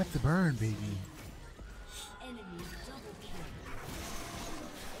 I got the burn, baby.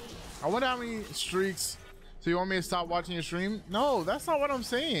 I wonder how many streaks. So you want me to stop watching your stream? No, that's not what I'm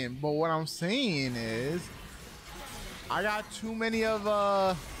saying. But what I'm saying is, I got too many of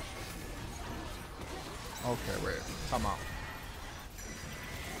Okay, wait. Time out.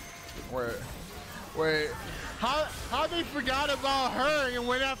 Wait. How they forgot about her and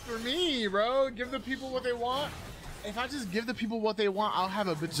went after me, bro? Give the people what they want. If I just give the people what they want, I'll have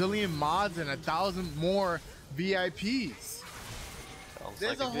a bajillion mods and 1,000 more VIPs.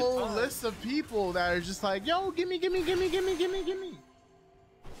 There's a whole list of people that are just like, yo, gimme. He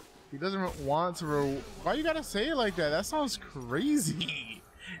doesn't want to. Why you gotta say it like that? That sounds crazy.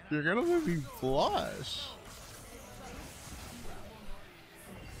 You're gonna make me blush.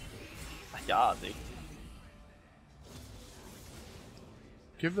 Yeah, dude.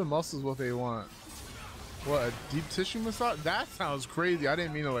 Give the muscles what they want. What, a deep tissue massage? That sounds crazy. I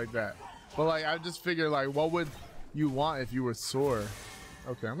didn't mean it like that. But like, I just figured like, what would you want if you were sore?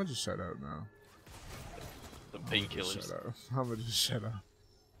 Okay, I'm gonna just shut up now. The painkillers. I'm gonna just shut up.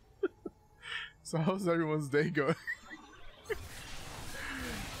 So how's everyone's day going?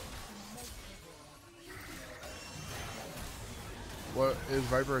 What is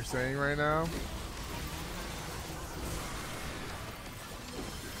Viper saying right now?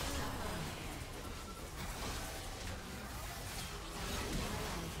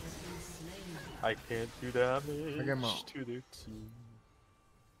 I can't do damage I get him out. to their team.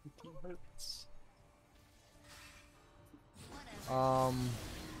 The team hurts.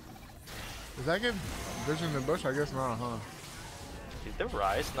 Does that get Vision in the bush? I guess not, huh? Did the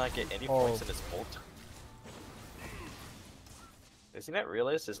Rise not get any points in his ult? Does he not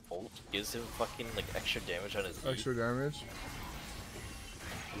realize his ult gives him fucking like extra damage on his Extra damage?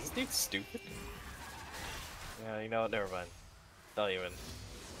 Is this dude stupid? Yeah, you know what, never mind. Not even.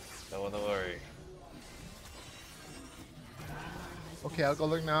 No one to worry. Okay, I'll go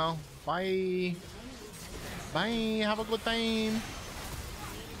look now. Bye. Bye. Have a good time.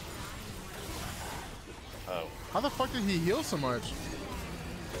 Oh. How the fuck did he heal so much?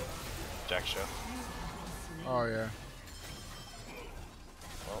 Jack show. Oh yeah.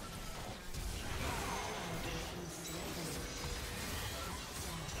 Well.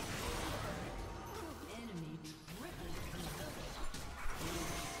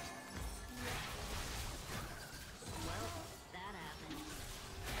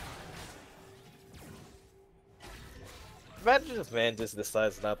 imagine if man just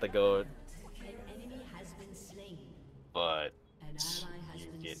decides not to go, An enemy has been slain. but An ally has you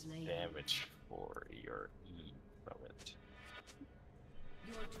been get slain. damage for your E from it.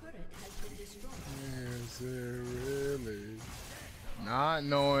 Your turret has been destroyed. Is it really? Not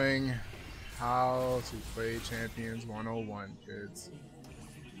knowing how to play Champions 101, kids.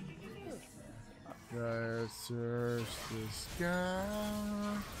 Let's search this guy.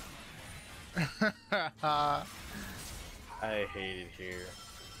 I hate it here.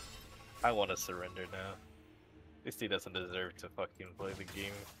 I want to surrender now. This dude doesn't deserve to fucking play the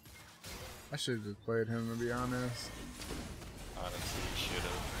game. I should have just played him, to be honest. Honestly, you should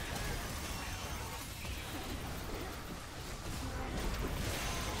have.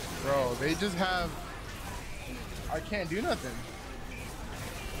 Bro, they just have... I can't do nothing.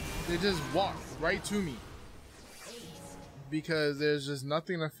 They just walk right to me. Because there's just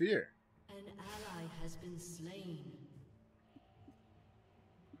nothing to fear. An ally has been slain.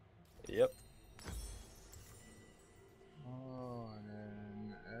 Yep. Oh,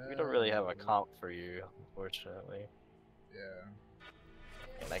 and We don't really have a comp for you, unfortunately. Yeah.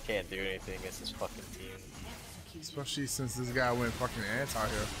 And I can't do anything against this fucking team. Especially since this guy went fucking anti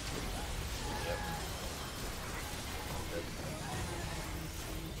here. Yep.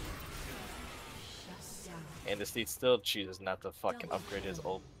 And this dude still chooses not to fucking upgrade his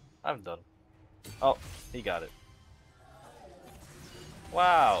ult. I'm done. Oh, he got it.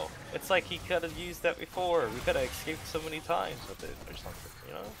 Wow, it's like he could have used that before. We could have escaped so many times with it or something,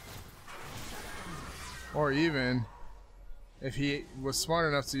 you know? Or even, if he was smart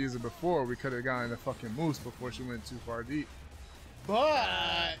enough to use it before, we could have gotten the fucking moose before she went too far deep.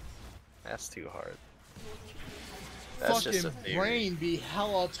 But that's too hard. That's fucking just a theory. brain be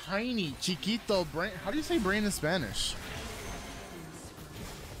hella tiny. Chiquito brain. How do you say brain in Spanish?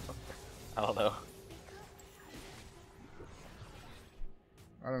 I don't know.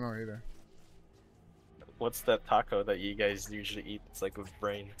 I don't know either. What's that taco that you guys usually eat? It's like with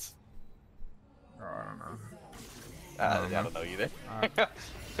brains. Oh, I don't know. I don't know either.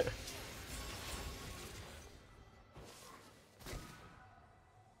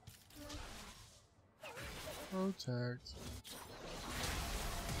 Protect.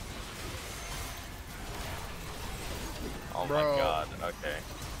 Oh Bro. my god, okay.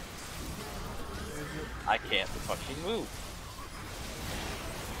 I can't fucking move.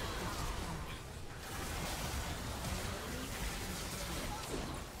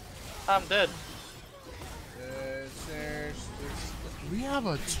 I'm dead. We have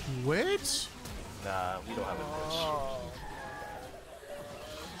a Twitch? Nah, we don't have a Twitch.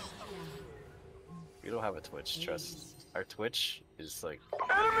 We don't have a Twitch, trust. Our Twitch is like...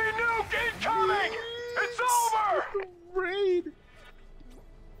 Enemy nuke incoming! It's over! Raid!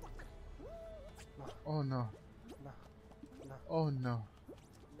 Oh no. Oh no.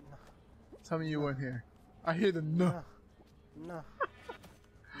 Tell me you went here. I hear the no. No.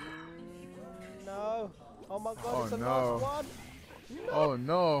 No. Oh my god, Oh it's the no. last one. No. Oh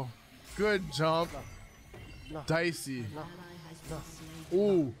no. Good jump. No. Dicey. No.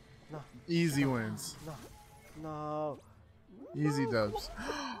 Ooh. No. Easy wins. No. Easy dubs.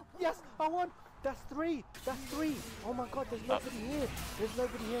 Yes, I won. That's three. That's three. Oh my god, there's nobody here. There's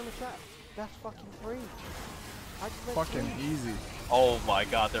nobody here in the chat. That's fucking three. I just went Fucking three. easy. Oh my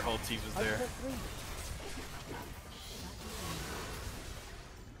god, their whole team is I there. just went three.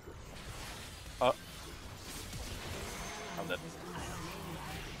 I'm dead.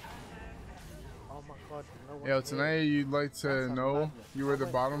 Oh my god, no one Yo, here. tonight you'd like to That's know madness. you were I the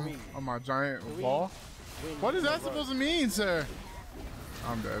went bottom three. of my giant Three ball? wins What is in a that row. supposed to mean, sir?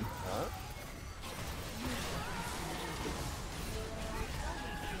 I'm dead. Huh?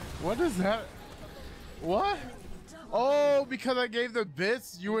 What is that? What? Oh, because I gave the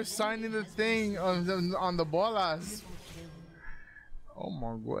bits, you were signing the thing on the bolas. Oh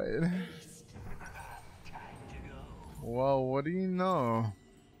my god. Well, what do you know?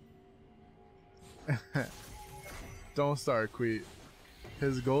 Don't start, Queet.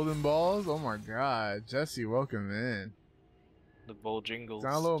 His golden balls? Oh my god. Jesse, welcome in. The bowl jingles.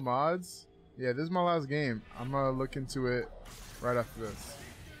 Download mods? Yeah, this is my last game. I'm gonna look into it right after this.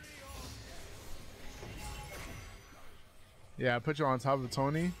 Yeah, I put you on top of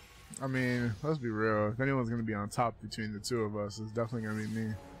Tony. I mean, let's be real. If anyone's gonna be on top between the two of us, it's definitely gonna be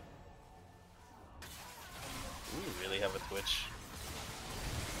me. We really have a Twitch.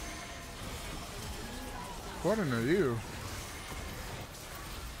 According to you.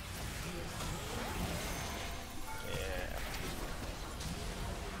 Yeah.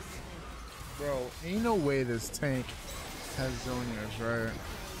 Bro, ain't no way this tank has Zonias, right?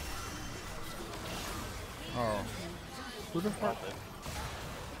 Oh. Who the fuck?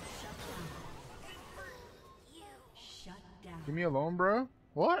 Leave me alone, bro.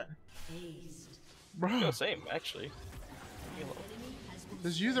 What? Bro. Yo, same, actually.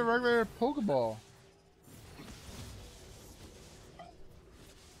 Just use a regular Pokeball.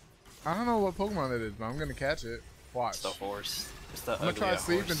 I don't know what Pokemon it is, but I'm gonna catch it. Watch. It's the horse. It's the I'm gonna try to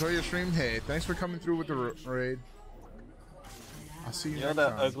sleep. horse. Enjoy your stream. Hey, thanks for coming through with the raid. I'll see you You know next that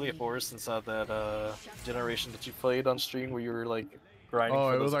time. ugly horse inside that generation that you played on stream where you were like grinding Oh,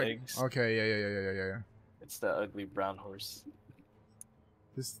 for it those was like eggs? okay, yeah. It's that ugly brown horse.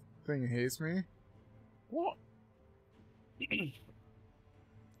 This thing hates me. What? You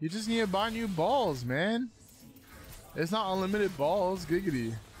just need to buy new balls, man. It's not unlimited balls,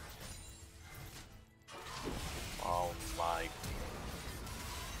 giggity. Oh my.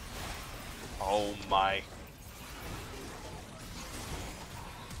 Oh my.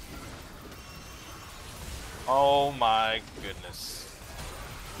 Oh my goodness.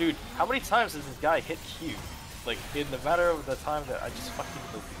 Dude, how many times does this guy hit Q? Like, in the matter of the time that I just fucking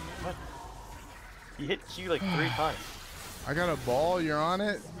killed him. What? He hit Q like 3 times. I got a ball, you're on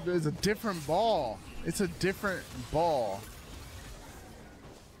it? There's a different ball. It's a different ball.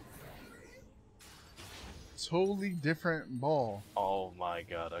 Totally different ball. Oh my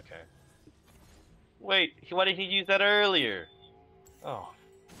god, okay. Wait, why did he use that earlier? Oh.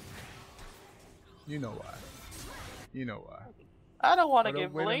 You know why. You know why. I don't want to Hold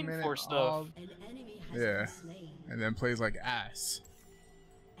up, get wait a blamed minute, for stuff. Yeah. And then plays like ass.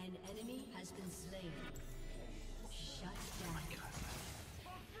 An enemy has been slain. Shut down.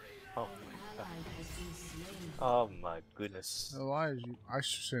 Oh my god. Oh my goodness. Why is you? I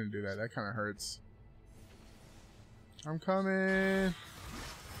shouldn't do that. That kind of hurts. I'm coming.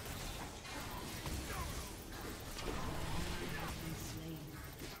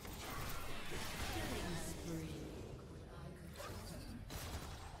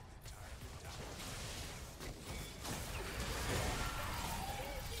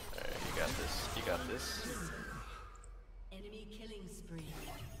 Alright, you got this. You got this. Enemy killing spree.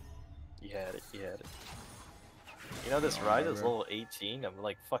 You had it. You had it. You know this ride is level 18. I'm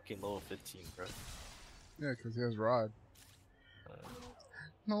like fucking level 15, bro. Yeah, because he has Rod.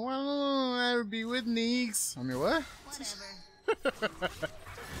 No, I don't ever be with Neeks. I mean, what? Whatever.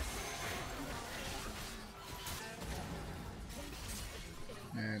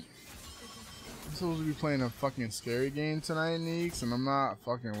 Man, I'm supposed to be playing a fucking scary game tonight, Neeks, and I'm not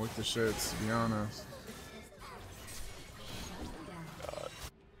fucking with the shits, to be honest. God.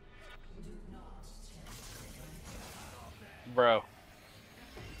 Bro.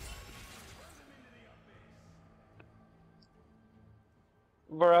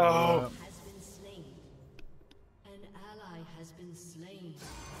 Bro. Has been slain. An ally has been slain.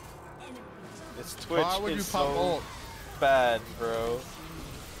 This Twitch Why would you is pop so ult? bad, bro.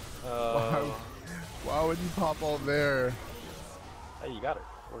 Why would you pop ult there? Hey, you got it.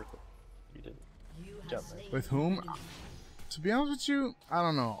 Worth it. You did. Good job, man. With whom? To be honest with you, I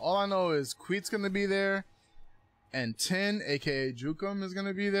don't know. All I know is Queet's gonna be there, and Tin, aka Jukum, is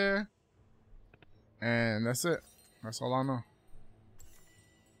gonna be there, and that's it. That's all I know.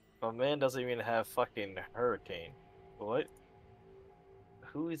 My man doesn't even have fucking Hurricane. What?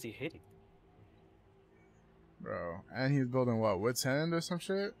 Who is he hitting? Bro, and he's building what? Wit's End or some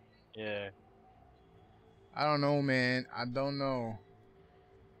shit? Yeah. I don't know, man. I don't know.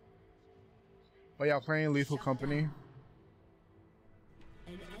 But y'all playing Lethal Company?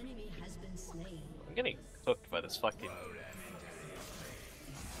 An enemy has been slain. I'm getting cooked by this fucking...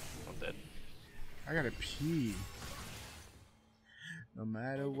 I'm dead. I gotta pee. No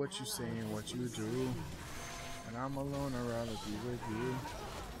matter what you say and what you do, and I'm alone, I'd rather be with you.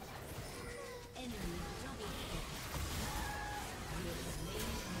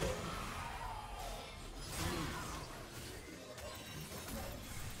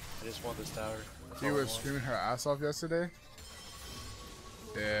 I just want this tower. That's She all I was want. screaming her ass off yesterday.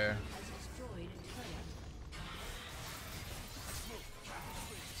 Yeah.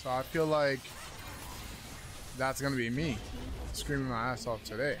 So I feel like that's gonna be me screaming my ass off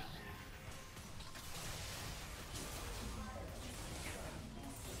today.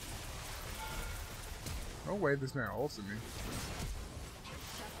 No way this man ulted me.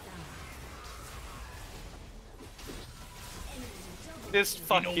 This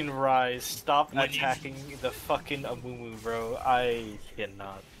fucking Rise, stop attacking the fucking Amumu, bro. I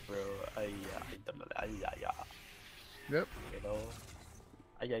cannot, bro. Yep. You know?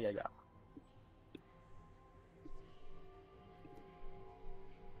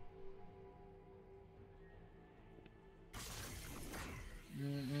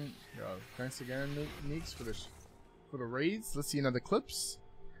 Yo, thanks again, Neeks, for this for the raids. Let's see another clips.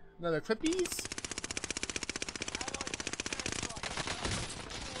 Another clippies.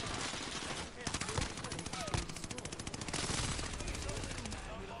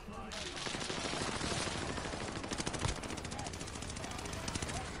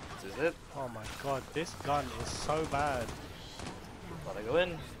 This is it. Oh my god, this gun is so bad. Gotta go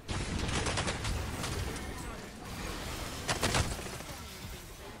in.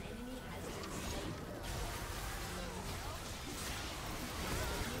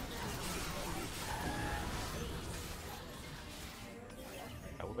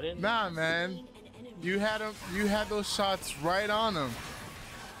 Nah, man. You had him. You had those shots right on him.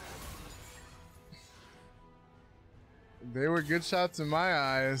 They were good shots in my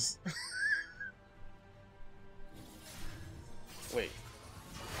eyes. Wait.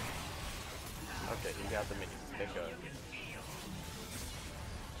 Okay, you got the minions. Thank God.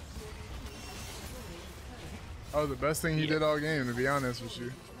 Oh, the best thing he did all game, to be honest with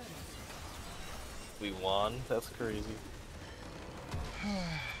you. We won. That's crazy.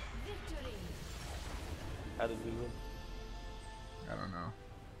 How did we win? I don't know.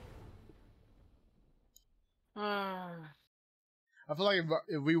 I feel like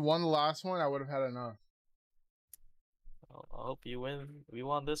if we won the last one, I would have had enough. Well, I hope you win. We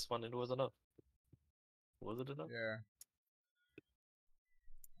won this one. It was enough. Was it enough? Yeah.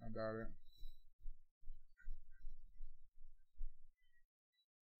 I doubt it.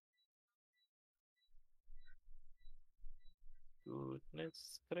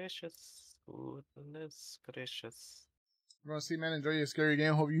 Goodness gracious. Goodness gracious. You want to see, man? Enjoy your scary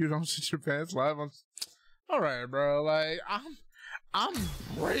game. Hope you don't shit your pants live. All right, bro. Like I'm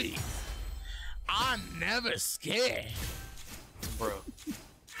brave. I'm never scared. Bro,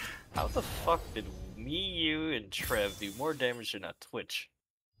 how the fuck did me, you, and Trev do more damage than that Twitch?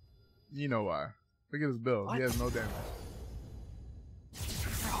 You know why? Look at his build. What? He has no damage.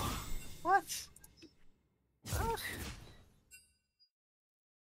 What?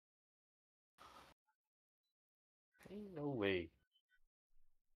 Ain't no way.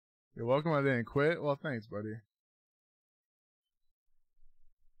 You're welcome. I didn't quit. Well, thanks, buddy.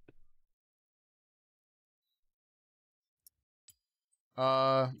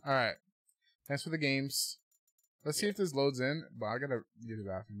 All right. Thanks for the games. Let's see if this loads in. But I gotta get to the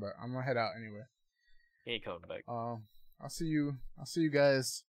bathroom. But I'm gonna head out anyway. He ain't coming back. I'll see you. I'll see you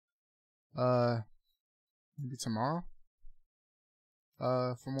guys. Maybe tomorrow.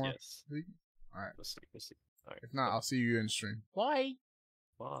 For more. Yes. League? All right. We'll see. We'll see. All right. If not, I'll see you in stream. Bye.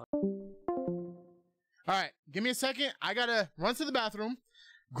 Bye. All right. Give me a second. I gotta run to the bathroom,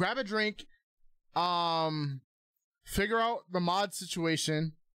 grab a drink, figure out the mod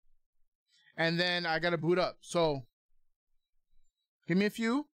situation, and then I gotta boot up. So give me a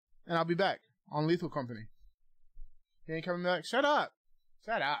few, and I'll be back on Lethal Company. You ain't coming back? Shut up.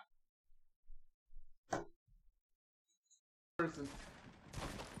 Shut up.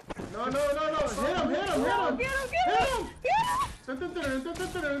 No, no, no, no! Hit him! Hit him! Hit him! Get him!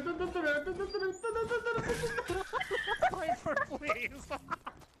 Viper, please.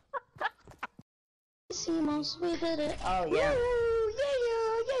 Hicimos, we did it. Oh yeah.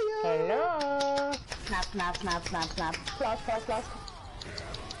 Hello. Snap, snap, snap, snap, snap. Plus, plus, plus.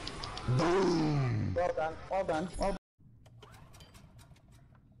 Boom. Well done. Well done. Well done.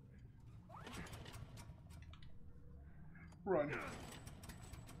 Run.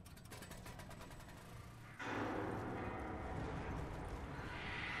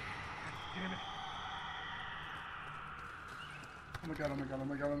 Oh my god, oh my god, oh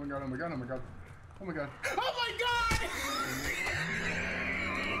my god, oh my god, oh my god, oh my god. Oh my god. Oh my god!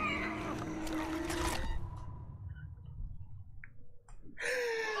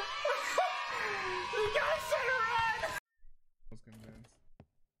 You guys should run! I was convinced.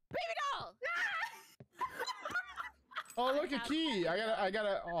 Baby doll! Oh, look, a key. I got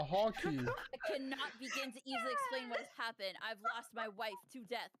a hall key. I cannot begin to easily explain what has happened. I've lost my wife to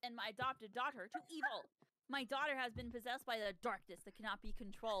death and my adopted daughter to evil. My daughter has been possessed by the darkness that cannot be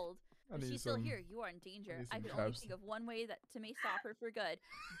controlled. But she's still here. You are in danger. I can only think of one way that to may stop her for good.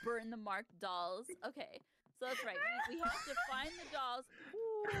 Burn the marked dolls. Okay, so that's right. We have to find the dolls.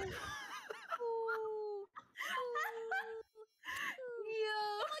 Ooh. Ooh.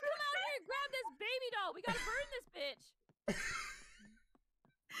 Yo. Come out here and grab this baby doll. We gotta burn this bitch.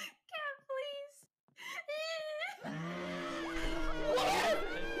 Cat, please.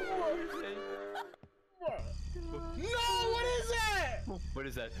 No, what is that? What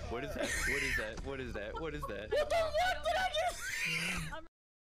is that? What is that? What is that? What is that? What is that? What the fuck did I just?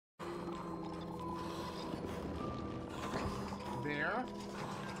 There.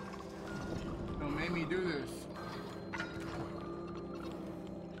 Don't make me do this.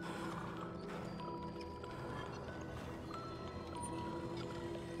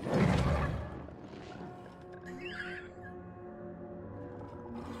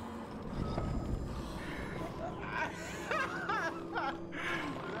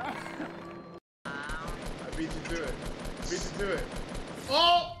 do it.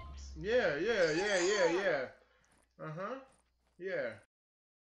 Oh! Yeah. Uh-huh. Yeah.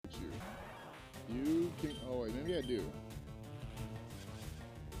 You can. Oh wait, maybe I do.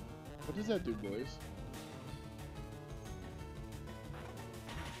 What does that do, boys?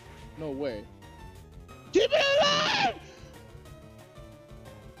 No way. Keep it alive!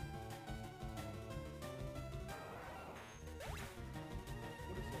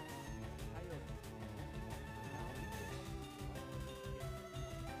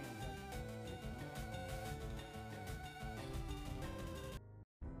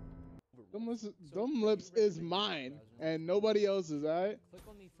 Dumb lips is mine and nobody else's, alright? Click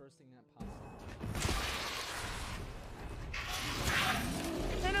on the first thing that pops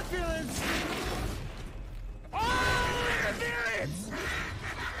up. Interference! Oh, interference!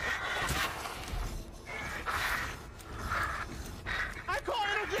 I call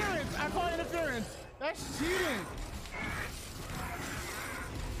interference! I call interference! That's cheating!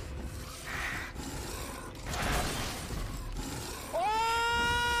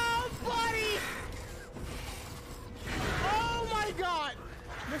 Oh, buddy! Oh my god!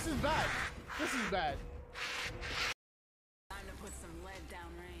 This is bad. This is bad. Time to put some lead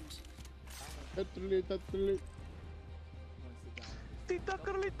downrange.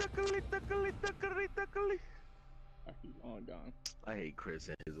 Oh, gone. I hate Chris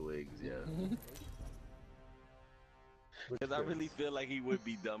and his wigs, yeah. Because I really feel like he would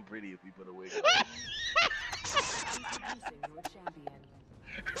be dumb pretty if he put a wig on. Introducing your champion.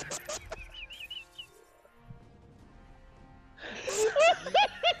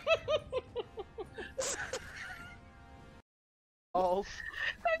 Oh.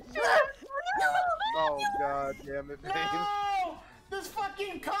 Oh god damn it, babe. No! This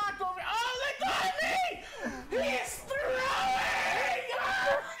fucking cock over. Oh, they got me! He's throwing!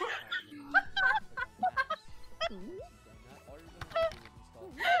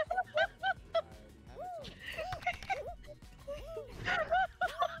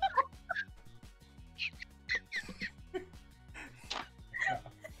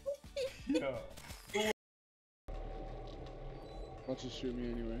 Yeah. Watch it shoot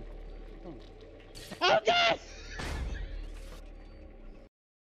me anyway. Oh. Okay!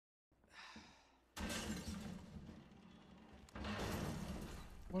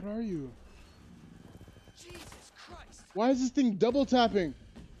 What are you? Jesus Christ! Why is this thing double tapping?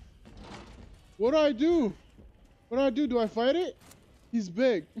 What do I do? What do I do? Do I fight it? He's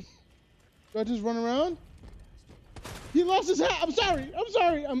big. Do I just run around? He lost his hat. I'm sorry. I'm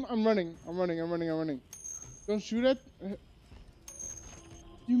sorry. I'm running. I'm running. Don't shoot at.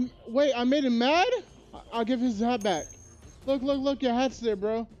 You wait. I made him mad. I'll give his hat back. Look. Your hat's there,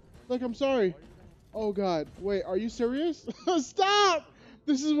 bro. Look. I'm sorry. Oh God. Wait. Are you serious? Stop.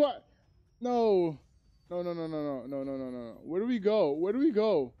 This is what. No. No. Where do we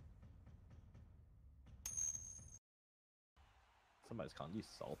go? Somebody's calling you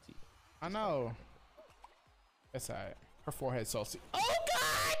salty. I know. That's alright. Her forehead's salty. Oh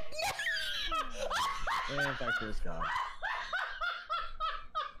god! And back to this guy.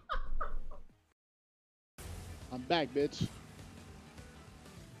 I'm back, bitch.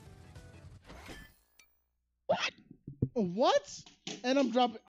 What? And I'm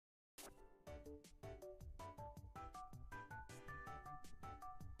dropping.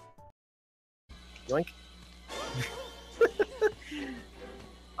 Yoink.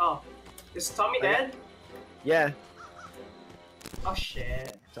 Oh, is Tommy dead? Yeah. Oh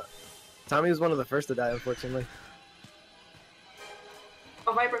shit. Tommy was one of the first to die, unfortunately.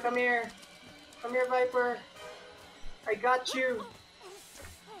 Oh, Viper, come here. Come here, Viper. I got you.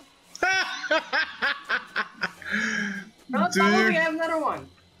 No, it's not moving. I have another one.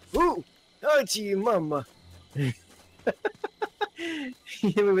 Ooh! Oh, gee, mama. He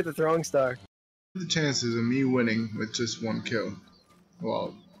hit me with the throwing star. The chances of me winning with just one kill.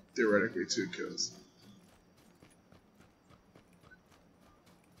 Well, theoretically 2 kills.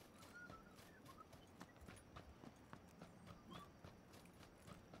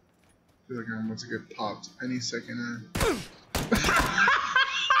 I feel like I'm about to get popped any second now.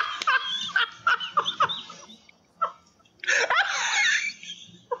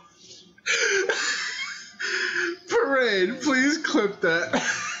 Parade, please clip that.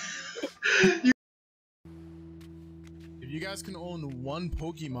 If you guys can own one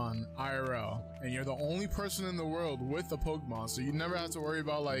Pokemon IRL, and you're the only person in the world with a Pokemon, so you never have to worry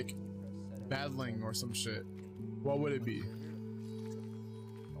about like battling or some shit, what would it be?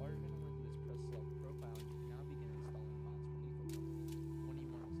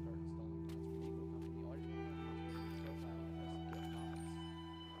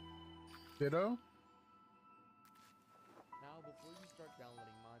 Ditto?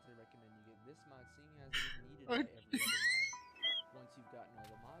 definitely recommend you get this mod, seeing as it is needed by every other mod. Once you've gotten all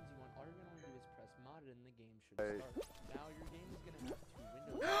the mods you want, all you're gonna want to do is press modded and the game should start. Now your game is gonna have two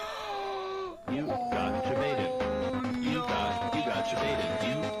windows. You got debated. You got debated.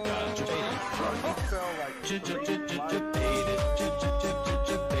 You got debated.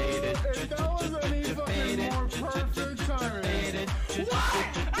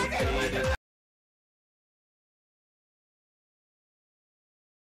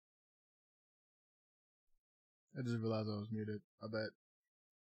 I just realized I was muted. I bet.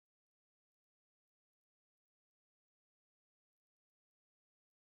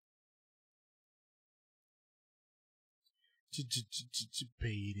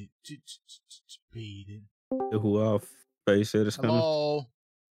 Who off? Face it is coming. Hello.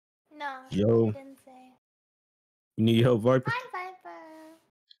 No, Yo. you didn't say. You need help, Viper? Hi, Viper.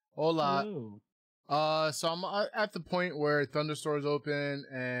 Hola. Hello. So I'm at the point where Thunderstore's open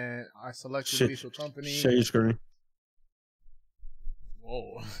and I selected Lethal Company. Shade screen.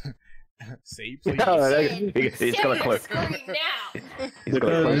 Whoa. Say please. He's gonna click. He's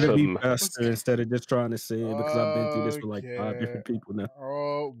gonna click It'll be some. faster instead of just trying to say it because I've been through this with like 5 different people now.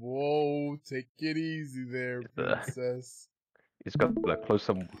 Oh, whoa. Take it easy there, princess. He's got to close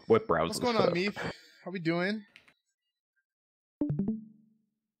some web browsers. What's going on, Meef? How we doing?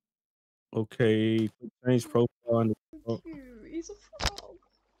 Okay, change profile. On the Cute. He's a frog.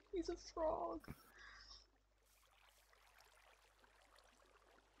 He's a frog.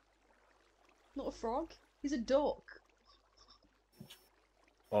 Not a frog. He's a duck.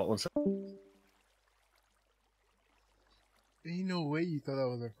 What was it? Ain't no way you thought that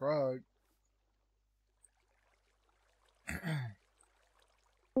was a frog.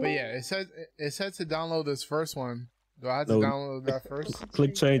 But yeah, it said to download this first one. Do I have to download that first?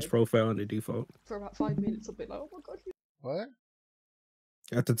 Click change profile on the default. For about 5 minutes, I'll be like, oh my god. What?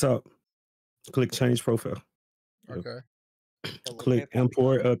 At the top, click change profile. Okay. Click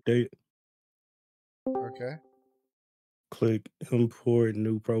import update. Okay. Click import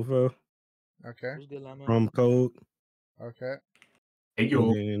new profile. Okay. From code. Okay.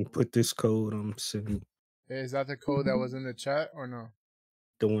 And then put this code I'm sending. Is that the code that was in the chat or no?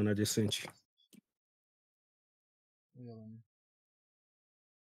 The one I just sent you.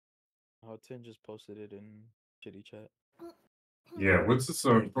 Hudson just posted it in Chitty Chat. Yeah, what's this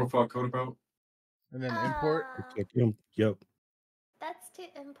profile code about? And then import. Yep. That's to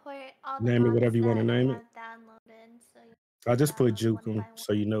import all the Name it mods whatever you want to that name you it. have downloaded. So I just put Juke on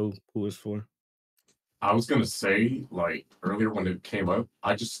so you know who it's for. I was gonna say, like, earlier when it came up,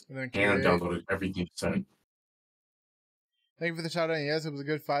 I just hand downloaded everything you said. Thank you for the shout out. Yes, it was a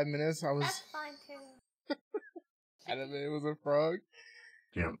good 5 minutes. That's fine too. I didn't think it was a frog.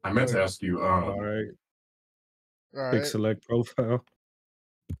 Yeah, I meant to ask you. Alright. Click select profile.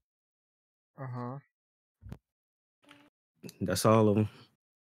 Uh-huh. That's all of them.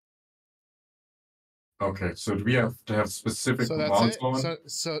 Okay, so do we have to have specific So that's mods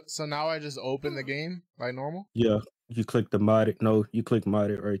it. on? So now I just open the game like normal. Yeah. You click the modded. No, you click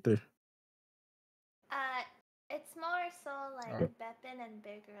modded right there. It's more so like Beppin and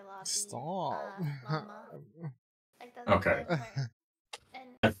Bigger Lobby. Stop. Llama. Like those Okay.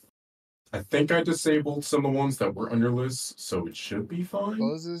 and I think I disabled some of the ones that were on your list, so it should be fine.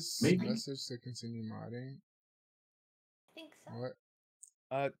 Close this Maybe. message to continue modding. I think so.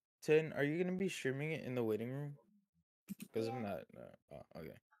 What? Tin, are you gonna be streaming it in the waiting room? Because I'm not. Oh,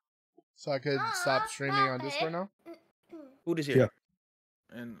 okay. So I could stop streaming on Discord now? Food is here. Yeah.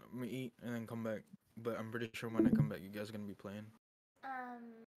 And I'm gonna eat and then come back. But I'm pretty sure when I come back, you guys are gonna be playing.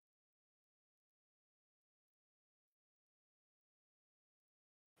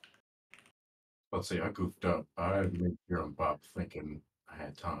 Let's see, I goofed up. I made here on Bob thinking I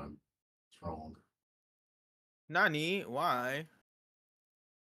had time. It's wrong. Nani, why?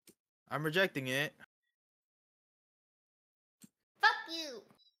 I'm rejecting it. Fuck you.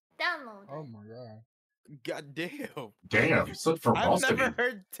 Download. Oh my god. God damn. Damn, such ferocity. I've never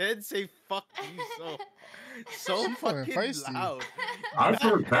heard Ted say "fuck you" so fucking feisty. loud. I've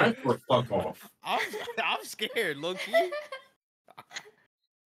heard that or fuck off. I'm scared, Loki.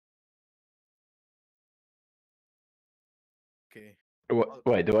 Okay.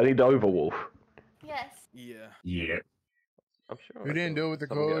 Wait, do I need to Overwolf? Yes. Yeah. Yeah. I'm sure. If you didn't do it with the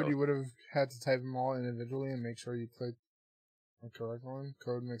code, you would have had to type them all individually and make sure you click the correct one.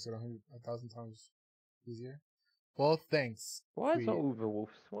 Code makes it 1,000 times easier. Well, thanks. Why is that Overwolf?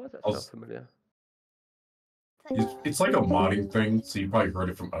 Why is that so familiar? It's like a modding thing, so you probably heard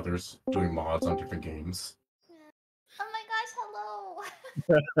it from others doing mods on different games. Oh my gosh, hello.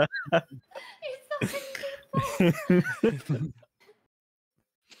 You're so many people.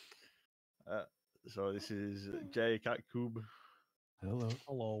 So this is Jay Cat Coob. Hello.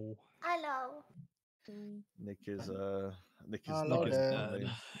 Hello. Hello. Nick is Hello, Nick is Dad. lonely.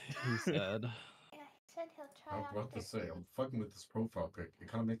 He's sad. Yeah, he said he'll try I was about to say, I'm fucking with this profile pic. It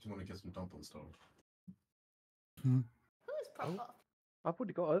kind of makes me want to get some dumpling stuff. Who's profile? I've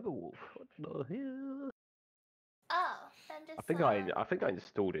already got Overwolf. What the hell? Oh, then just I think I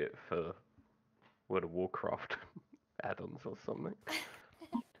installed it for World of Warcraft add-ons or something.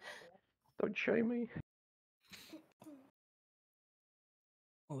 Don't shame me.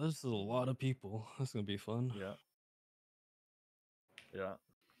 Well, this is a lot of people. That's gonna be fun. Yeah. Yeah.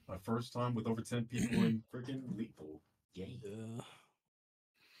 My first time with over 10 people in freaking Lethal. Yay. Yeah.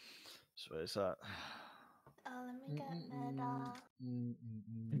 So it's that. Oh, let me get meta.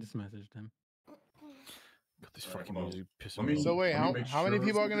 I just messaged him. Got this All right, fucking hold on. music pissing Let me me- off. So wait, let me make how many sure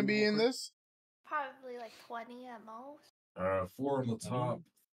people are it's gonna be real in quick. this? Probably like 20 at most. 4 on the top,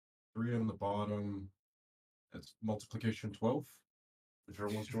 3 on the bottom. It's multiplication 12. If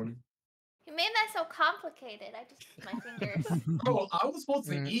everyone's joining. You made that so complicated. I just use my fingers. Bro, I was supposed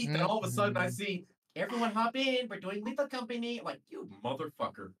to eat, and all of a sudden I see everyone hop in. We're doing Lethal Company. Like, you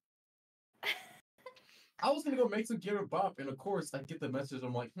motherfucker. I was gonna go make some gear bop, and of course I get the message.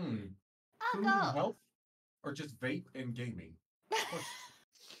 I'm like, food and health, or just vape and gaming.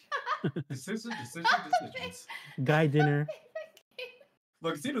 Decisions. Guy dinner.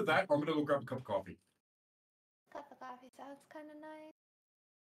 Look, it's either that or I'm gonna go grab a cup of coffee. Cup of coffee sounds kind of nice.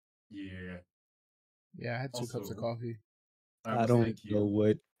 Yeah. Yeah, I had 2 cups of coffee. I don't know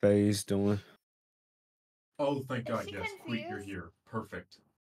what Faye's doing. Oh, thank God, she yes. Queet, you're confused? here. Perfect.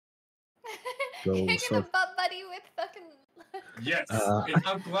 Go, You're what's gonna up? butt buddy with fucking. Yes. Uh, And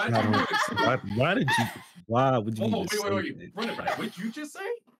I'm glad I you don't- explained. why did you? Why would you Oh, even wait, say wait. Run it back. What did you just say?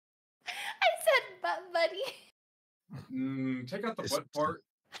 I said butt buddy. Take out the butt part.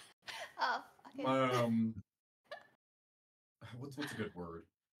 Oh, okay. What's a good word?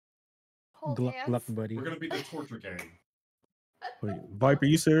 Hold Gluck, hands. gluck, buddy. We're gonna be the torture gang. Wait, Viper,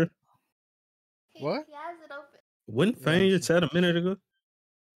 you serious? What? He has it open. Wouldn't Fane just said a minute ago?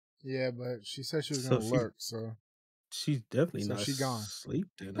 Yeah, but she said she was So gonna she's- lurk, so She's definitely So not she gone. asleep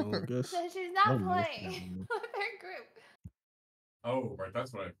then, I guess. So she's I not don't know. playing with her group. Oh, right,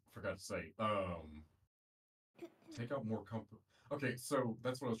 that's what I forgot to say. Take out more comfort. Okay, so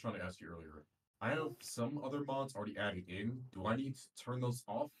that's what I was trying to ask you earlier. I have some other mods already added in. Do I need to turn those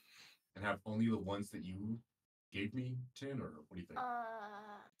off and have only the ones that you gave me, Tin, or what do you think?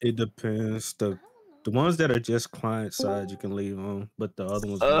 It depends. The ones that are just client side you can leave on, but the other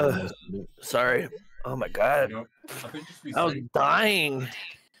ones. will be listed. Sorry. Oh my god. You know, I think just be I was safe. dying.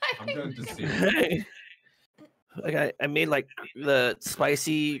 I'm going to see. Like I made like the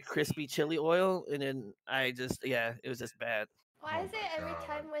spicy crispy chili oil, and then I just it was just bad. Why is it every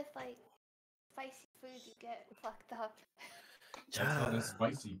time with like spicy food you get fucked up? That's how this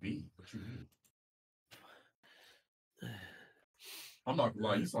spicy be. What you mean? I'm not gonna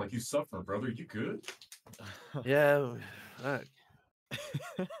lie, you sound like you suffering, brother. You good? Yeah, fuck.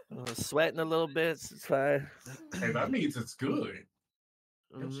 I was sweating a little bit. It's fine. Hey, that means it's good.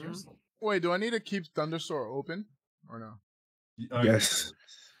 Yo, Mhm. cheers. wait, do I need to keep Thunderstore open or no? Yes,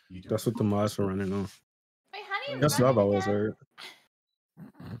 that's what the mods are running on. Wait, how do you That's run what I've it always again? heard.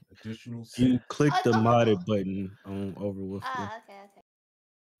 Additional. You click Oh, the it's modded button on Overwolf. Ah, okay.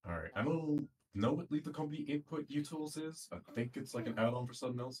 All right, I don't know what Lethal Company input utils is. I think it's like an add-on for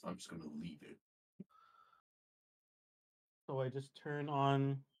something else. I'm just gonna leave it. So I just turn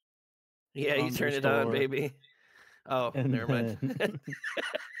on. Yeah, you turn it on, Thunderstore, baby. Oh, and never mind. then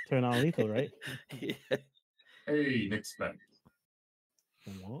turn on lethal, right? Yeah. Hey, Nick's back.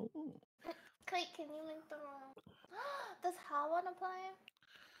 Whoa. Click, can you link the room? Does Ha want to play?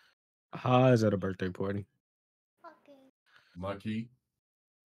 Ha is at a birthday party. Okay. Lucky.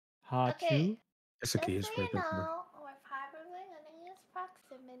 Ha Okay. Chu? It's a Just kid's so you birthday party. know, we're probably gonna use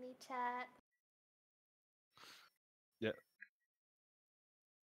proximity chat. Yeah.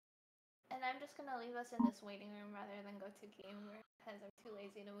 And I'm just gonna leave us in this waiting room rather than go to game room because I'm too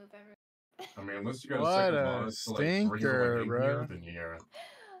lazy to move everyone. I mean, unless you got What a second a mod to like stinker, bring everyone in bro. here, then yeah.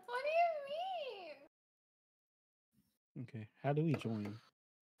 What do you mean? Okay, how do we join?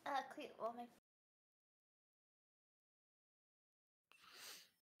 Cleat, well, my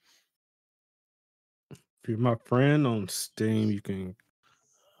If you're my friend on Steam, you can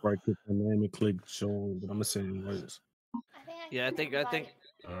right click the name and click join. But I'm gonna send invites. Yeah, I think I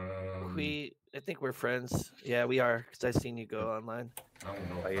think we're friends. Yeah, we are because I've seen you go online. I don't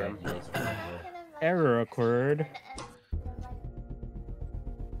know. I am. Error occurred.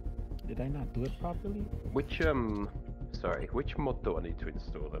 Did I not do it properly? Which Sorry, which mod do I need to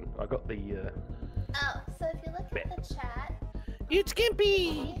install then? I got the. Oh, so if you look at the chat, it's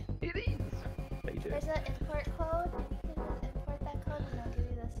Gimpy. It is. There's an import code. You can import that code and it'll give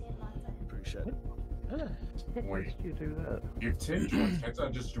you the same mod type. Appreciate it. Wait, you do that? If 10 joins, can't I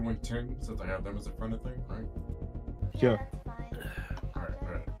just join 10 since I have them as a friend of thing, right? Yeah. That's fine.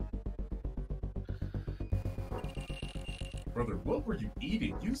 Alright. Brother, what were you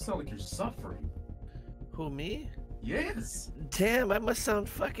eating? You sound like you're suffering. Who, me? Yes. Damn, I must sound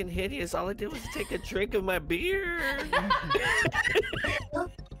fucking hideous. All I did was take a drink of my beer.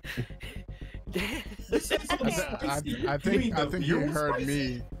 I think you heard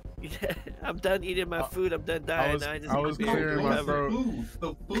me. Yeah, I'm done eating my food. I'm done dying. I was clearing my throat.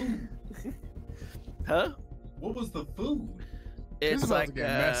 The food. Huh? What was the food? It's This is about like to get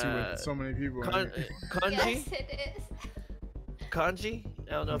messy with so many people. kanji. Yes, it is. Kanji.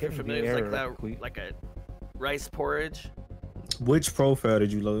 I don't know if you're getting familiar the with error, like a rice porridge. Which profile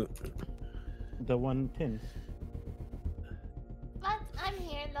did you load? The one pin. But I'm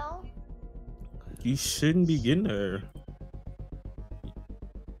here though. You shouldn't be getting there.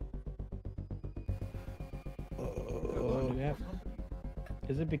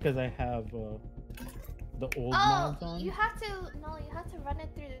 Is it because I have the old Oh, mods on? you have to run it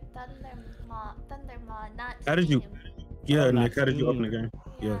through Thunder mod, not How did you? Steam. Yeah, Oh, not Nick. How did you open the Steam. game?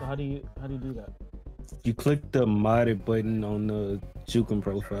 So Yeah. how do you do that? You click the modded button on the Jukin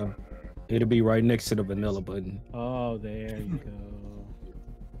profile. It'll be right next to the vanilla button. Oh, there you go.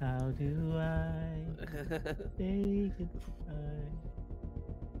 How do I say goodbye?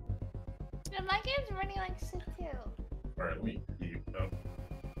 Yeah, my game's running like shit too. Alright, let me mute up.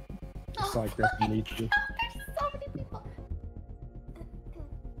 It's like that for me too. There's so many people.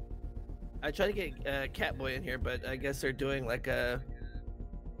 I tried to get Catboy in here, but I guess they're doing like a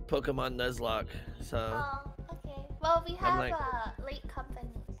Pokemon Nuzlocke. So. Oh, okay. Well, we I'm have like- late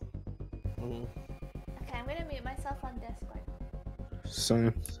companies. Mhm. Okay, I'm gonna mute myself on Discord.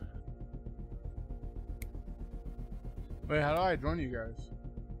 Same. Wait, how do I join you guys?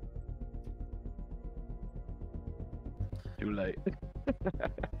 Too late.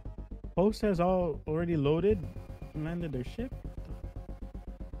 Host has all already loaded and landed their ship.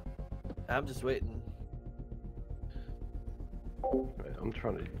 I'm just waiting. Wait, I'm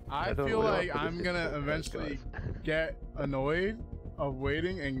trying to. I don't feel know like how to put I'm this gonna in context, eventually guys. get annoyed of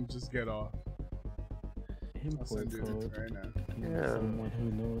waiting and just get off. I'll Import send you code. this right now. I need Yeah. someone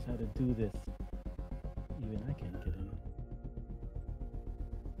who knows how to do this. Even I can't get in.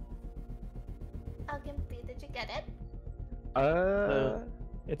 Oh, Gimpy, did you get it?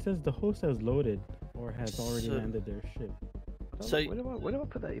 It says the host has loaded or has already So- landed their ship. So where do I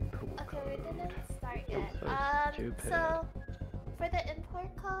put that input? Okay, we didn't start yet. so stupid. So for the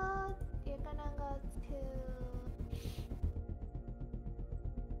import code, you're gonna go to.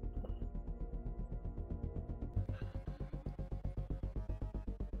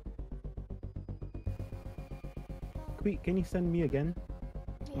 Wait, can you send me again?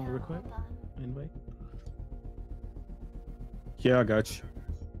 Yeah, request? hold on. Invite? Yeah, I got you.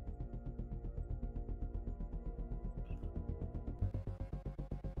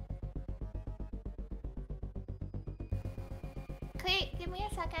 Wait, give me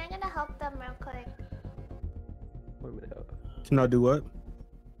a second. I'm gonna help them real quick. Wait a minute. Can I do what?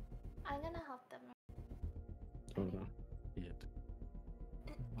 I'm gonna help them. Hold on.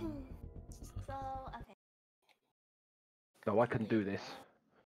 So, okay. No, I can do this.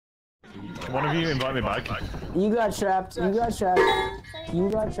 One of you invite me back. You got trapped. You got trapped. You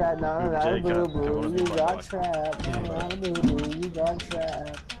got trapped. No, no, Jake, boo come boo. on, You invite got back. trapped. No, boo boo. You got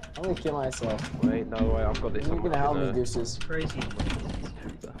trapped. I'm gonna kill myself. Wait, no, wait, I've got this. You're I'm gonna help me, gonna- Deuces. Crazy.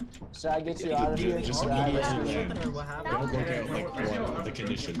 Should I get you out of here? Just Should I immediately rescue you? land. Don't look at like what are the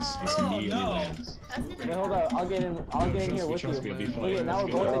conditions. Just immediately land. Wait, hold up. I'll get in here with Trust me, you. I'll be Look fine. at now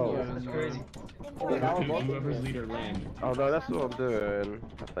we're both in here. That's crazy. Okay, now we're both in Whoever's here. leader land. Oh no, that's what I'm doing.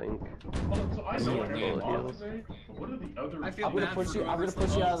 I think. I know what I want to say, but what are the other? I'm gonna push you. I'm gonna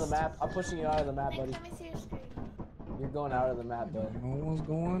push you out of the map. I'm pushing you out of the map, buddy. Let me see your screen. You're going out of the map, bud. What's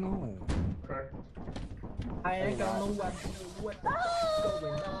going on? Okay. I ain't got no what's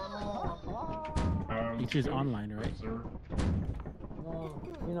going on. You choose online, right? No,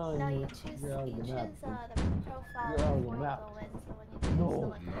 you know, No, you you're choose out of the map. the profile You're out of the before you map. go in, so when you No.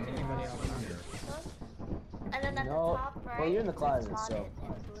 select Anybody else? And then at No. the top right, Well, you're in the it's closet, modded so. in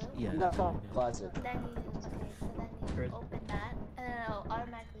blue. Yeah. You got the closet. Then you open that, and then it'll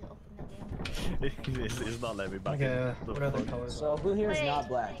automatically open the game. It's not letting me back Okay, in. what other colors? So who here is Wait, not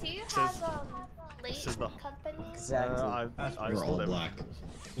black? Do you Says- have late says the- company? Exactly. I We're still all never- black.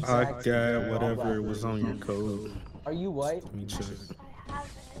 Exactly. I got All whatever black. was on your code. Are you white? Let me check.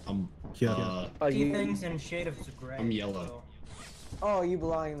 I Yeah. you things in shade of gray. I'm yellow. Oh, you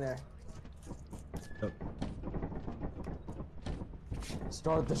belong there. Yep.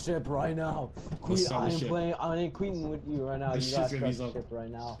 Start the ship right now. Let's Queen, start I the ain't ship. playing. I ain't quitting with you right now. This You gotta shit's gonna start be the ship right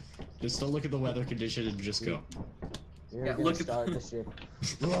now. Just don't look at the weather condition and just go. You're Yeah, gonna look at start the- the ship.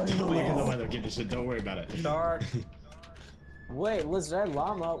 Don't look at the weather condition. Don't worry about it. Start. Wait, Lizard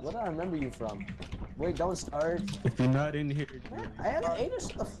Llama, where do I remember you from? Wait, don't start. If you're not in here, I have eight or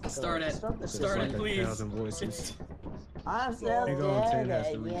stuff. Start it. Start the Start ship. it, please. 1,000 voices. I'm still Hang on, Tin has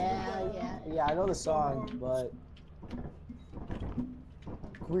to scared. read Yeah, I know the song, but.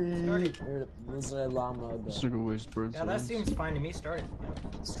 Queen. Lizard Llama. Sugar Yeah, that seems fine to me. Start it.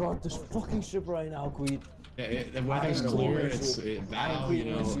 Start this fucking ship right now, Queen. Yeah, the weather's clear. It's Val, you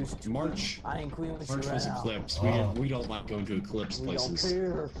know, March. I ain't queen with March you was right now. eclipse. We don't like going to eclipse We don't places.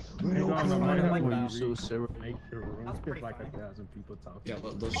 care. We Hang don't on, care. I might have Like to that. read so Sarah make your room. Like 1,000 people talking. Yeah,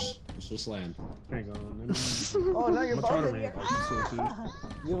 let's just land. Hang on. Let me... Oh, now you're I'm trying to both. read resources.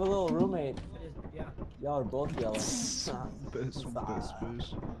 You have a little roommate. Yeah. Y'all are both yellow. Best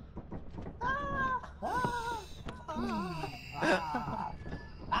fish.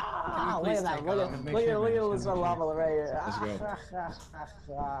 Look at that! Look at this llama right here. Let's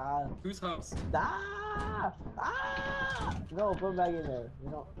go. Who's host? No, put him back in there. You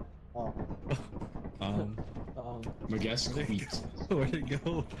know. Oh. My guess quit. Where'd it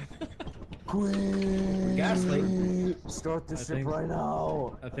go? Queen. Gaslight. Start the I ship think- right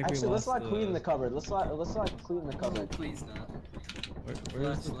now. I think we Actually, let's lost lock Queen in the- the cupboard. Let's lock Queen in the cupboard. Please not.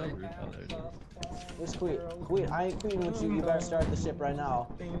 Where's the cupboard? Oh, there it is. Where's Queen? Queen, I ain't queen with you. You better start the ship right now.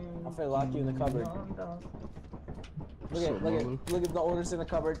 I'm finna lock you in the cupboard. Look at the orders in the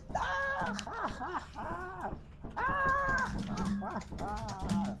cupboard.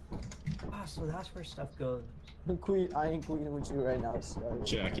 Ah, so that's where stuff goes. Queen, I ain't queen with you right now. Sorry.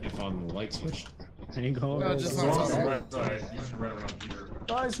 Shit, I can't find the light switch. Hang on. No, just not Right, you should run around here.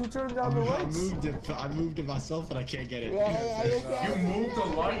 Guys, who turned down the lights? I moved it myself and I can't get it. Yeah, you can. You moved the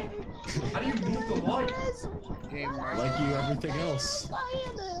light? How do you move the light? Like you, everything else.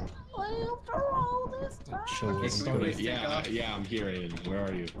 Okay, Started. Yeah, I'm here, Aiden. Where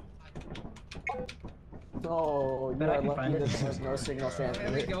are you? No, you are lucky that there's no signal transfer.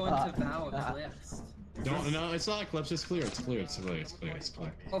 Where are we going to Val Eclipse? No, it's not eclipse. It's clear. It's clear.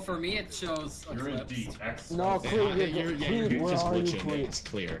 Oh, for me it shows Eclipse. No, Queen, You're just where are you, glitching. Queen? It's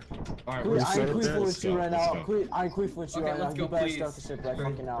clear. All right, Queen, we're I ain't queen let's with you go, right let's now. go. Queen, I ain't queen with you Okay, right now. let's You go, better please. start the ship right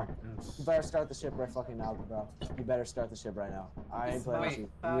fucking now. You better start the ship right fucking now, bro. You better start the ship right now. I ain't playing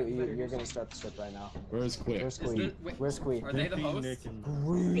with you. You're gonna start the ship right now. Where's Queen? Where's Queen? Where's Queen? Are they the hosts?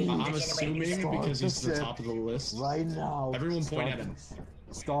 Queen. I'm assuming because he's the top of the list. Right now. Everyone point at him.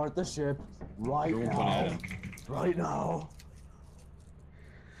 Start the ship right Everyone point now. at him. Right now.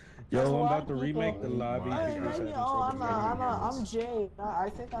 Yo, There's a I'm lot about of to people. remake the lobby. I'm Jay. I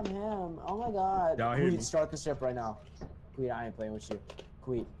think I'm him. Oh my god. Y'all hear Queen, me? start the ship right now. Queen, I ain't playing with you.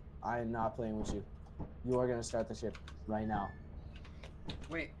 Queen, I am not playing with you. You are gonna start the ship right now.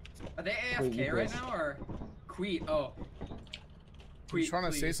 Wait, are they Wait, you AFK right please. now or Queet? Oh. I'm trying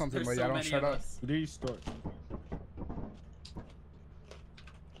to say please. something, There's but so y'all don't many shut of up. us. Who did you start?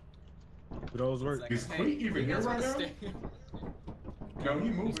 Do those work? Is Queen even here right now? No, he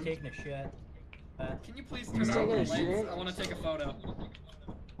He's moving. taking a shit. Can you please He's turn taking on a the shit? lights? I want to take a photo.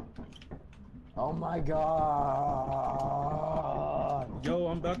 Oh my god. Yo,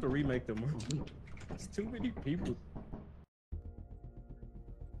 I'm about to remake them. It's too many people.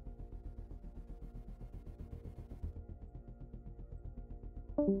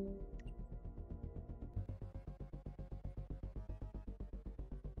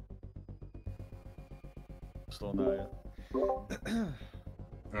 Still not yet.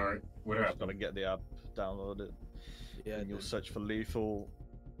 Alright, what happened? Gotta get the app, download it. Yeah, and you'll search for lethal,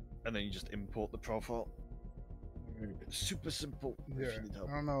 and then you just import the profile. It's super simple. Yeah, If you need help.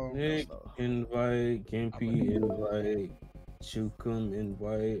 I don't know. Nick, invite. Gimpy, invite. Chukum,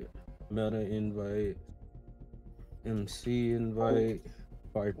 invite. Meta, invite. MC, invite.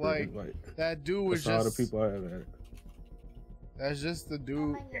 Viper, Like, invite. that dude was That's all the just. people I have added. That's just the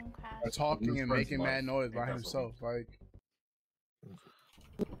dude talking and making mad noise by himself. Like,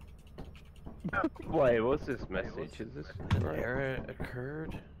 Wait, what's this message? Is this An error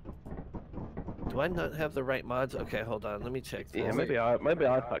occurred. Do I not have the right mods? Okay, hold on. Let me check. Yeah, this. maybe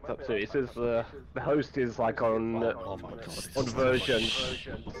I fucked up too. It says the host is like on on version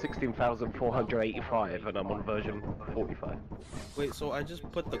 16,485, and I'm on version 45. Wait, so I just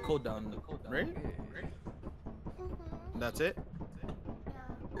put the code down, right? That's it?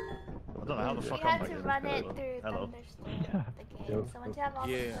 I don't know how the We fuck had I'm to back run in. it through Hello. Thunderstorm, the game. So once you have all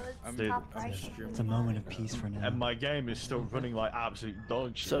Yeah, those Dude, top right, it's a moment of peace for now. And my game is still running like absolute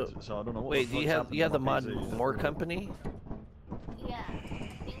dog shit. So, So I don't know what wait, the do you fuck's have happening the on my mod PC. More Company? yeah, I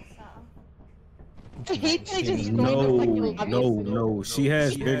think so. I hate that I just No. She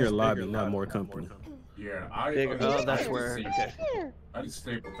has bigger lobby, not more company. Yeah, I. Bigger, I that's just where. disabled- Okay. I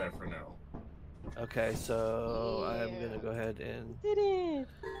disabled that for now. Okay, so I'm gonna go ahead and. Did it?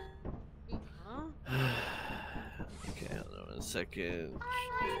 Huh? Okay, hold on 1 second.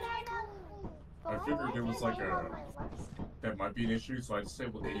 I figured there was like that might be an issue, so I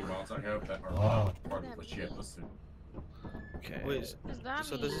disabled any mods I have that are not part of what she had listed. Okay. Wait,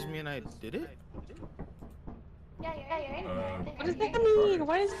 so does this mean I did it? Yeah, you're in. What does that mean?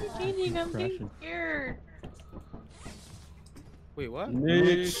 Why is it changing? I'm getting scared. Wait, what?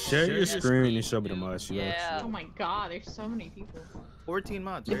 Nick, share your screen and show me the mods you got. Oh my god, there's so many people. 14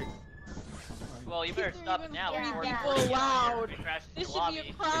 mods, right? Well, you better stop it now. Yeah. Before People allowed. crash the This should lobby. be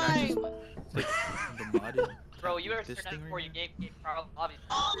a crime. The modded? Bro, you better This turn that thing before right you game lobby.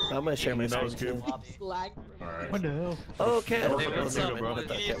 I'm gonna share my screen too. Lag. Alright. What the hell? Oh, okay. Hey, what's up, bro? You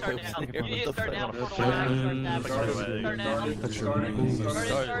need to start now. You need to start now before the one hour starts now.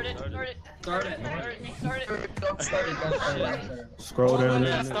 Start it. Scroll down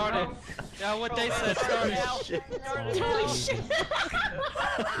there. Started. Yeah, what they said. Start now. Holy shit.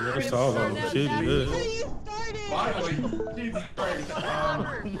 Yeah, it's all on. Shit, good. Finally, Jesus Christ.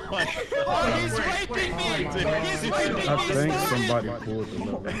 Oh, he's raping me! He's raping me! I think somebody pulled the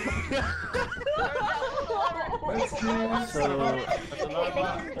lever.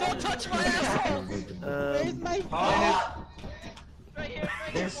 Don't touch my asshole! Where's my phone?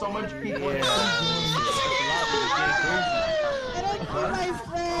 There's so much people. I don't see my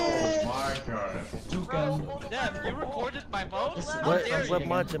friend. My God. Damn, you recorded my vote? What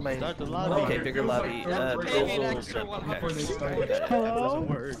mods am I? Okay, bigger lobby. Pay me an extra 100. Hello?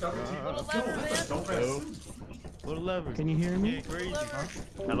 What a lever. Can you hear me? Yeah, crazy.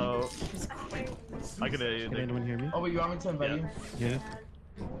 Hello. I can hear you. Can anyone hear me? Oh, wait, you want me to invite you? Yeah.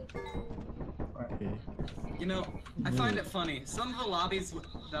 Okay. You know, I find it funny. Some of the lobbies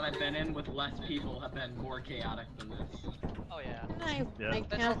that I've been in with less people have been more chaotic than this. Oh, yeah. I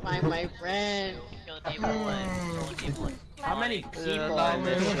can't find my friend. How many people are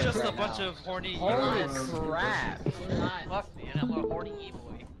there? It's just a bunch of horny Holy emo-boys. crap. Fuck me, and I'm a horny emo-boy.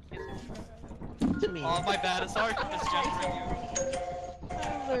 Oh, my bad. Sorry for misgendering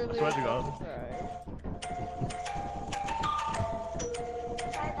you. Swear to God.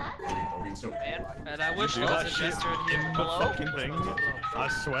 Man, and I wish Do I that was a shit jester in here in the below. fucking thing. I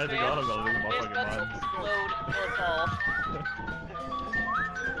swear to God, I'm gonna lose my fucking mind.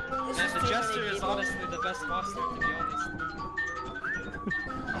 And the jester is honestly the best monster, to be honest.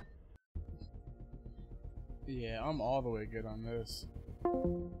 Yeah, I'm all the way good on this.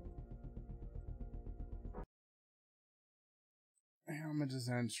 I'm gonna just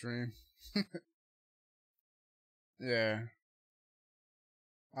end stream. Yeah.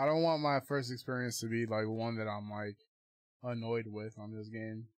 I don't want my first experience to be like one that I'm like annoyed with on this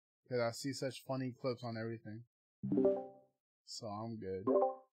game. Because I see such funny clips on everything. So I'm good.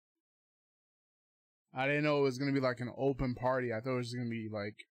 I didn't know it was gonna be like an open party. I thought it was just gonna be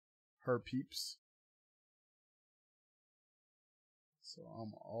like her peeps. So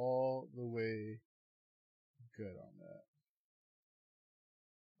I'm all the way good on that.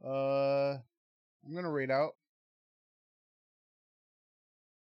 I'm gonna rate out.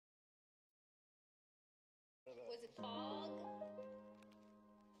 Was it fog?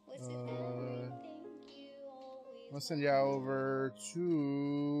 Was it everything you always I'm gonna send y'all over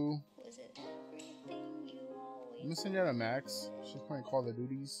to. Was it everything you always I'm gonna send y'all to Max. She's playing Call of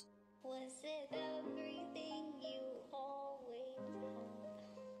Duties. Was it everything you always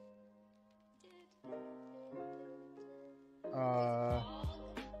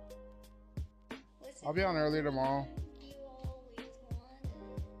I'll be on early tomorrow.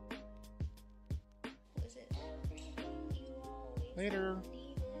 Was it everything you always Later.